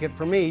don't take it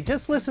from me,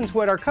 just listen to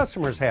what our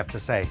customers have to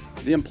say.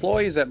 The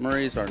employees at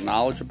Murray's are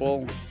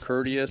knowledgeable,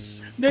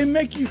 courteous. They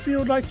make you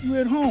feel like you're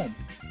at home.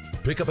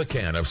 Pick up a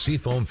can of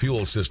Seafoam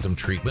Fuel System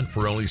treatment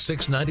for only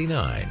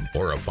 $6.99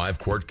 or a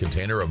 5-quart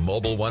container of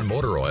Mobil 1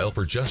 motor oil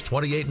for just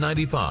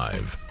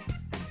 $28.95.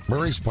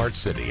 Murray's Part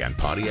City and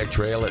Pontiac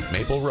Trail at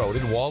Maple Road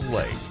in Walled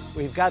Lake.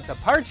 We've got the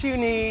parts you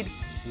need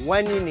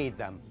when you need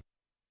them.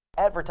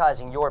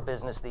 Advertising your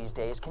business these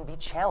days can be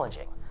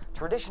challenging.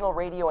 Traditional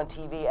radio and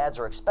TV ads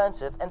are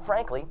expensive and,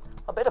 frankly,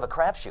 a bit of a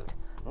crapshoot.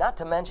 Not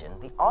to mention,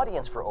 the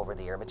audience for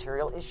over-the-air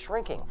material is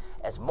shrinking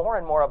as more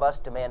and more of us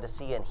demand to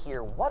see and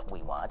hear what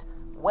we want,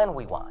 when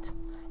we want.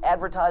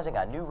 Advertising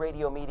on New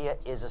Radio Media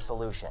is a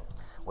solution.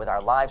 With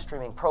our live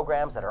streaming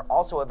programs that are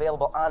also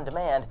available on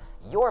demand,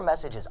 your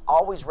message is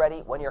always ready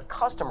when your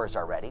customers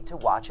are ready to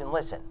watch and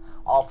listen,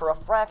 all for a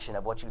fraction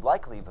of what you'd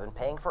likely have been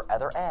paying for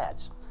other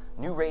ads.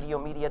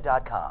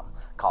 NewRadioMedia.com.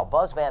 Call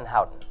Buzz Van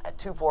Houten at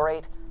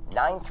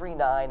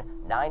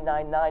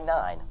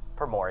 248-939-9999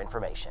 for more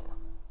information.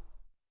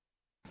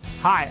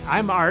 Hi,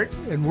 I'm Art,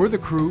 and we're the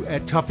crew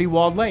at Tuffy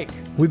Walled Lake.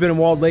 We've been in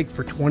Walled Lake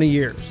for 20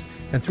 years,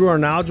 and through our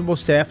knowledgeable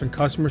staff and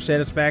customer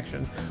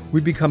satisfaction,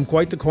 we've become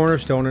quite the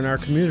cornerstone in our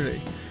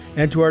community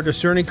and to our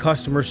discerning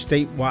customers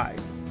statewide.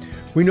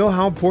 We know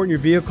how important your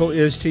vehicle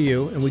is to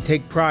you, and we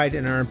take pride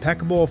in our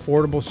impeccable,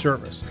 affordable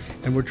service,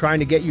 and we're trying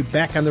to get you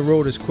back on the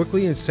road as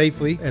quickly and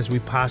safely as we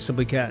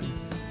possibly can.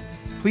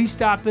 Please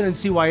stop in and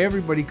see why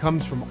everybody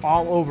comes from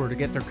all over to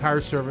get their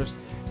cars serviced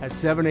at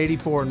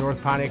 784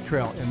 North Pontiac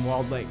Trail in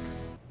Walled Lake.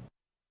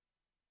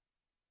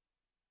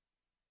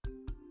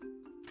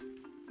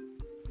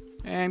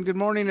 And good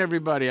morning,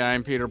 everybody.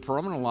 I'm Peter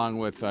Perlman, along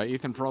with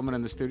Ethan Perlman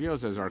in the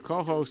studios as our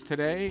co-host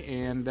today.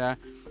 And, I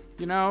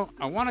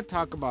want to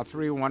talk about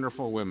three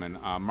wonderful women.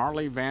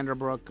 Marley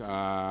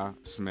Vanderbrook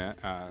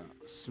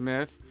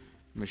Smith,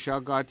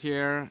 Michelle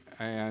Gauthier,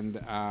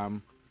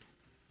 and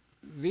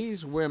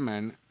these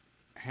women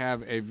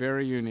have a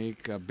very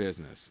unique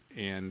business.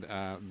 And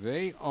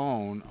they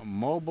own a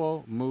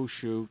Mobile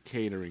Mushu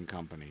Catering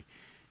Company.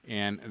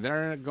 And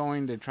they're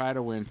going to try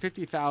to win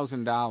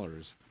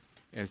 $50,000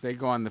 as they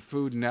go on the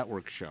Food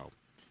Network show.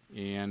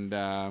 And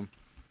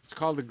it's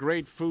called the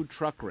Great Food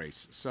Truck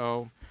Race.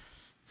 So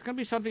it's going to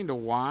be something to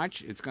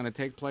watch. It's going to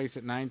take place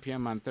at 9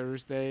 p.m. on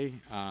Thursday.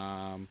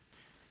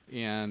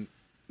 And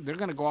they're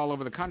going to go all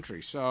over the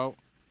country. So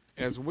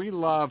as we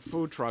love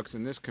food trucks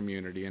in this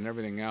community and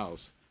everything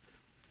else,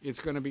 it's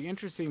going to be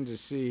interesting to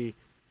see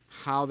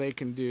how they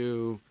can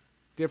do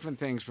different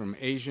things from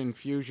Asian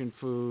fusion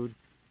food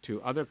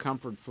to other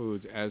comfort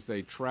foods as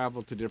they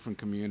travel to different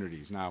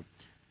communities. Now,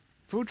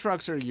 food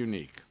trucks are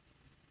unique.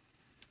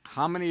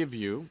 How many of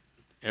you,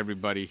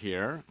 everybody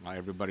here,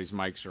 everybody's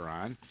mics are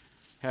on,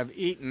 have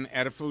eaten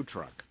at a food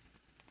truck?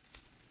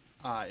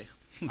 I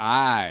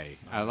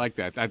like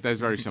that.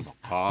 That's very simple.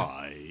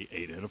 I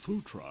ate at a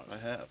food truck. I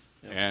have.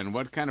 Yep. And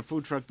what kind of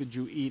food truck did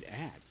you eat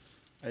at?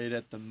 I ate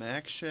at the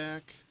Mac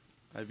Shack.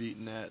 I've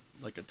eaten at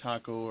like a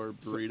taco or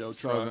burrito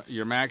So truck.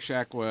 your Mac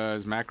Shack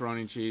was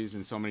macaroni and cheese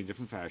in so many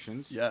different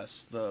fashions.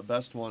 Yes, the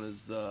best one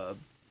is the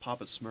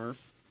Papa Smurf.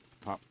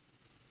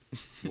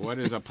 What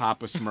is a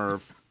Papa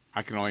Smurf?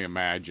 I can only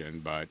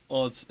imagine, but...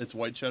 Well, it's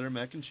white cheddar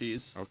mac and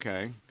cheese.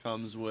 Okay.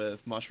 Comes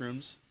with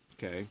mushrooms.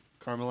 Okay.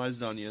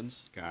 Caramelized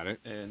onions. Got it.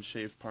 And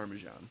shaved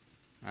Parmesan.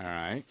 All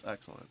right. It's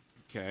excellent.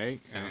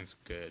 Okay. Sounds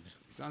good.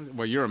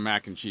 Well, you're a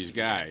mac and cheese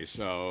guy,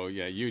 so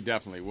yeah, you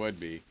definitely would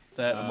be.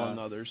 That among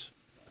others.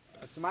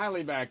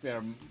 Smiley back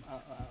there.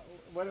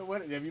 What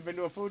have you been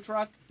to a food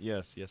truck?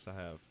 Yes, I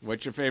have.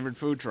 What's your favorite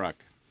food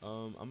truck?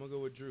 I'm gonna go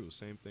with Drew.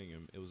 Same thing.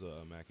 It was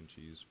a mac and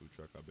cheese food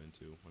truck I've been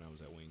to when I was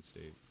at Wayne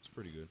State. It's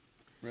pretty good.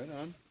 Right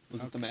on.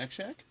 Was it the Mac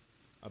Shack?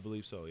 I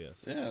believe so. Yes.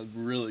 Yeah,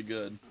 really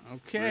good.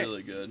 Okay.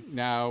 Really good.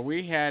 Now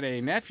we had a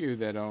nephew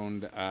that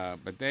owned,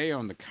 but they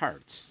owned the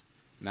carts,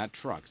 not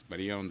trucks, but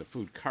he owned the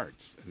food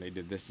carts, and they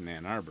did this in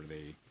Ann Arbor.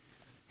 They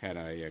had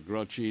a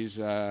grilled cheese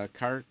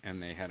cart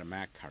and they had a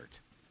mac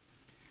cart.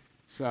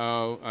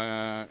 So,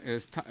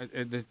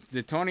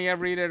 did Tony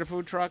ever eat at a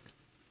food truck?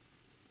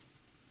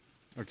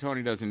 Or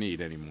Tony doesn't eat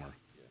anymore?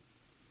 Yeah.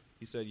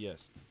 He said yes.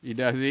 He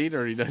does eat,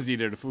 or he does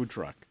eat at a food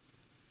truck?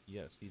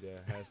 Yes, he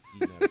has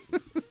eaten at a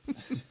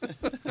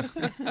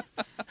food truck.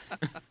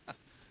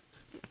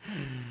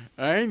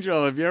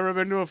 Angel, have you ever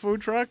been to a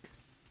food truck?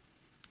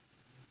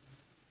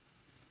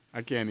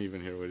 I can't even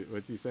hear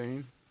what's he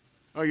saying.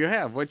 Oh, you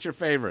have. What's your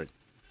favorite?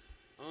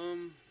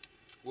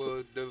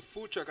 Well, the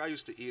food truck I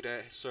used to eat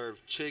at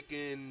served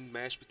chicken,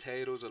 mashed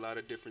potatoes, a lot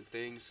of different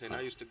things, and I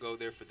used to go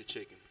there for the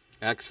chicken.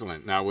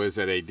 Excellent. Now, was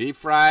it a deep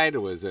fried,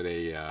 or was it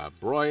a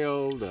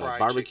broiled,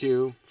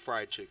 barbecue? Chicken.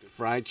 Fried chicken.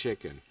 Fried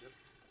chicken. Yep.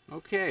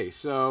 Okay,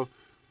 so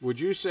would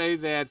you say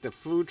that the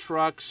food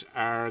trucks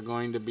are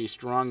going to be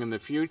strong in the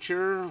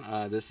future?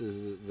 This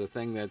is the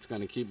thing that's going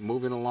to keep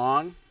moving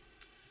along?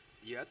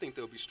 Yeah, I think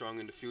they'll be strong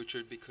in the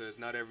future because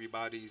not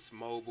everybody's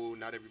mobile,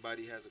 not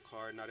everybody has a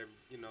car,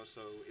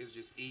 so it's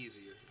just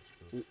easier.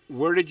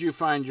 Where did you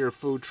find your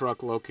food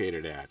truck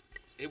located at?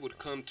 It would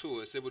come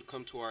to us. It would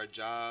come to our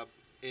job.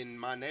 In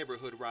my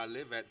neighborhood where I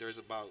live at, there's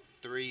about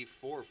 3-4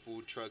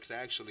 food trucks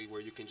actually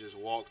where you can just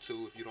walk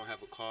to if you don't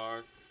have a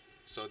car.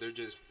 So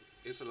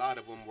it's a lot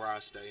of them where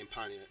I stay in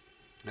Pontiac.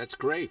 That's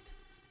great.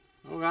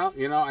 Well,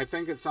 I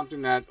think it's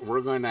something that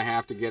we're going to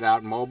have to get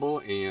out mobile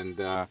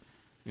and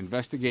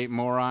investigate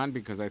more on,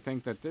 because I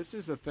think that this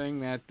is a thing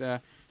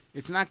that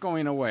it's not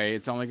going away.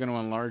 It's only going to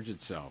enlarge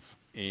itself.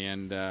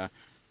 And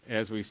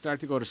as we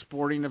start to go to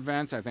sporting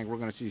events, I think we're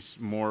going to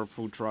see more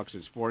food trucks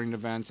at sporting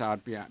events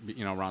out,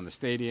 around the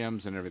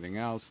stadiums and everything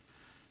else.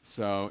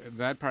 So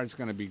that part's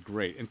going to be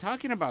great. And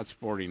talking about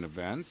sporting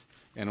events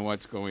and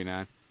what's going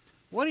on,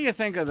 what do you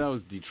think of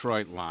those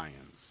Detroit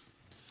Lions?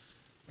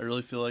 I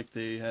really feel like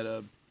they had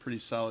a pretty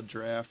solid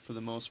draft for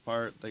the most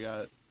part. They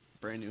got a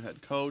brand new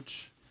head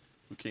coach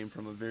who came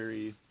from a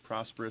very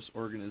prosperous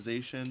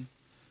organization.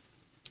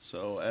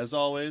 So, as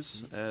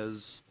always,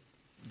 as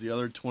the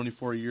other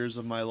 24 years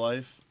of my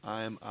life,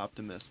 I am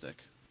optimistic.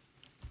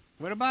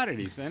 What about it,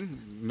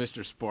 Ethan,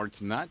 Mr.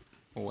 Sports Nut?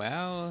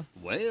 Well,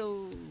 with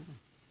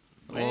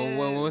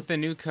the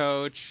new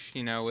coach,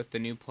 with the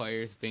new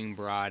players being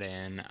brought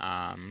in,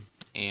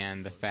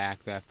 and the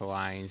fact that the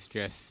Lions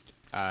just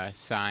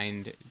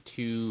signed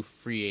 2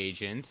 free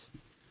agents,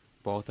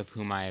 both of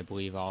whom I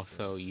believe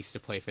also used to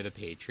play for the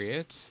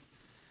Patriots.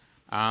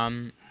 I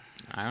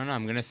don't know.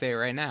 I'm going to say it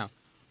right now.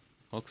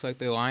 Looks like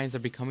the Lions are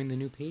becoming the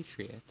new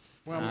Patriots.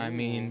 Well,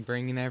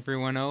 bringing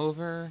everyone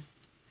over.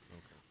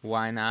 Okay.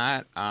 Why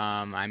not?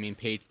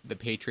 The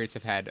Patriots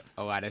have had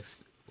a lot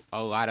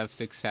of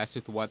success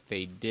with what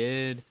they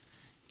did,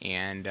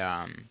 and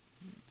of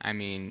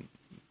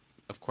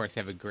course,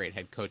 they have a great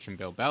head coach in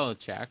Bill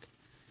Belichick.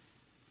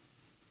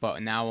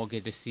 But now we'll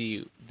get to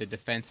see the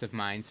defensive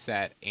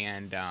mindset,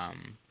 and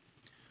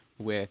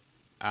with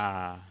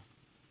Matt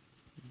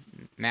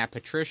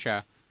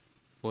Patricia,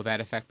 will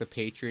that affect the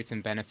Patriots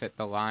and benefit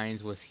the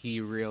Lions? Was he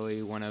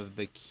really one of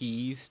the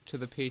keys to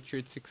the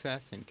Patriots'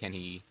 success, and can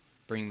he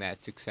bring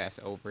that success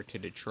over to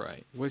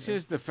Detroit? Was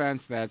his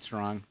defense that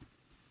strong?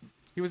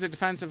 He was a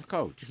defensive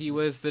coach. He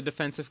was the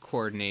defensive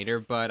coordinator,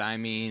 but I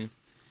mean,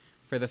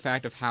 for the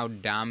fact of how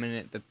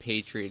dominant the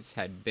Patriots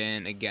had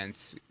been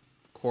against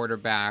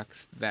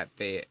quarterbacks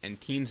and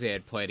teams they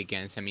had played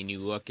against. I mean, you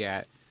look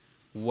at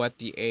what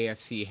the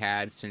AFC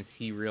had since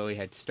he really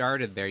had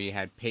started there. You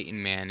had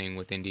Peyton Manning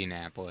with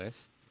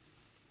Indianapolis.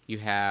 You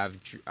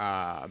have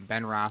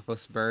Ben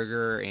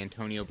Roethlisberger,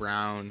 Antonio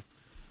Brown,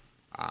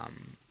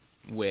 and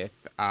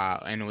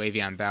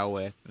Le'Veon Bell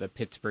with the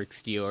Pittsburgh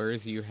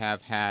Steelers. You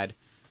have had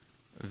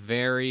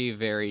very,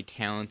 very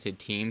talented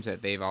teams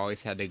that they've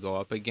always had to go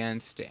up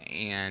against,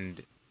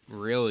 and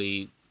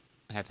really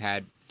have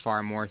had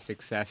far more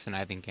success than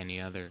I think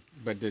any other.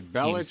 But did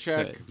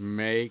Belichick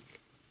make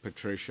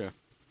Patricia?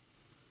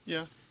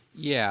 Yeah.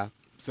 Yeah.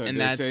 So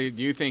do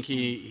you think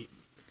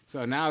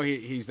so now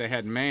he's the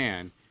head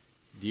man.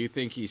 Do you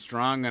think he's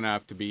strong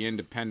enough to be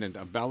independent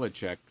of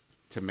Belichick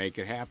to make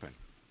it happen?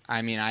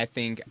 I mean, I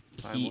think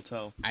time will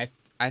tell.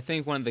 I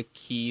think one of the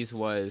keys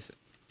was,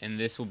 and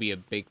this will be a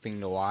big thing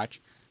to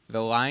watch,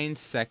 the Lions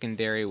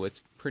secondary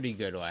was pretty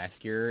good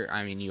last year.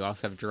 I mean, you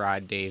also have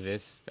Gerard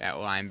Davis at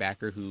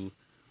linebacker, who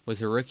was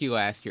a rookie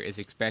last year, is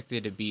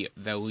expected to be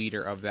the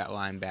leader of that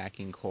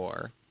linebacking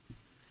core.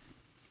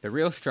 The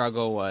real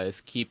struggle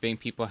was keeping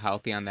people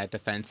healthy on that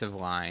defensive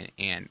line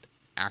and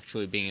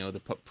actually being able to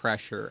put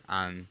pressure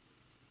on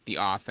the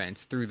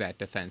offense through that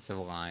defensive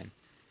line.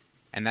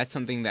 And that's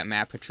something that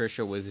Matt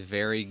Patricia was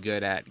very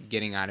good at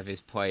getting out of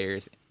his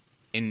players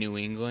in New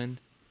England.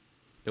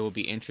 It will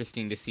be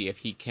interesting to see if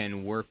he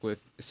can work with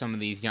some of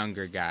these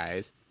younger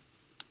guys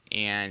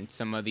and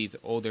some of these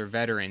older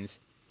veterans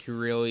to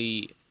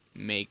really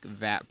make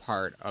that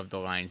part of the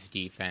Lions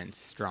defense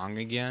strong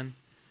again,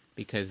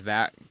 because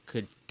that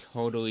could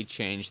totally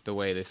change the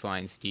way this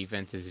Lions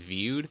defense is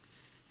viewed.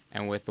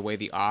 And with the way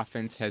the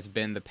offense has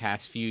been the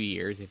past few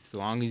years, as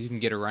long as you can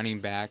get a running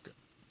back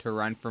to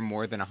run for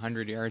more than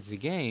 100 yards a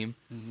game,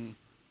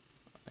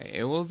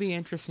 it will be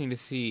interesting to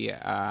see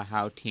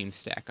how teams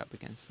stack up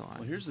against the Lions.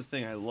 Well, here's the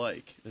thing I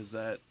like, is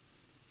that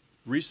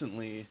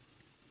recently,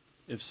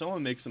 if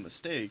someone makes a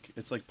mistake,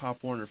 it's like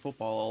Pop Warner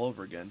football all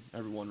over again.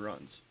 Everyone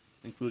runs,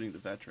 including the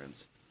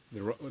veterans. They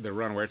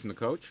run away from the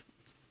coach?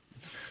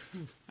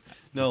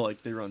 No,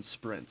 like they run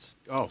sprints.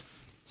 Oh.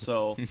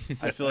 So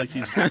I feel like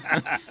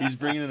he's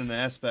bringing in an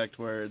aspect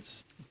where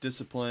it's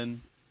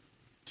discipline,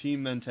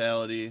 team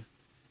mentality,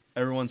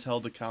 everyone's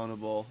held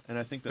accountable, and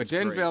I think that's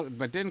great.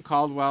 But didn't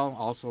Caldwell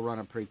also run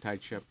a pretty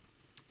tight ship?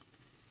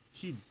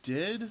 He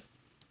did,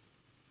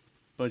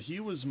 but he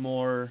was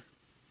more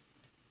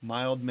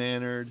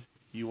mild-mannered.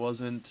 He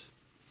wasn't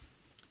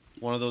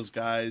one of those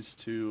guys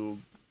to...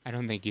 I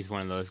don't think he's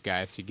one of those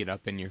guys to get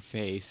up in your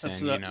face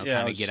and, kind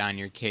of get on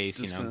your case.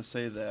 Just going to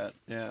say that,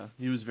 yeah.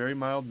 He was very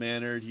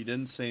mild-mannered. He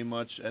didn't say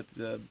much at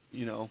the,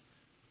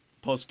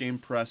 post-game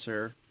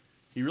presser.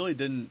 He really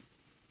didn't...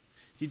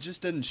 He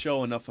just didn't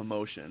show enough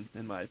emotion,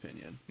 in my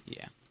opinion.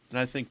 Yeah. And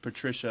I think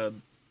Patricia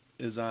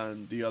is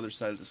on the other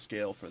side of the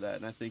scale for that.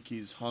 And I think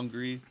he's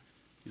hungry.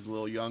 He's a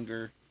little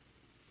younger.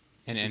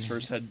 And it's his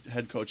first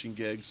head coaching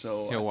gig,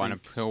 so he'll want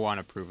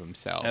to prove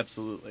himself.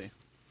 Absolutely.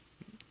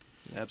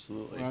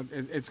 Well,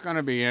 it's going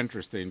to be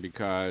interesting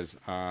because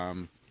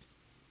the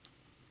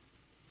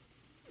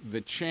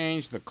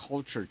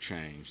culture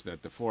change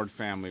that the Ford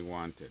family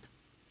wanted.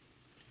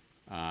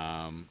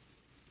 I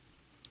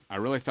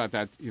really thought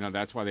that,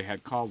 that's why they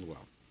had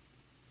Caldwell.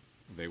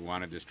 They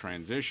wanted this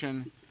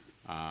transition.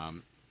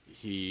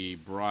 He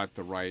brought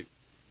the right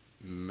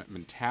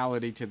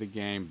mentality to the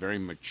game, very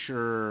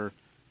mature,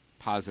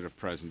 positive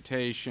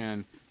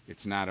presentation.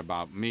 It's not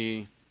about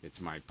me. It's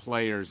my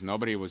players.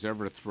 Nobody was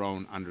ever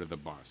thrown under the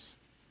bus.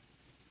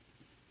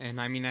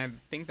 And, I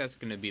think that's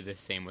going to be the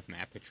same with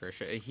Matt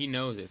Patricia. He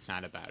knows it's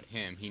not about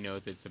him. He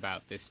knows it's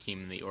about this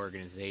team and the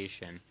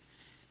organization.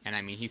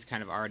 And, he's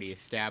kind of already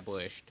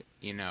established,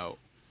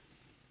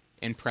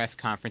 in press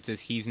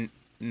conferences, he's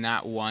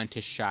not one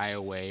to shy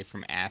away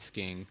from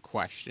asking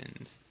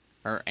questions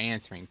or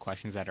answering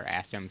questions that are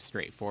asked him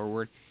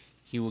straightforward.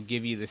 He will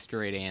give you the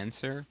straight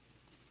answer.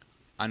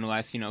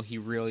 Unless, he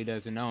really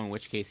doesn't know, in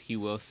which case he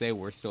will say,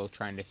 we're still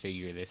trying to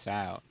figure this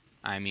out.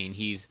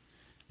 He's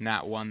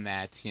not one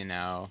that's,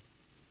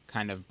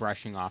 kind of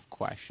brushing off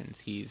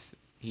questions.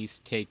 He's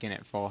taken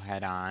it full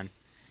head on.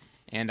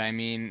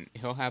 And,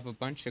 he'll have a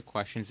bunch of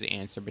questions to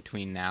answer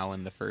between now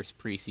and the first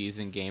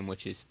preseason game,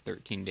 which is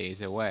 13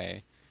 days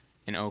away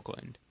in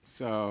Oakland.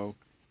 So,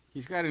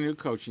 he's got a new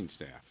coaching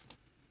staff.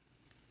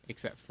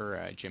 Except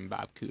for Jim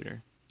Bob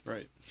Cooter.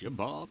 Right. Jim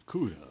Bob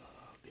Cooter,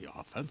 the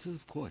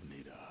offensive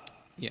coordinator.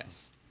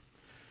 Yes.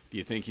 Do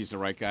you think he's the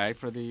right guy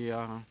for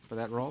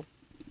that role?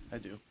 I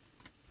do.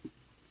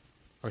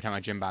 We're talking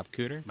about Jim Bob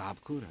Cooter? Bob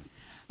Cooter.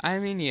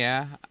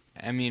 Yeah.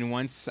 I mean,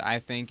 once I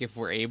think if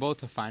we're able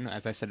to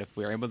as I said, if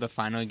we're able to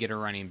finally get a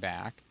running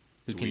back,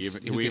 do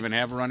we even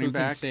have a running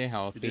back? Who can stay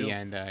healthy,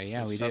 and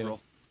we do.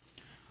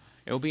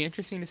 It'll be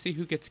interesting to see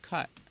who gets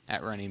cut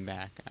at running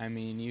back. I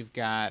mean, you've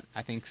got,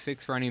 I think,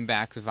 6 running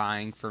backs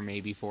vying for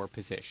maybe 4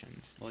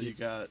 positions. Well, you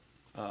got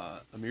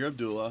Amir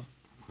Abdullah,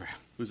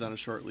 who's on a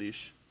short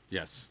leash.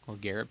 Yes. Well,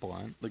 Garrett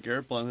Blunt.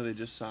 LeGarrette Blunt, who they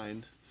just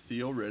signed.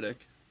 Theo Riddick,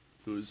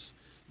 who's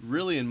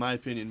really, in my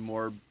opinion,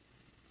 more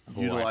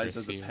utilized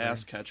as a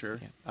pass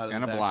catcher out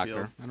of the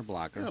backfield. And a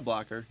blocker. And a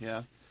blocker,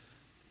 yeah.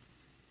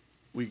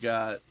 We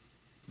got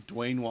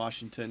Dwayne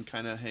Washington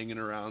kind of hanging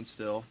around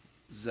still.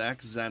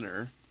 Zach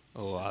Zenner.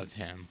 Love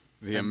him.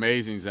 The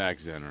amazing Zach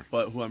Zenner.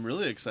 But who I'm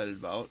really excited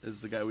about is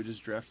the guy we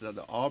just drafted out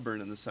of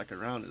Auburn in the 2nd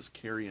round is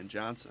Kerryon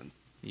Johnson.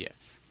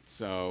 Yes.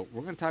 So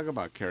we're going to talk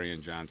about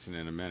Kerryon Johnson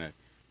in a minute.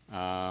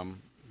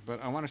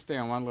 But I want to stay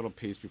on one little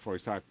piece before we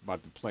talk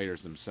about the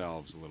players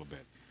themselves a little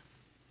bit.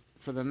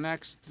 For the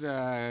next,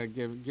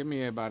 give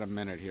me about a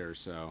minute here or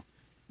so.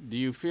 Do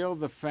you feel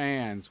the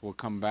fans will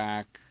come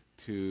back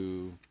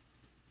to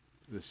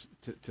this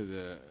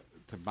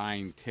to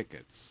buying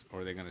tickets,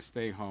 or are they going to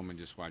stay home and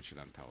just watch it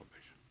on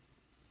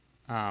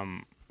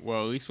television?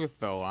 Well, at least with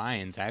the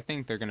Lions, I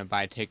think they're going to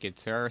buy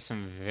tickets. There are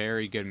some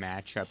very good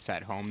matchups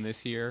at home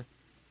this year,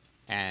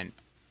 and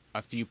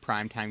a few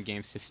primetime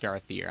games to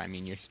start the year. I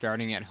mean, you're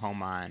starting at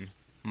home on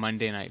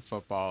Monday Night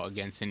Football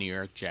against the New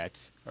York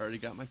Jets. Already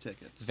got my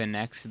tickets. The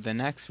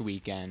next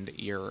weekend,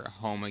 you're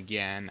home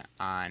again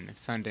on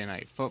Sunday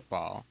Night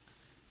Football.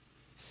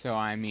 So,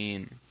 I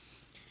mean,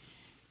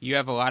 you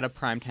have a lot of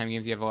primetime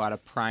games. You have a lot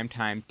of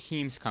primetime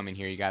teams coming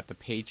here. You got the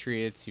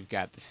Patriots. You've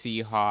got the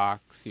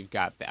Seahawks. You've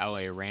got the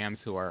LA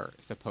Rams, who are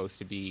supposed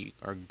to be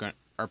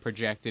are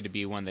projected to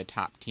be one of the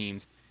top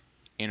teams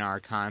in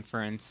our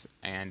conference,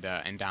 and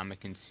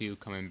Ndamukong Suh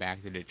coming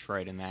back to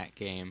Detroit in that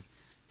game.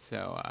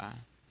 So,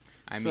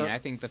 I mean, I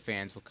think the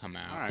fans will come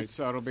out. All right,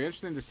 so it'll be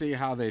interesting to see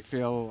how they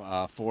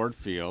feel Ford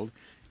Field.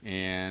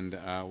 And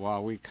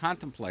while we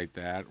contemplate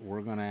that,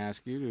 we're going to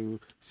ask you to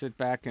sit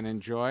back and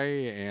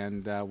enjoy,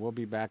 and we'll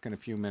be back in a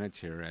few minutes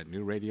here at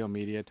New Radio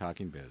Media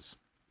Talking Biz.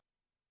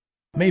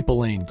 Maple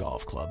Lane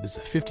Golf Club is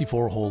a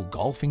 54-hole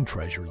golfing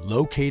treasure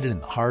located in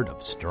the heart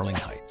of Sterling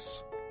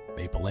Heights.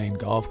 Maple Lane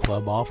Golf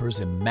Club offers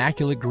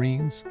immaculate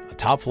greens, a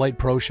top-flight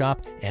pro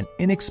shop, and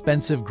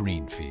inexpensive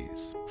green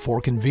fees. For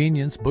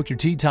convenience, book your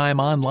tee time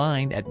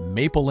online at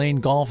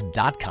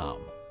maplelanegolf.com.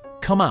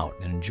 Come out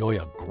and enjoy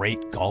a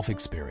great golf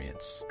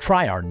experience.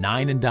 Try our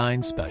 9 and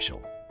Dine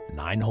special.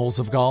 9 holes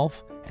of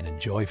golf and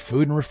enjoy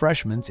food and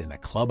refreshments in the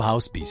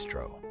Clubhouse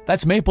Bistro.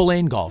 That's Maple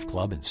Lane Golf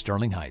Club in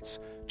Sterling Heights.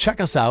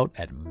 Check us out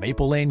at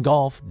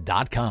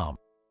maplelanegolf.com.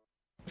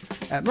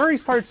 At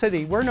Murray's Part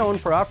City, we're known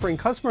for offering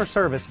customer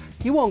service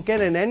you won't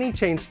get in any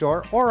chain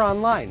store or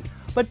online.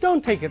 But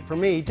don't take it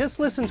from me, just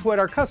listen to what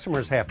our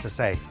customers have to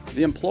say.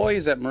 The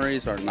employees at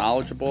Murray's are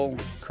knowledgeable,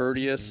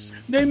 courteous.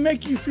 They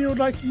make you feel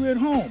like you're at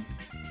home.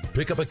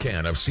 Pick up a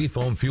can of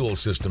Seafoam Fuel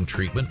System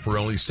treatment for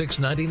only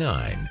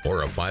 $6.99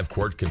 or a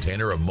 5-quart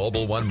container of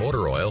Mobil 1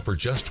 motor oil for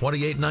just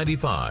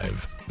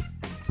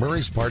 $28.95.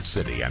 Murray's Part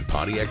City and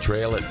Pontiac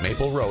Trail at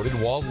Maple Road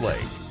in Walled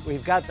Lake.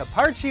 We've got the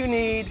parts you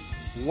need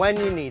when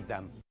you need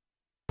them.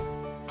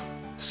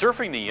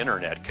 Surfing the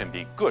internet can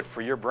be good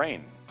for your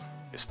brain,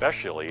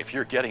 especially if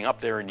you're getting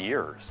up there in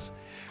years.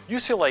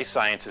 UCLA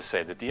scientists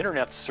say that the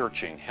internet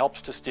searching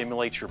helps to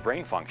stimulate your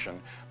brain function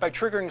by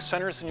triggering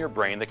centers in your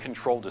brain that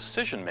control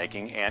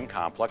decision-making and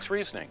complex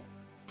reasoning.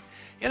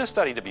 In a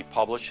study to be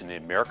published in the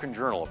American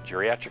Journal of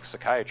Geriatric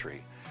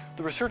Psychiatry,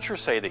 the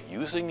researchers say that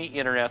using the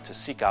internet to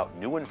seek out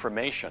new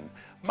information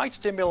might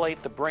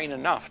stimulate the brain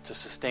enough to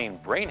sustain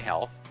brain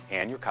health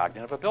and your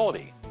cognitive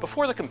ability.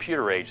 Before the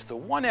computer age, the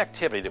one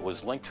activity that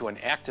was linked to an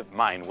active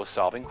mind was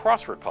solving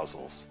crossword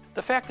puzzles.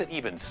 The fact that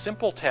even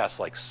simple tasks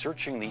like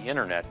searching the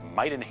internet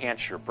might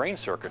enhance your brain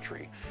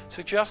circuitry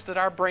suggests that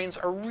our brains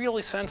are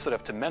really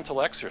sensitive to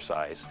mental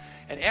exercise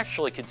and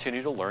actually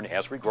continue to learn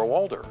as we grow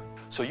older.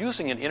 So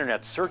using an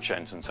internet search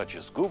engine such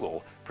as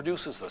Google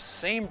produces the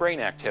same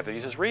brain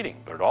activities as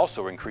reading, but it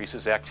also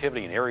increases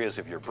activity in areas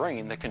of your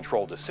brain that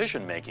control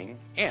decision making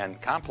and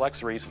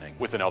complex reasoning.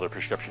 With another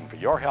prescription for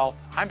your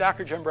health, I'm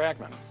Dr. Jim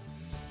Bragman.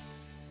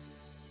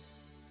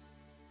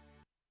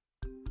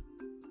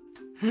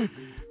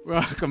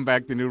 Welcome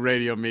back to New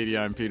Radio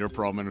Media. I'm Peter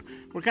Perlman.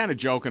 We're kind of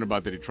joking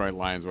about the Detroit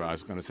Lions, where I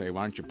was going to say,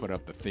 why don't you put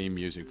up the theme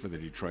music for the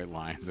Detroit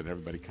Lions? And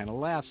everybody kind of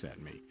laughs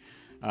at me.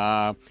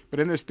 But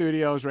in the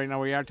studios right now,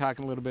 we are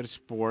talking a little bit of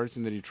sports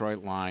and the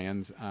Detroit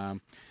Lions.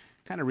 Kind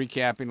of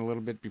recapping a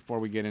little bit before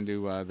we get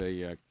into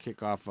the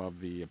kickoff of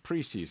the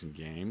preseason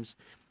games.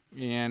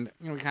 And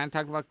we kind of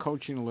talked about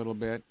coaching a little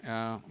bit.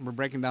 We're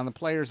breaking down the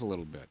players a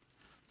little bit.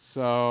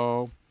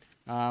 So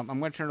I'm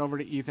going to turn it over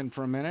to Ethan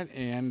for a minute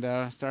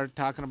and start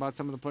talking about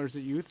some of the players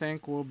that you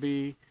think will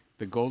be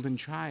the golden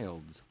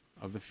childs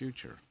of the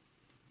future.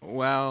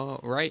 Well,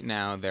 right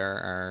now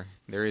there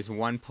is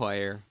one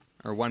player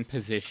or one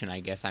position, I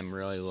guess, I'm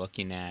really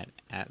looking at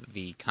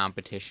the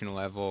competition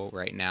level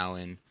right now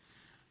in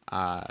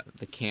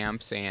the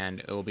camps, and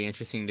it will be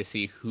interesting to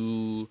see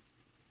who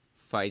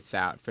fights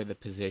out for the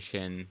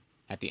position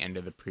at the end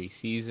of the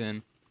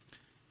preseason.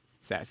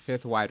 It's that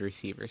 5th wide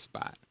receiver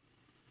spot.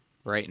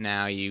 Right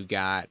now you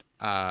got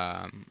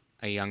a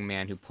young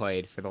man who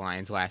played for the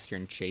Lions last year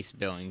in Chase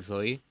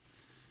Billingsley,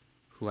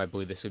 who I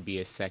believe this would be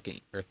his 2nd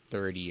or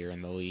 3rd year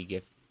in the league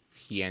if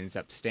he ends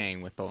up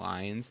staying with the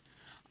Lions.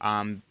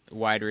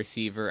 Wide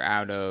receiver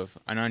out of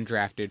an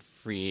undrafted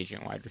free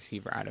agent wide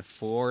receiver out of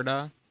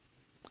Florida.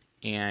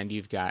 And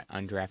you've got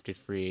undrafted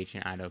free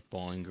agent out of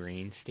Bowling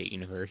Green State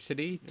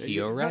University,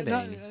 Tio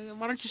Redding.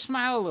 Why don't you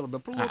smile a little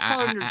bit? Put a little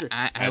color in your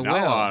I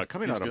will.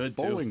 Coming out of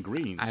Bowling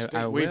Green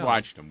State. We've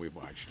watched him.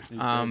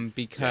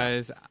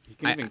 Because he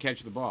can even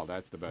catch the ball.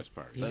 That's the best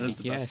part. That is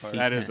the best part.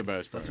 That is the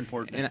best part. That's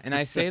important. And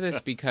I say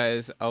this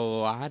because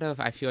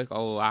I feel like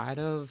a lot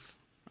of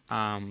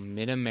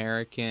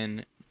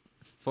Mid-American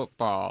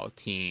football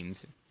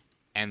teams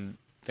and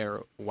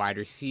their wide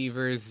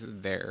receivers,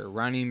 their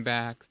running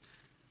backs,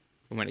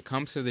 when it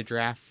comes to the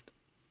draft,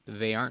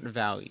 they aren't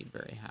valued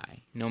very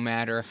high, no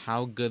matter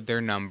how good their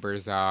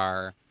numbers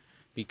are,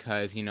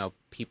 because,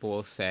 people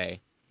will say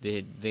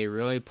they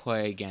really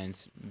play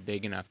against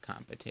big enough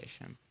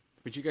competition.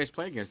 But you guys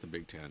play against the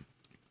Big Ten.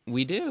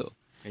 We do.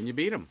 And you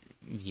beat them.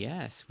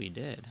 Yes, we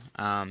did.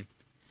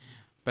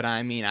 But,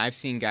 I've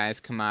seen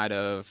guys come out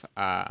of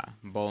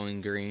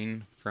Bowling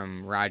Green,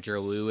 from Roger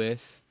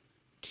Lewis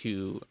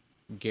to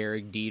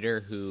Garrick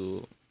Dieter,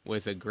 who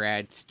was a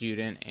grad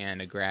student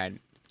and a grad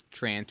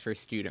transfer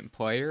student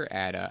player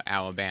at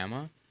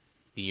Alabama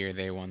the year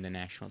they won the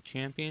national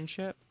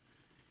championship.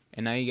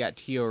 And now you got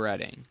Tio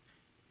Redding.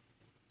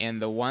 And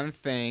the one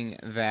thing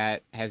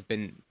that I've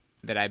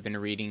been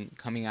reading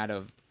coming out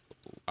of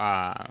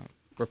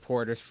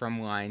reporters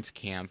from Lions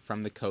camp,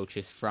 from the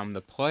coaches, from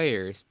the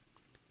players,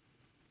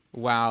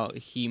 while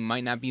he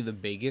might not be the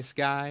biggest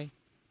guy,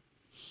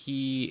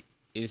 he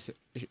is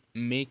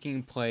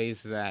making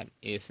plays that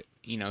is,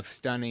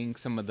 stunning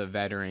some of the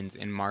veterans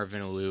in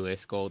Marvin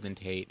Lewis, Golden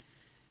Tate.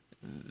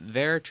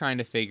 They're trying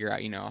to figure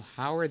out,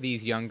 how are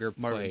these younger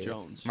players...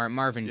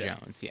 Marvin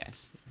Jones,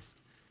 yes.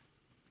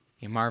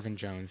 Yeah, Marvin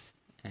Jones.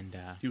 And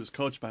he was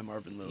coached by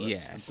Marvin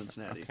Lewis in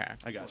Cincinnati. Okay.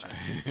 I got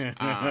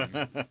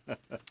you.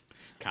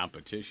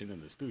 Competition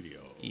in the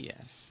studio.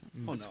 Yes.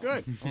 It's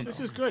good. This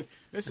is good.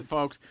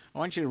 Folks, I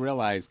want you to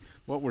realize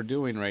what we're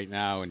doing right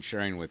now and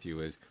sharing with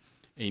you is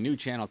a new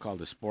channel called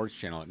the Sports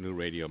Channel at New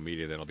Radio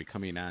Media that'll be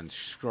coming on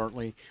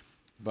shortly.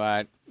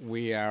 But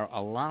we are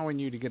allowing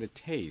you to get a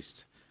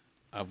taste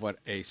of what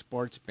a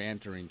sports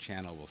bantering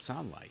channel will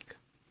sound like.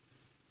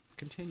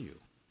 Continue.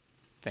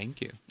 Thank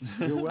you.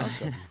 You're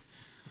welcome.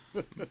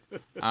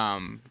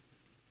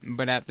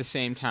 But at the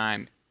same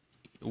time,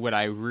 what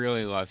I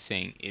really love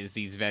seeing is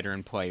these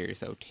veteran players,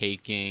 though,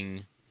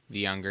 taking the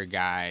younger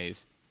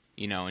guys,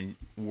 and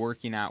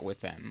working out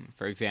with them.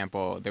 For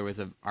example, there was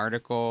an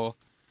article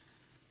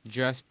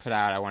just put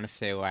out, I want to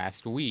say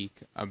last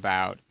week,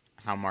 about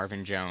how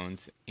Marvin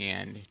Jones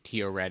and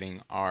Tio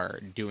Redding are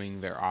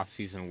doing their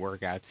off-season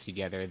workouts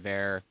together.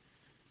 They're,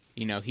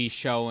 he's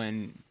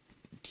showing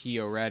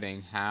Tio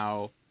Redding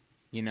how,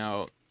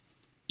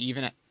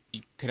 even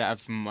you could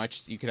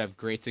have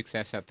great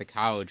success at the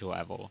college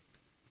level,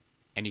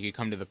 and you could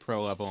come to the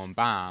pro level and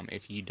bomb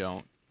if you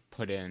don't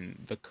put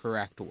in the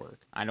correct work.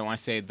 I don't want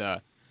to say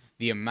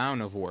the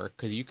amount of work,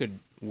 because you could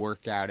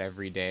work out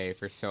every day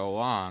for so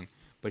long,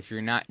 but if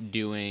you're not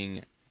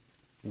doing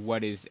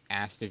what is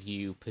asked of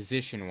you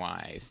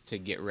position-wise to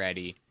get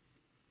ready,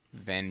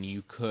 then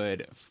you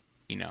could,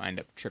 end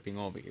up tripping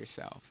over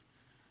yourself.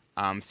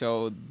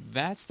 So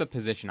that's the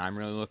position I'm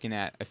really looking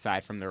at,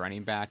 aside from the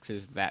running backs,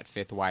 is that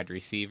 5th wide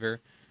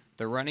receiver.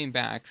 The running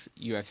backs,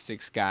 you have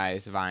 6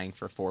 guys vying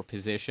for 4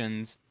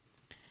 positions,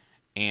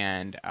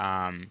 and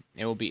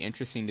it will be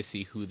interesting to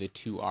see who the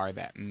 2 are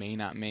that may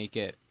not make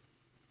it.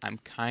 I'm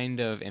kind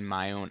of, in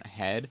my own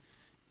head,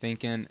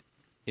 thinking,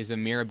 is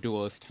Amir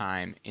Abdullah's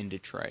time in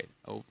Detroit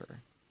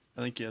over?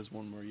 I think he has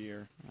one more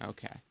year.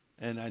 Okay.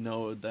 And I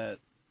know that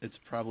it's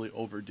probably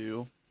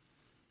overdue,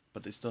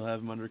 but they still have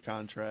him under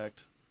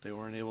contract. They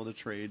weren't able to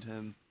trade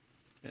him,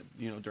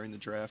 during the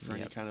draft for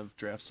any kind of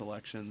draft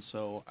selection.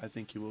 So I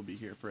think he will be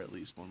here for at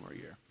least one more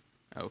year.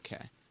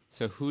 Okay.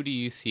 So who do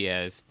you see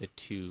as the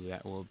 2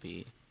 that'll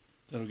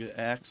get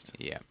axed?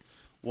 Yeah.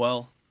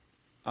 Well,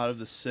 out of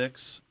the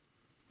 6,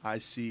 I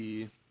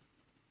see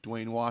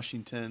Dwayne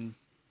Washington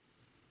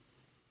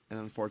and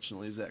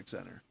unfortunately Zach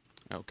Zenner.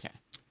 Okay.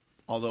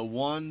 Although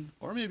one,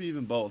 or maybe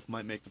even both,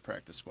 might make the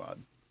practice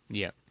squad.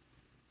 Yep.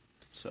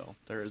 So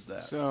there is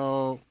that.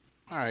 So,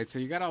 all right, so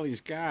you got all these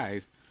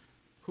guys.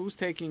 Who's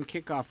taking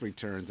kickoff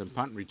returns and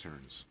punt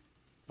returns?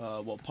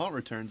 Punt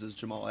returns is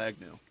Jamal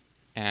Agnew.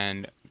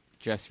 And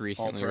just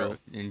recently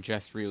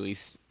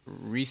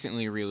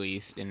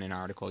released in an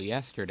article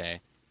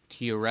yesterday,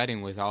 Tio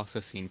Redding was also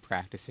seen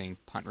practicing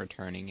punt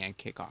returning and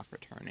kickoff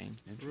returning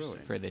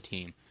for the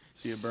team.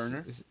 Is he a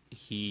burner?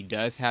 He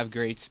does have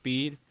great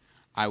speed.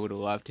 I would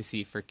love to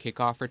see for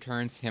kickoff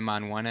returns him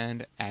on one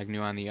end,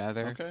 Agnew on the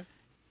other. Okay.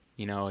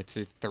 It's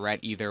a threat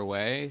either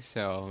way,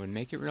 so it would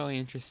make it really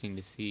interesting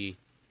to see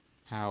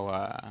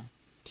how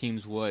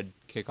teams would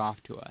kick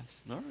off to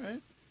us. All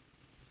right.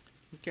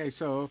 Okay,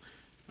 so,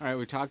 all right,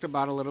 we talked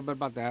about a little bit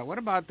about that. What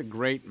about the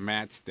great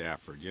Matt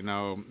Stafford? You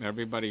know,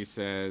 everybody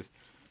says,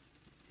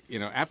 you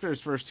know, after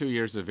his first 2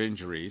 years of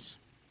injuries,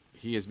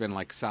 he has been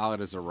like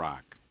solid as a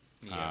rock.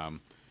 Yeah.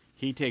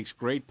 He takes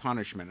great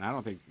punishment. I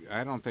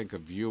don't think a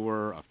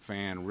viewer, a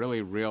fan,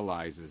 really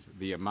realizes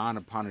the amount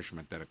of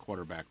punishment that a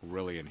quarterback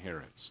really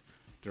inherits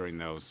during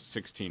those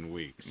 16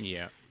 weeks.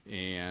 Yeah.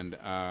 And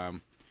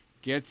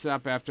gets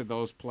up after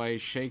those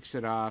plays, shakes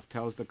it off,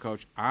 tells the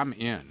coach, I'm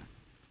in.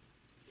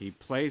 He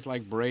plays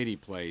like Brady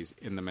plays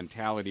in the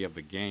mentality of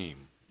the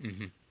game.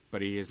 Mm-hmm.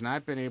 But he has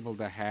not been able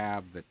to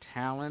have the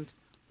talent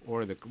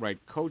or the right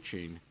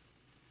coaching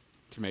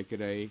to make it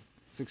a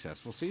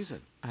successful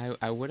season.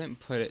 I wouldn't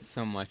put it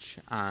so much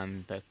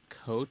on the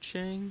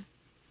coaching,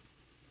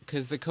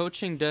 because the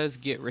coaching does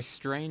get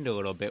restrained a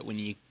little bit when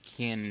you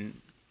can't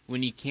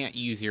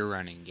use your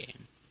running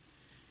game.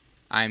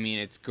 I mean,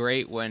 it's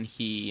great when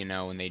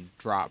when they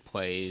drop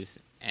plays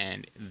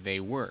and they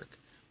work,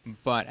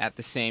 but at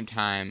the same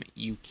time,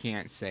 you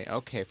can't say,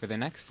 okay, for the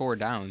next 4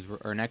 downs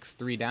or next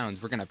 3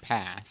 downs, we're gonna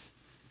pass.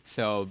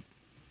 So,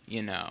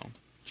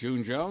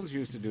 June Jones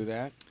used to do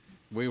that.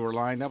 We were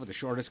lined up with the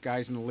shortest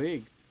guys in the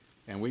league,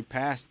 and we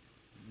passed.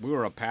 We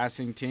were a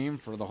passing team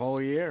for the whole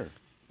year.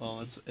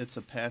 Well, it's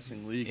a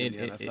passing league in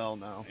the NFL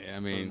now. I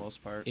mean, for the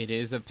most part, it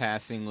is a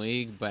passing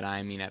league, but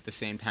I mean, at the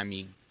same time,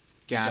 you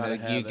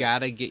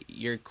gotta get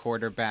your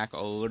quarterback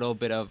a little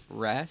bit of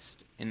rest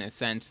in a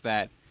sense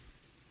that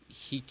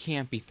he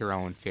can't be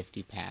throwing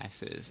 50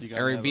 passes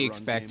or be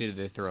expected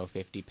to throw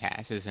 50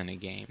 passes in a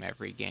game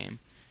every game.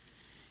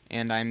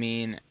 And I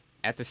mean,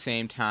 at the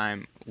same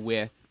time,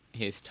 with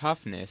his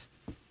toughness,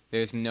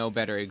 there's no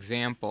better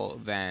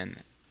example than,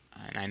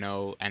 and I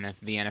know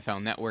the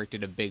NFL Network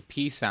did a big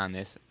piece on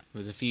this. It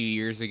was a few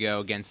years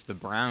ago against the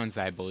Browns,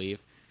 I believe.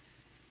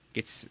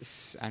 I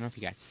don't know if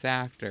he got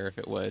sacked or if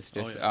it was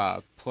just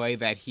a play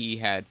that he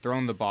had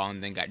thrown the ball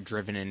and then got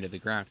driven into the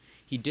ground.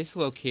 He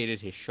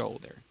dislocated his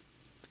shoulder.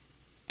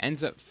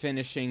 Ends up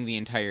finishing the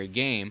entire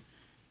game,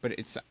 but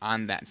it's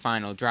on that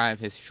final drive,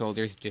 his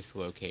shoulder's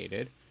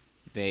dislocated.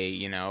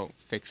 They,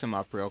 fix him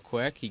up real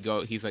quick.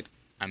 He's like,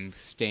 I'm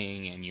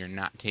staying in, you're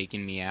not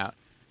taking me out.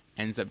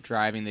 Ends up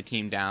driving the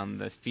team down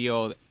the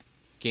field,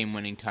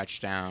 game-winning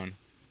touchdown.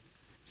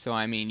 So,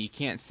 I mean, you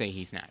can't say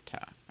he's not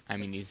tough. I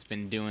mean, he's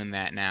been doing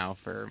that now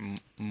for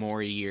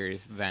more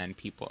years than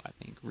people, I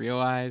think,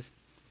 realize.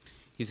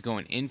 He's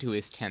going into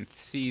his 10th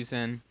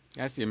season.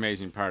 That's the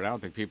amazing part. I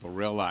don't think people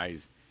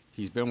realize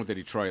he's been with the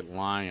Detroit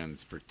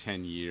Lions for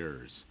 10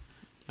 years.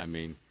 I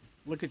mean,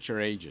 look at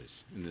your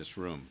ages in this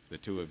room, the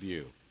two of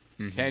you.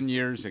 Mm-hmm. 10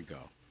 years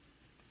ago,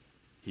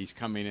 he's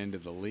coming into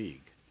the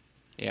league.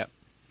 Yep.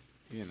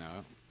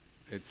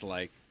 It's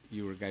like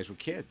you guys were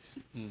kids.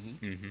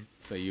 Mm-hmm. Mm-hmm.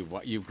 So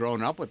you've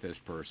grown up with this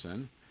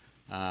person.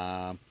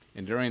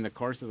 And during the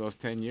course of those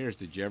 10 years,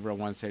 did you ever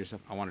once say to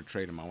yourself, I want to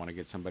trade him, I want to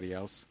get somebody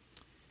else?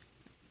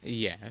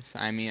 Yes.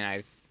 I mean,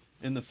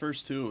 in the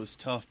first 2, it was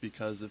tough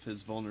because of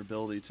his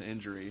vulnerability to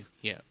injury.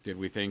 Yeah. Did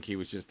we think he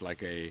was just like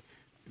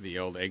the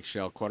old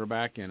eggshell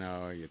quarterback,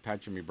 you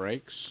touch him, he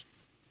breaks?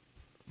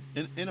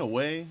 In a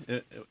way,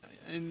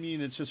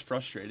 it's just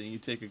frustrating. You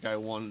take a guy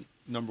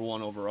number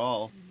 1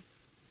 overall,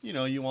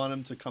 you want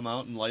him to come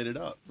out and light it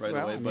up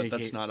away, but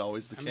that's not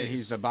always the case.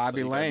 He's the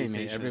Bobby Lane.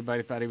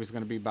 Everybody thought he was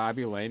going to be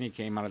Bobby Lane. He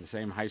came out of the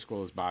same high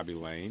school as Bobby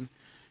Lane,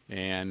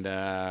 and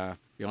the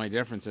only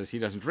difference is he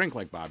doesn't drink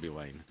like Bobby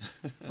Lane.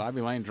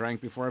 Bobby Lane drank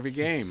before every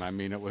game. I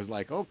mean, it was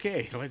like,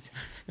 okay,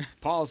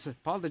 Paul,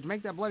 did you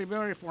make that Bloody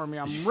Mary for me?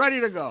 I'm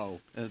ready to go.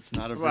 It's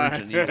not a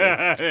virgin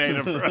either. It ain't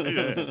a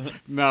virgin.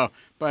 No,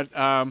 but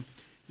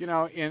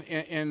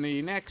in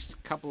the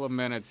next couple of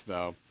minutes,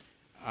 though,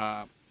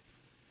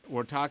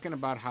 we're talking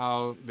about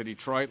how the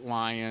Detroit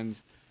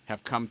Lions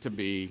have come to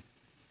be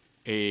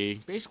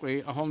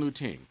basically a whole new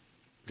team.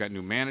 Got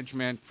new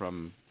management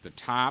from the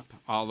top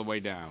all the way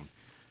down.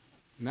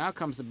 Now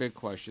comes the big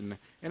question,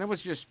 and it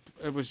was just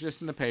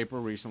in the paper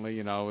recently.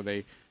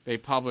 They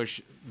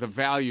publish the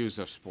values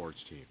of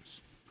sports teams.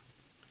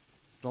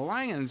 The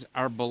Lions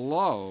are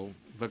below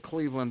the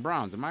Cleveland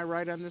Browns. Am I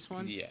right on this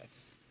one? Yes.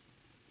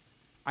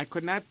 I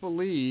could not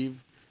believe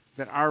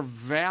that our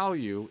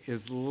value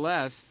is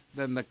less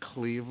than the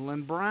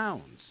Cleveland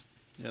Browns.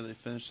 Yeah, they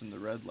finished in the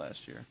red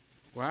last year.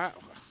 Wow.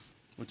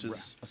 Which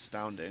is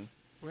astounding.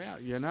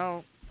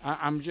 Well,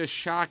 I'm just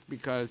shocked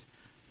because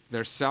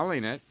they're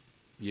selling it.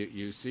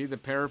 You see the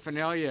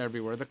paraphernalia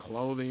everywhere, the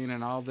clothing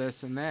and all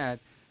this and that.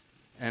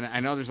 And I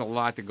know there's a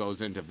lot that goes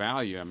into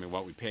value. I mean,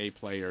 what we pay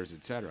players,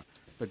 et cetera.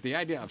 But the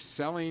idea of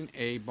selling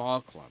a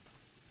ball club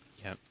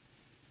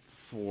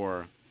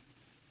for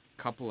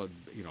couple of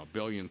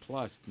billion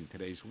plus in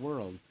today's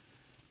world,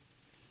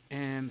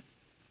 and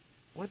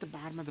we're at the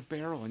bottom of the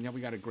barrel, and yet we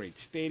got a great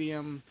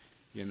stadium,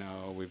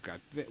 we've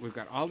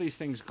got all these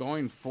things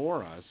going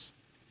for us.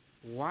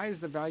 Why is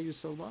the value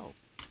so low?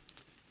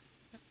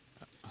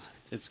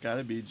 It's got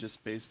to be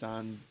just based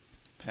on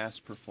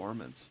past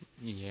performance.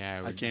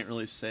 Yeah, I can't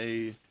really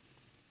say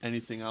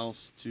anything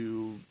else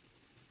to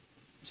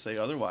say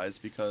otherwise,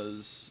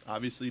 because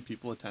obviously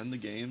people attend the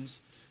games,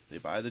 they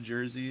buy the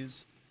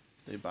jerseys,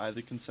 they buy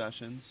the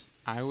concessions.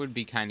 I would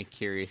be kind of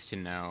curious to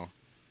know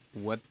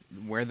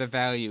where the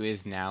value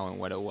is now and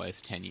what it was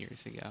 10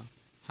 years ago.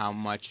 How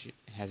much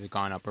has it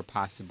gone up or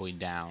possibly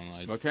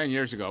down? Well, 10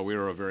 years ago, we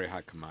were a very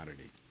hot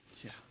commodity.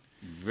 Yeah.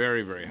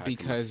 Very, very hot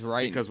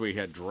commodity. Because we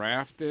had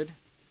drafted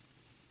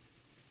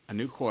a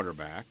new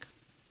quarterback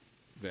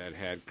that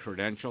had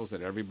credentials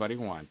that everybody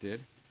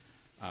wanted.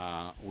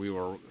 We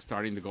were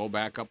starting to go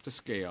back up to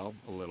scale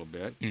a little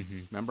bit. Mm-hmm.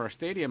 Remember, our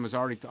stadium is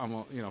already,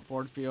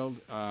 Ford Field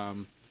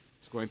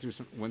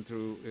went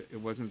through,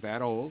 it wasn't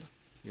that old.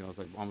 It's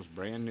like almost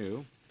brand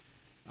new.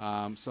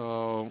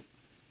 So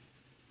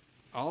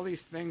all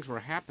these things were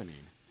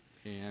happening.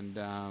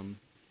 And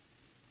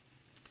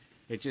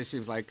it just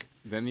seems like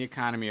then the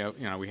economy,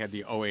 we had the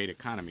 2008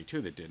 economy,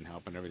 too, that didn't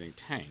help, and everything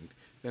tanked.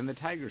 Then the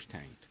Tigers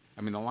tanked.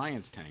 I mean, the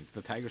Lions tanked.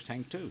 The Tigers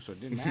tanked, too, so it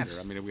didn't matter.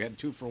 I mean, we had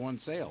 2-for-1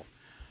 sale.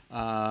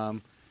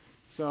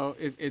 So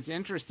it's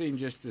interesting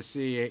just to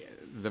see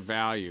the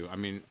value. I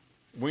mean,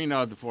 we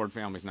know the Ford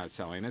family's not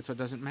selling it, so it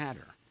doesn't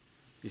matter.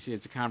 You see,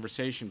 it's a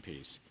conversation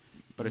piece,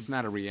 but it's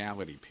not a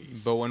reality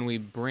piece. But when we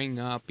bring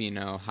up,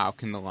 how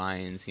can the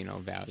Lions,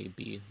 value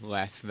be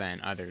less than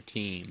other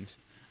teams?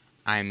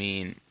 I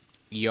mean,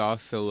 you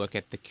also look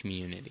at the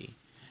community.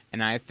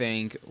 And I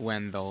think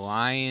when the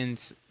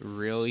Lions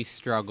really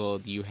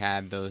struggled, you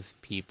had those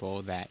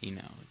people that,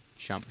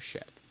 jumped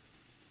ship.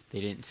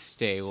 They didn't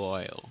stay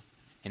loyal.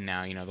 And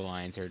now, the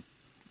Lions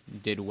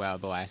did well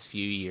the last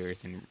few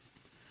years. And,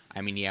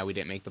 I mean, yeah, we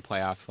didn't make the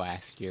playoffs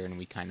last year, and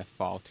we kind of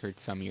faltered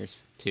some years,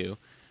 too.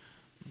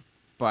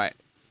 But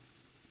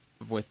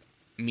with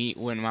me,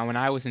 when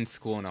I was in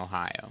school in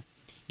Ohio,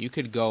 you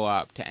could go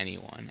up to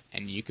anyone,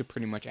 and you could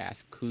pretty much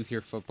ask, who's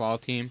your football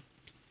team?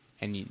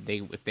 And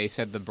if they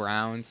said the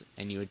Browns,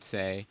 and you would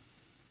say,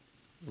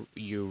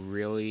 you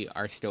really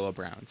are still a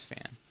Browns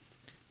fan.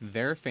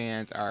 Their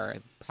fans are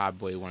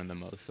probably one of the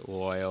most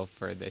loyal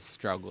for the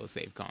struggles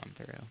they've gone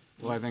through.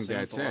 Well, I think Same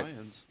that's with the it.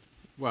 Lions.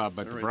 Well,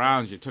 but They're the right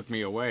Browns, you took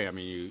me away. I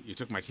mean, you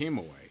took my team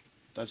away.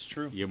 That's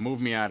true. You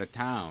moved me out of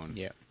town.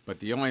 Yeah.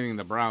 But the only thing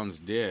the Browns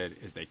did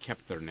is they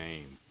kept their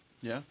name.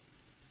 Yeah.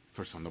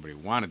 First of all, nobody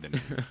wanted the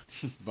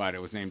name, but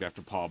it was named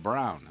after Paul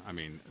Brown. I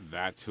mean,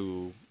 that's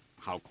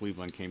how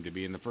Cleveland came to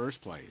be in the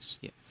first place.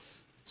 Yes.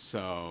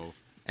 So.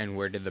 And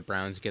where did the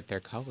Browns get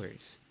their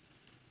colors?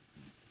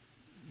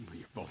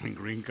 Your Bowling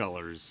Green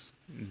colors.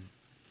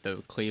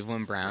 The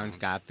Cleveland Browns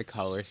got the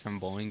colors from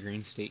Bowling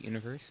Green State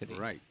University.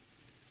 Right.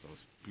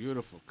 Those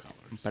beautiful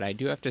colors. But I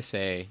do have to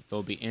say,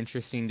 it'll be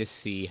interesting to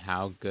see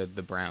how good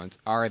the Browns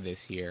are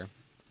this year.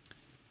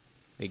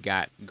 They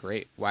got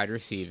great wide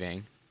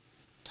receiving.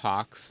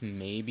 Talks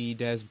maybe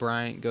Des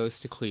Bryant goes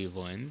to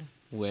Cleveland,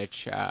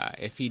 which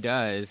if he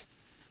does,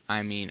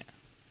 I mean,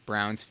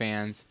 Browns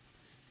fans,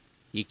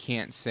 you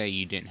can't say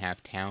you didn't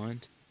have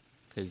talent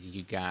because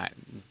you got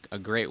a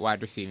great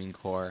wide receiving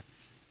core,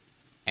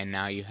 and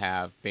now you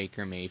have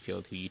Baker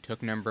Mayfield, who you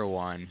took number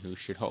 1, who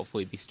should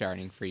hopefully be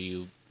starting for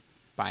you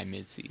by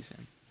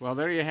midseason. Well,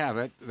 there you have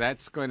it.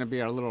 That's going to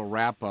be our little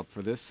wrap-up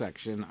for this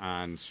section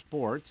on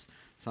sports,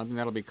 something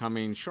that'll be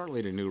coming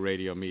shortly to New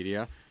Radio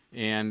Media.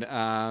 And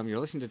you're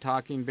listening to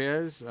Talking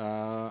Biz.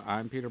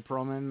 I'm Peter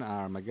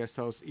Perlman. My guest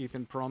host,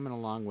 Ethan Perlman,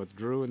 along with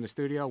Drew in the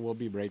studio. We'll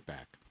be right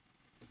back.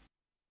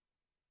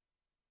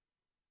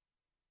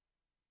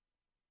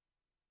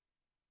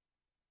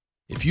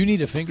 If you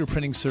need a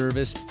fingerprinting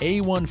service,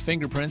 A1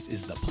 Fingerprints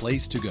is the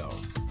place to go.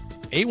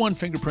 A1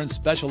 Fingerprints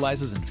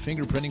specializes in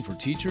fingerprinting for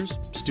teachers,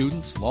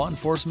 students, law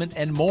enforcement,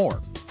 and more.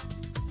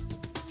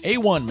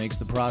 A1 makes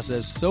the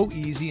process so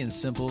easy and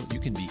simple you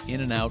can be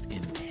in and out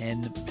in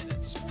 10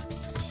 minutes.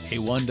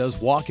 A1 does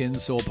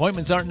walk-ins, so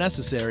appointments aren't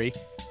necessary.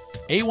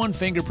 A1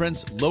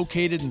 Fingerprints,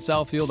 located in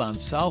Southfield on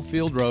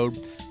Southfield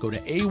Road. Go to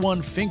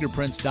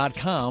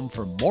a1fingerprints.com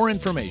for more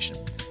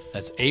information.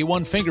 That's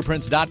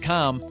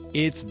a1fingerprints.com.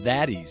 It's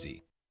that easy.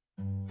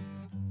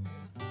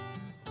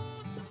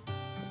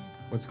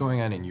 What's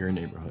going on in your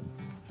neighborhood?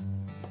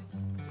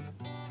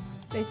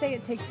 They say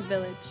it takes a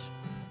village.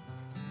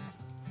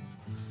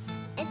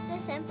 It's the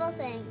simple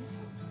things.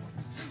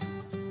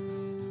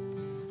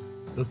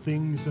 The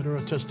things that are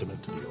a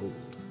testament to the old.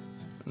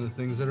 And the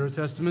things that are a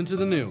testament to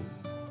the new.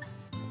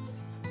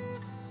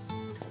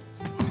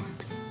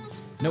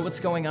 Know what's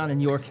going on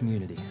in your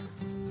community.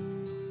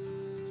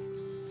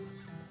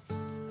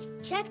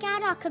 Check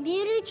out our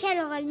community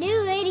channel on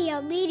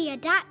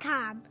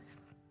newradiomedia.com.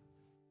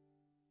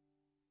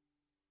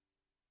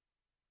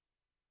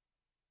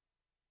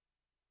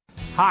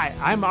 Hi,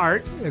 I'm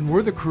Art, and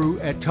we're the crew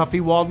at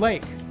Tuffy Walled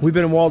Lake. We've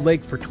been in Walled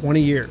Lake for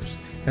 20 years,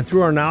 and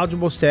through our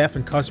knowledgeable staff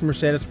and customer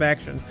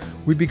satisfaction,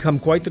 we've become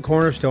quite the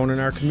cornerstone in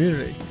our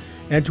community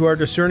and to our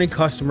discerning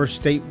customers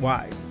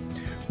statewide.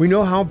 We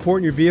know how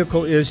important your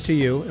vehicle is to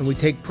you, and we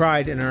take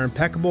pride in our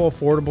impeccable,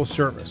 affordable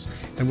service,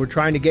 and we're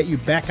trying to get you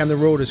back on the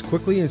road as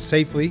quickly and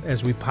safely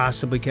as we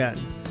possibly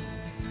can.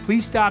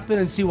 Please stop in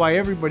and see why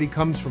everybody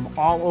comes from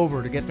all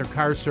over to get their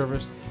cars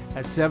serviced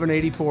at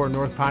 784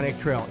 North Pontiac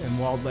Trail in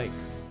Walled Lake.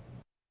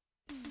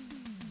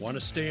 Want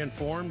to stay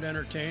informed,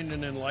 entertained,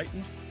 and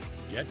enlightened?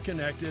 Get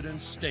connected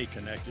and stay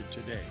connected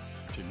today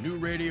to New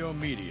Radio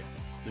Media.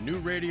 The New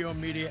Radio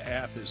Media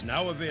app is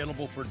now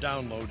available for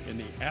download in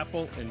the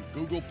Apple and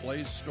Google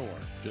Play Store.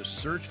 Just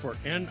search for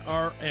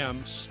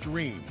NRM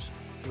Streams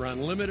for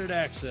unlimited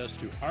access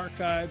to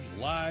archived,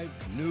 live,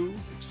 new,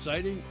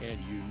 exciting, and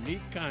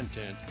unique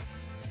content.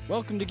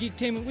 Welcome to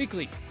Geektainment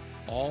Weekly.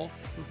 All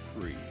for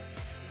free.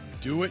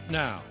 Do it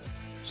now.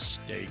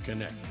 Stay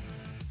connected.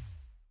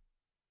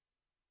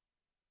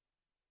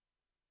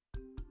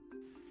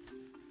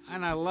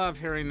 And I love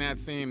hearing that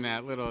theme,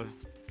 that little,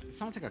 it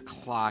sounds like a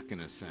clock in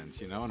a sense,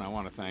 you know, and I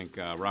want to thank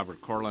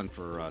Robert Corlin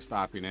for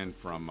stopping in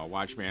from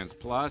Watchbands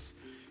Plus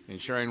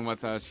and sharing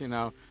with us, you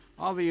know,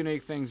 all the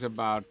unique things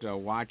about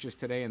watches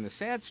today and the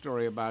sad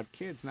story about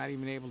kids not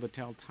even able to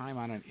tell time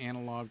on an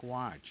analog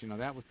watch. You know,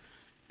 that was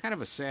kind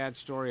of a sad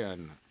story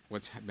on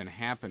what's been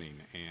happening,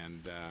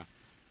 and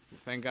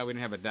thank God we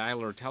didn't have a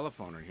dial or a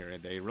telephone in here.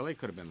 They really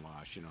could have been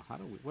lost. You know,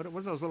 what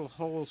are those little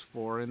holes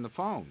for in the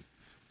phone?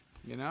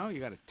 You know, you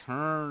got to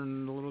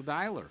turn the little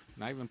dialer,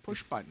 not even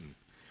push button.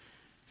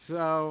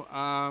 So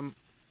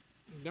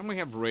then we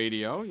have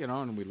radio, you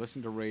know, and we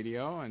listen to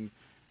radio, and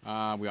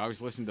we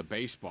always listen to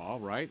baseball,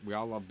 right? We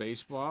all love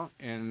baseball,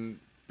 and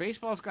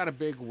baseball's got a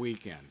big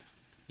weekend.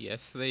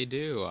 Yes, they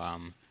do.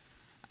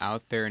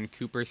 Out there in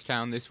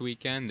Cooperstown this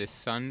weekend, this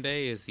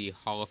Sunday, is the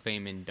Hall of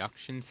Fame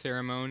induction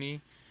ceremony,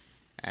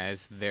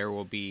 as there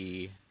will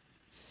be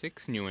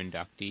 6 new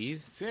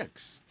inductees.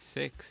 6?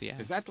 6, yeah.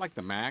 Is that like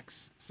the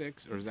max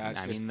 6, or is that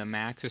I mean, the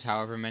max is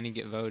however many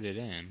get voted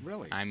in.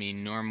 Really? I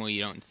mean, normally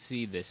you don't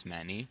see this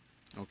many.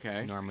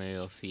 Okay. Normally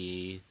you'll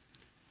see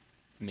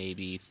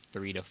maybe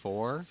 3 to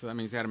 4. So that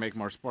means they got to make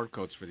more sport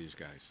coats for these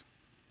guys.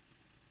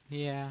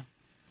 Yeah.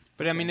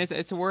 But, I mean,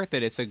 it's worth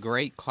it. It's a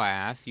great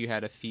class. You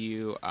had a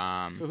few...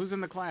 so who's in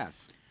the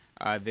class?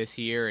 This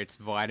year it's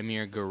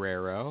Vladimir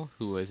Guerrero,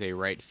 who was a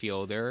right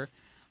fielder.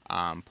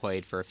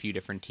 Played for a few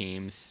different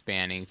teams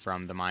spanning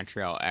from the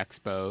Montreal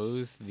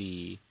Expos,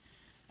 the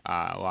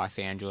Los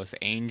Angeles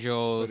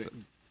Angels.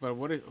 But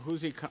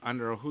who's he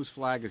under? Whose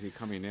flag is he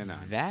coming in on?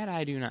 That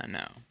I do not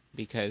know,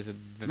 because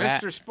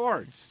Mr.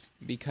 Sports.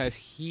 Because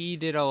he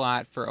did a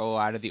lot for a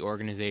lot of the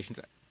organizations.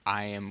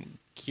 I am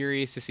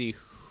curious to see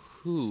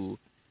who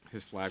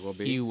his flag will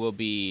be. He will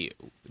be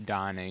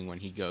donning when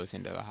he goes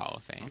into the Hall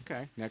of Fame.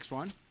 Okay, next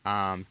one.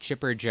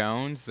 Chipper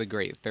Jones, the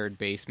great third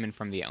baseman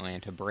from the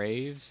Atlanta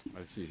Braves.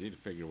 It's easy to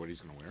figure what he's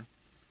going to wear.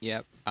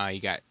 Yep.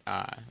 You got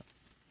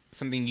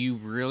something you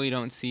really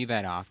don't see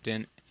that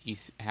often.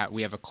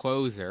 We have a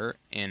closer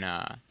in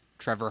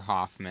Trevor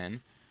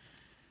Hoffman.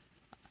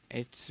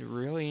 It's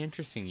really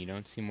interesting. You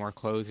don't see more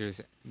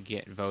closers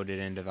get voted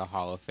into the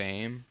Hall of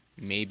Fame.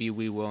 Maybe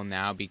we will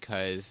now,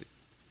 because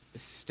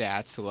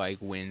stats like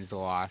wins,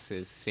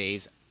 losses,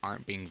 saves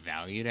aren't being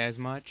valued as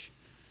much.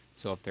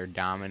 So if they're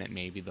dominant,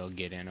 maybe they'll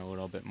get in a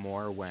little bit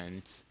more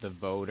when the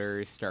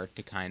voters start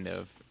to kind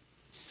of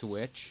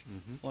switch.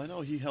 Mm-hmm. Well, I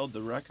know he held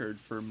the record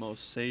for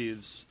most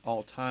saves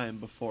all time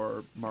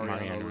before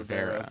Mariano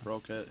Rivera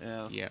broke it.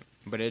 Yeah. Yeah,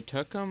 but it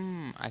took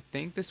him, I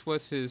think this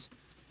was his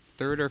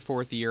 3rd or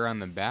 4th year on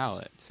the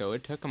ballot. So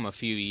it took him a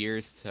few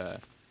years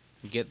to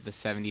get the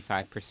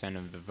 75%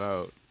 of the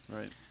vote.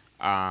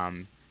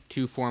 Right.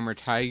 2 former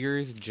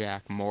Tigers,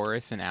 Jack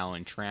Morris and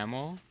Alan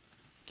Trammell,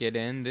 get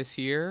in this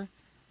year.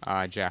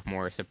 Jack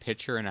Morris, a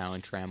pitcher, and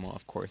Alan Trammell,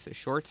 of course, a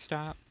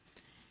shortstop.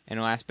 And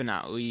last but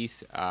not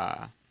least,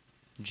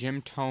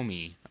 Jim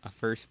Thome, a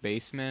first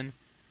baseman,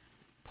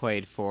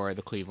 played for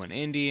the Cleveland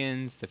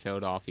Indians, the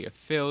Philadelphia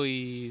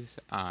Phillies.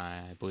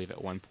 I believe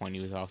at one point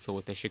he was also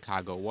with the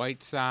Chicago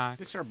White Sox.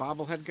 This is our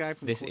bobblehead guy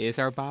from This is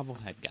our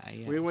bobblehead guy,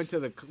 yes. We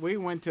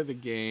went to the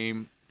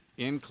game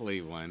in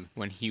Cleveland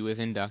when he was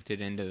inducted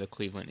into the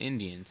Cleveland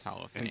Indians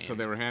Hall of Fame. And so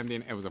they were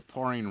it was a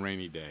pouring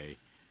rainy day.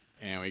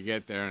 And we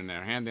get there, and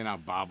they're handing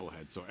out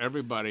bobbleheads. So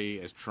everybody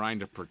is trying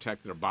to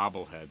protect their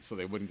bobbleheads so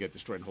they wouldn't get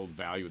destroyed and hold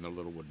value in their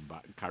little wooden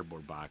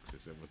cardboard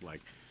boxes. It was like,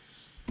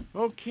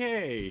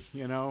 okay,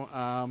 you know.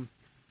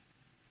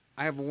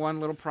 I have one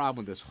little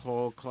problem with this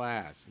whole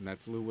class, and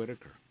that's Lou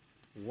Whitaker.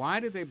 Why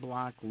did they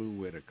block Lou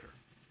Whitaker?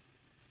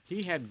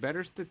 He had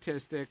better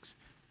statistics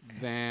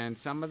than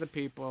some of the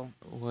people.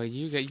 Well,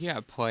 you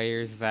got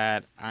players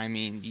that, I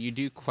mean, you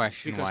do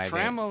question why.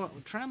 Because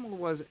Trammell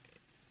was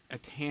a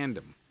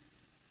tandem.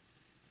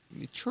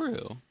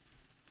 True.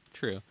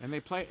 And they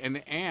play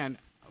and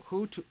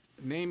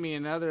name me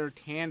another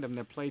tandem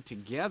that played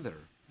together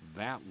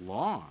that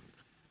long.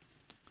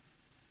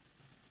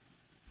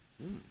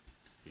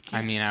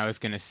 I mean, I was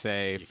gonna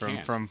say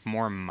from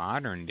more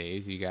modern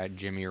days, you got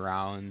Jimmy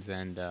Rollins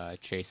and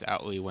Chase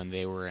Utley when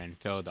they were in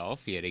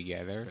Philadelphia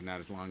together. But not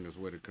as long as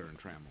Whitaker and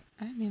Trammell.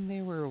 I mean,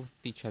 they were with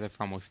each other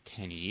for almost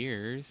 10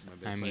 years.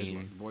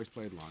 The boys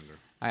played longer.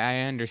 I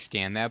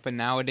understand that, but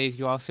nowadays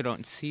you also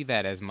don't see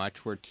that as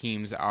much, where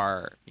teams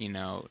are, you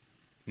know,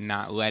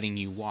 not letting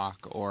you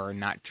walk or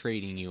not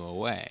trading you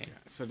away. Yeah.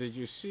 So did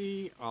you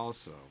see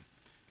also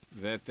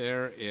that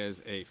there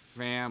is a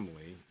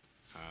family,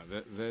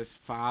 this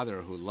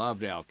father who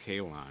loved Al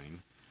Kaline,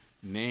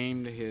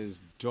 named his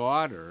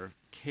daughter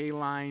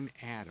Kayline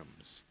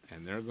Adams,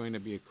 and they're going to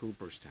be at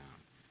Cooperstown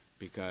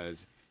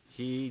because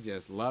he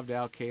just loved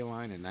Al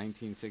Kaline in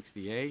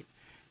 1968.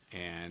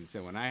 And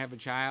so when I have a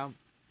child,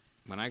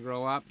 when I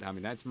grow up, I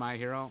mean, that's my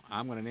hero.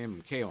 I'm going to name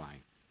him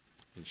Kayline.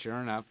 And sure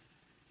enough,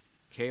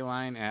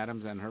 Kayline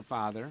Adams and her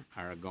father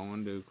are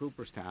going to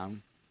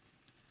Cooperstown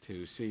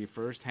to see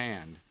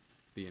firsthand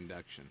the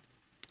induction.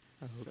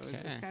 So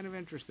it's kind of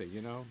interesting,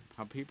 you know,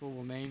 how people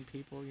will name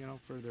people, you know,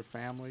 for their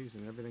families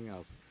and everything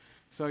else.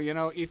 So, you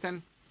know,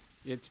 Ethan,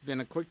 it's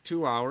been a quick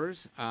 2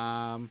 hours.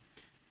 A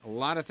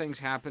lot of things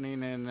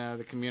happening in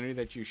the community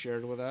that you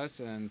shared with us.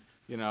 And,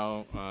 you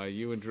know,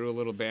 you and Drew a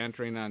little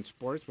bantering on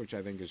sports, which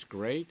I think is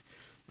great.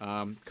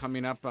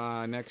 Coming up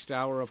next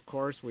hour, of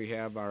course, we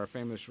have our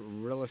famous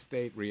real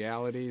estate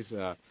realities,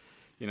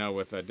 you know,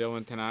 with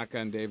Dylan Tanaka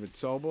and David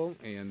Sobel.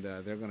 And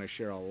they're going to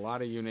share a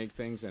lot of unique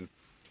things. And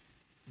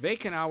they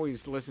can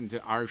always listen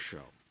to our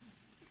show,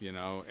 you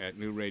know, at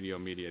New Radio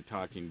Media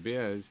Talking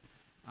Biz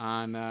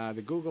on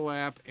the Google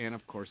app and,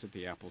 of course, at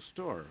the Apple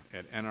Store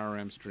at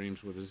NRM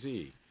Streams with a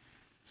Z.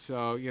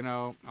 So, you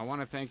know, I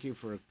want to thank you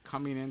for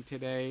coming in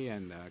today.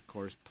 And, of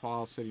course,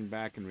 Paul sitting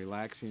back and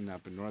relaxing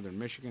up in northern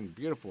Michigan.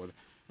 Beautiful.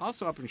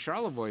 Also up in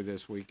Charlevoix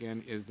this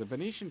weekend is the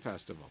Venetian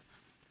Festival,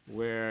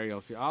 where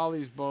you'll see all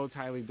these boats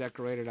highly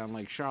decorated on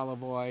Lake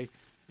Charlevoix.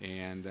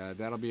 And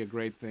that'll be a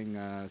great thing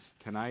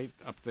tonight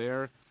up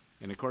there.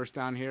 And, of course,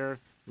 down here,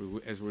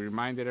 as we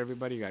reminded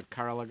everybody, you got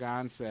Carla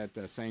Gans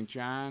at St.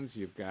 John's.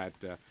 You've got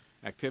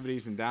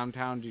activities in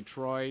downtown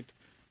Detroit,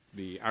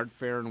 the art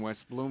fair in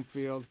West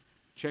Bloomfield.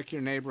 Check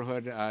your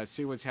neighborhood,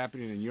 see what's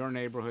happening in your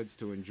neighborhoods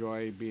to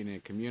enjoy being a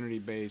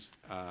community-based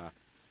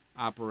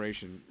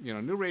operation. You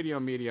know, New Radio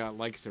Media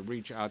likes to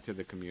reach out to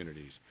the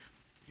communities.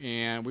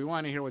 And we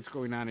want to hear what's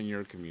going on in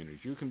your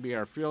communities. You can be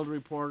our field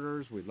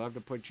reporters. We'd love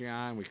to put you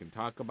on. We can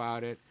talk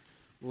about it.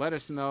 Let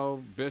us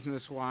know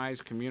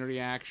business-wise, community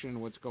action,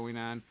 what's going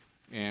on,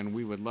 and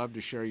we would love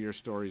to share your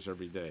stories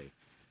every day.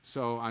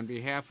 So on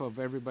behalf of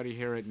everybody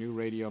here at New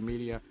Radio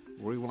Media,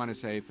 we want to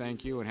say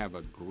thank you and have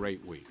a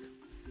great week.